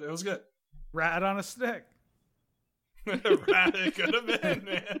chicken, but it was good. Rat on a stick. Rat it could have been,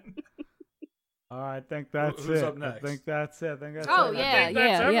 man. I think that's Who's it. up next? I think that's it. Oh it. yeah, think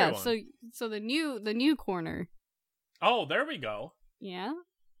that's yeah. everyone. So the new corner. Oh, there we go. Yeah,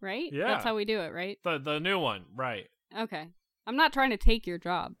 right. Yeah. That's how we do it, right? The new one, right? Okay. I'm not trying to take your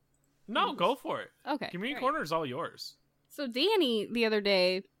job. No, go for it. Okay. Community all right. corner is all yours. So Danny the other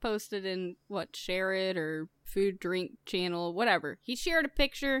day posted in Share It or Food Drink Channel, whatever. He shared a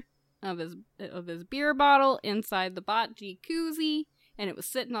picture of his beer bottle inside the bocce koozie, and it was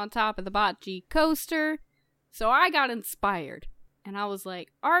sitting on top of the bocce coaster. So I got inspired, and I was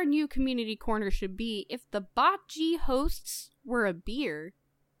like, our new community corner should be, if the bocce hosts were a beer,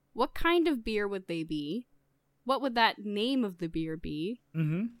 what kind of beer would they be? What would that name of the beer be?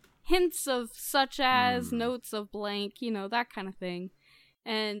 Mm-hmm. Hints of such as, notes of blank, that kind of thing.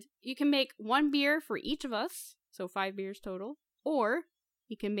 And you can make one beer for each of us, so 5 beers total, or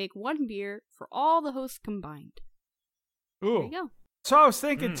you can make one beer for all the hosts combined. Ooh. There you go. So I was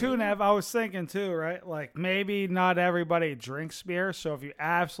thinking too, Nev. I was thinking too, right? Like maybe not everybody drinks beer. So if you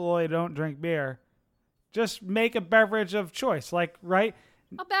absolutely don't drink beer, just make a beverage of choice. Like, right?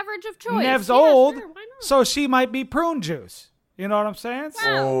 A beverage of choice. Nev's Yeah, old, sure, why not? so she might be prune juice. You know what I'm saying?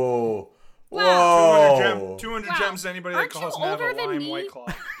 Wow. Oh. Wow. Whoa. 200 Wow. gems to anybody Aren't that calls you Nev a older than lime me? White Claw.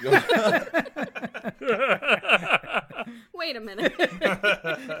 Wait a minute.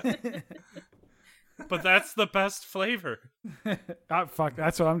 But that's the best flavor. Oh, fuck,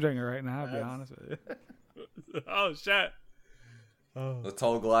 that's what I'm drinking right now. I'll be honest with you. Oh shit. The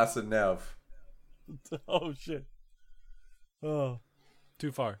tall glass of Nev. Oh shit. Oh.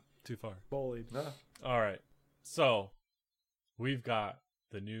 Too far. Bullied. No. All right. So, we've got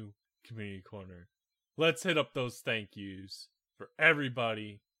the new community corner. Let's hit up those thank yous for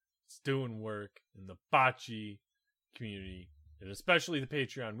everybody that's doing work in the bocce community, and especially the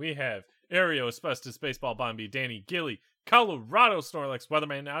Patreon. We have Aereo, Asbestos, Baseball Bombi, Danny, Gilly, Colorado, Snorlax,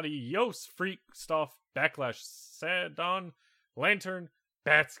 Weatherman, Adios, Freak, Stuff, Backlash, Sadon, Lantern,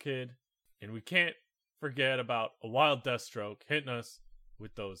 Bats Kid, and we can't forget about a Wild Deathstroke hitting us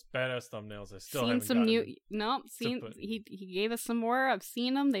with those badass thumbnails. I still Seen haven't some gotten new. Nope. He gave us some more. I've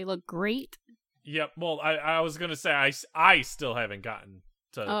seen them. They look great. Yep. Well, I was gonna say I still haven't gotten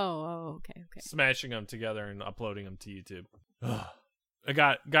to Okay. smashing them together and uploading them to YouTube. I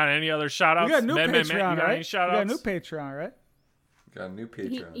got any other shout outs? We got a new Patreon, you got right? any shout We got a outs? new Patreon, right? Got a new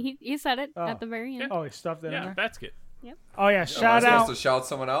Patreon. He said it Oh. at the very end. Oh, he stuffed it in Yeah, there. that's good. Oh yeah, Am I shout supposed out! to shout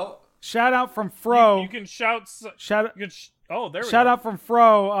someone out? Shout out from Fro. You can shout. Shout You can oh, there we Shout go. out from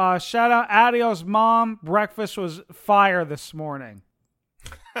Fro. Shout out Adio's mom. Breakfast was fire this morning.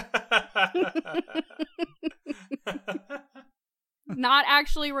 Not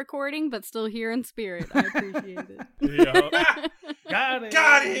actually recording, but still here in spirit. I appreciate it. Yeah. Got it.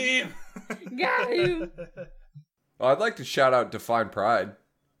 Got him! Got him. Oh, I'd like to shout out Define Pride.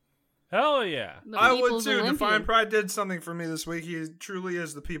 Hell yeah. The I would People's too. Olympian. Define Pride did something for me this week. He truly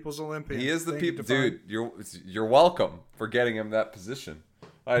is the People's Olympian. He is the Thank you, people, Define. dude. You're welcome for getting him that position.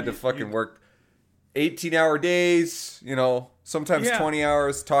 I had to fucking work 18-hour days, sometimes 20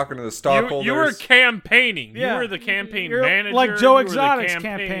 hours talking to the stockholders. You were campaigning. Yeah. You were the campaign You're manager. like Joe You were the Exotic's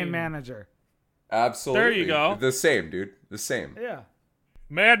campaign manager. Absolutely. There you go. The same, dude. The same. Yeah.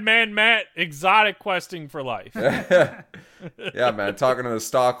 Madman Matt, exotic questing for life. Yeah, man. Talking to the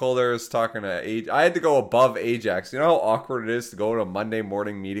stockholders, talking to I had to go above Ajax. You know how awkward it is to go to a Monday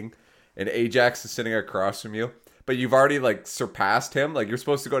morning meeting and Ajax is sitting across from you, but you've already surpassed him. Like, you're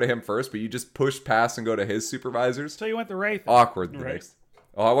supposed to go to him first, but you just push past and go to his supervisors. So you went to Wraith. Awkward. Right.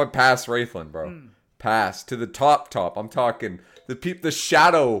 Oh, I went past Wraithland, bro. Past to the top. I'm talking the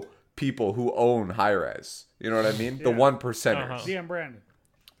shadow people who own Hi-Res. You know what I mean? The 1%ers. DM Brandon.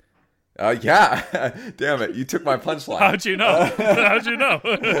 Yeah. Damn it. You took my punchline. How'd you know? How'd you know?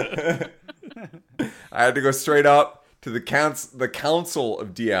 I had to go straight up to the council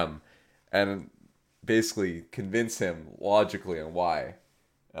of DM and basically convince him logically on why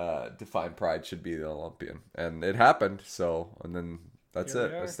Defined Pride should be the Olympian. And it happened. And then that's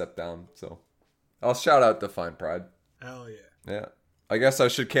it. I stepped down. So I'll shout out Defined Pride. Hell yeah. Yeah. I guess I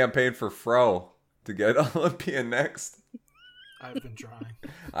should campaign for Fro to get Olympian next. I've been trying.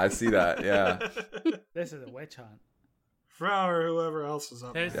 I see that, yeah. This is a witch hunt. Frau or whoever else is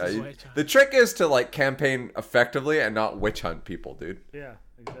up there. Yeah, the trick is to campaign effectively and not witch hunt people, dude. Yeah,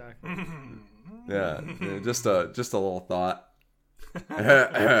 exactly. Yeah, just a little thought.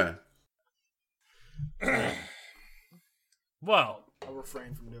 Well, I'll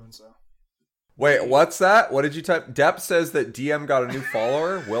refrain from doing so. Wait, what's that? What did you type? Depp says that DM got a new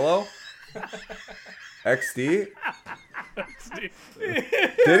follower, Willow. XD.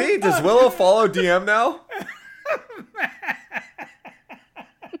 Did he? Does Willow follow DM now?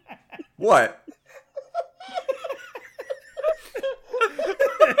 What?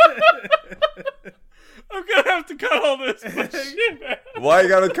 I'm gonna have to cut all this. Why you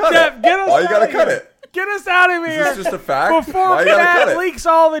gotta cut it? Get us Why you out gotta of cut here. it? Get us out of here. Is this just a fact? Before Why you gotta cut Matt it? leaks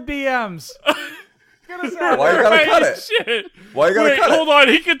all the DMs. Get us out Why you gotta cut it? Shit. Why you gotta Wait, cut it? hold on.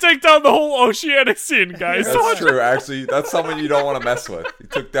 He can take down the whole oceanic scene, guys. That's true, actually. That's someone you don't want to mess with. He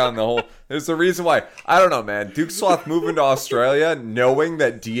took down the whole... There's a reason why. I don't know, man. Duke Sloth moving to Australia, knowing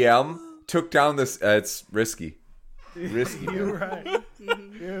that DM took down this... it's risky. Risky. You're right.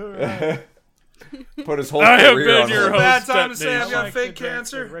 You're right. Put his whole I have career been on your hold. host. Bad time to Step say I've Nation. got Like fake to drink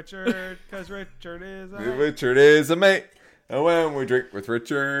cancer. with Richard, because Richard is a... Richard is a mate. And when we drink with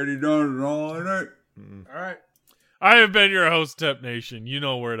Richard, he does it all night. All right. I have been your host, Step Nation. You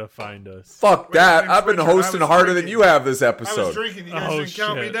know where to find us. Fuck that. my name's I've been Richard. I hosting was harder than drinking. you have this I episode. was drinking. You guys Oh, didn't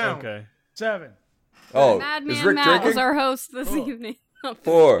count me shit. down. Okay. 7. Oh, is Madman Rick Matt drinking? was our host this evening.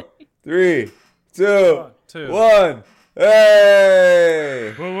 4, 3, 2, 2. 1.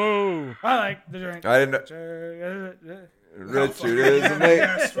 Hey! Woo woo. I like the drink. I didn't know. Richard is a mate.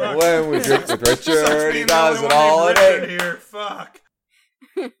 Yes, fuck. When we drink with Sucks Richard, he being the does only it one all named day. Richard here. Fuck.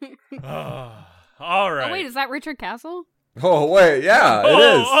 All right. Oh wait, is that Richard Castle? Oh, wait, yeah, it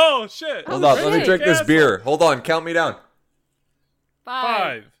is. Oh, shit. Hold on, let me really? drink this Castle. beer. Hold on, count me down.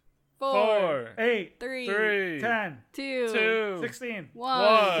 5, 5, 4, 4, 8, 3, 3, 10, 2, 2, 16, 1.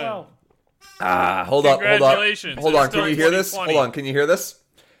 12. Hold up, hold up. Congratulations, Hold it's on, still can you hear this? 2020. Hold on, can you hear this?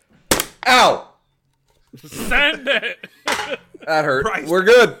 Ow! Send it. That hurt. Bryce. We're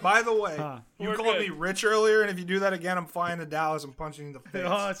good. By the way, you We're called good. me rich earlier, and if you do that again, I'm flying to Dallas and punching you in the face.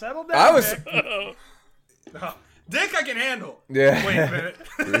 Oh, settle down. I was. Nick. Dick, I can handle. Yeah. Wait a minute.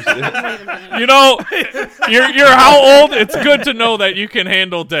 You know, you're how old? It's good to know that you can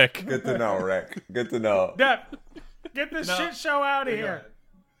handle dick. Good to know, Rick. Good to know. Depp, get this shit show out of here.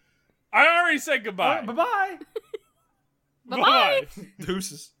 I already said goodbye. Bye-bye. Bye-bye.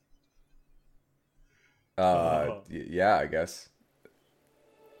 Deuces. Yeah, I guess.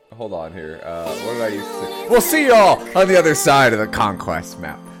 Hold on here. What did I used to say? We'll see y'all on the other side of the conquest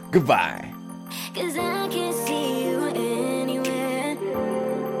map. Goodbye. 'Cause I can't see you anywhere.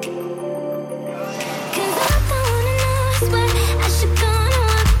 'Cause I don't wanna know where I should go. No,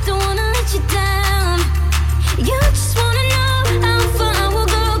 I don't wanna let you down. You just want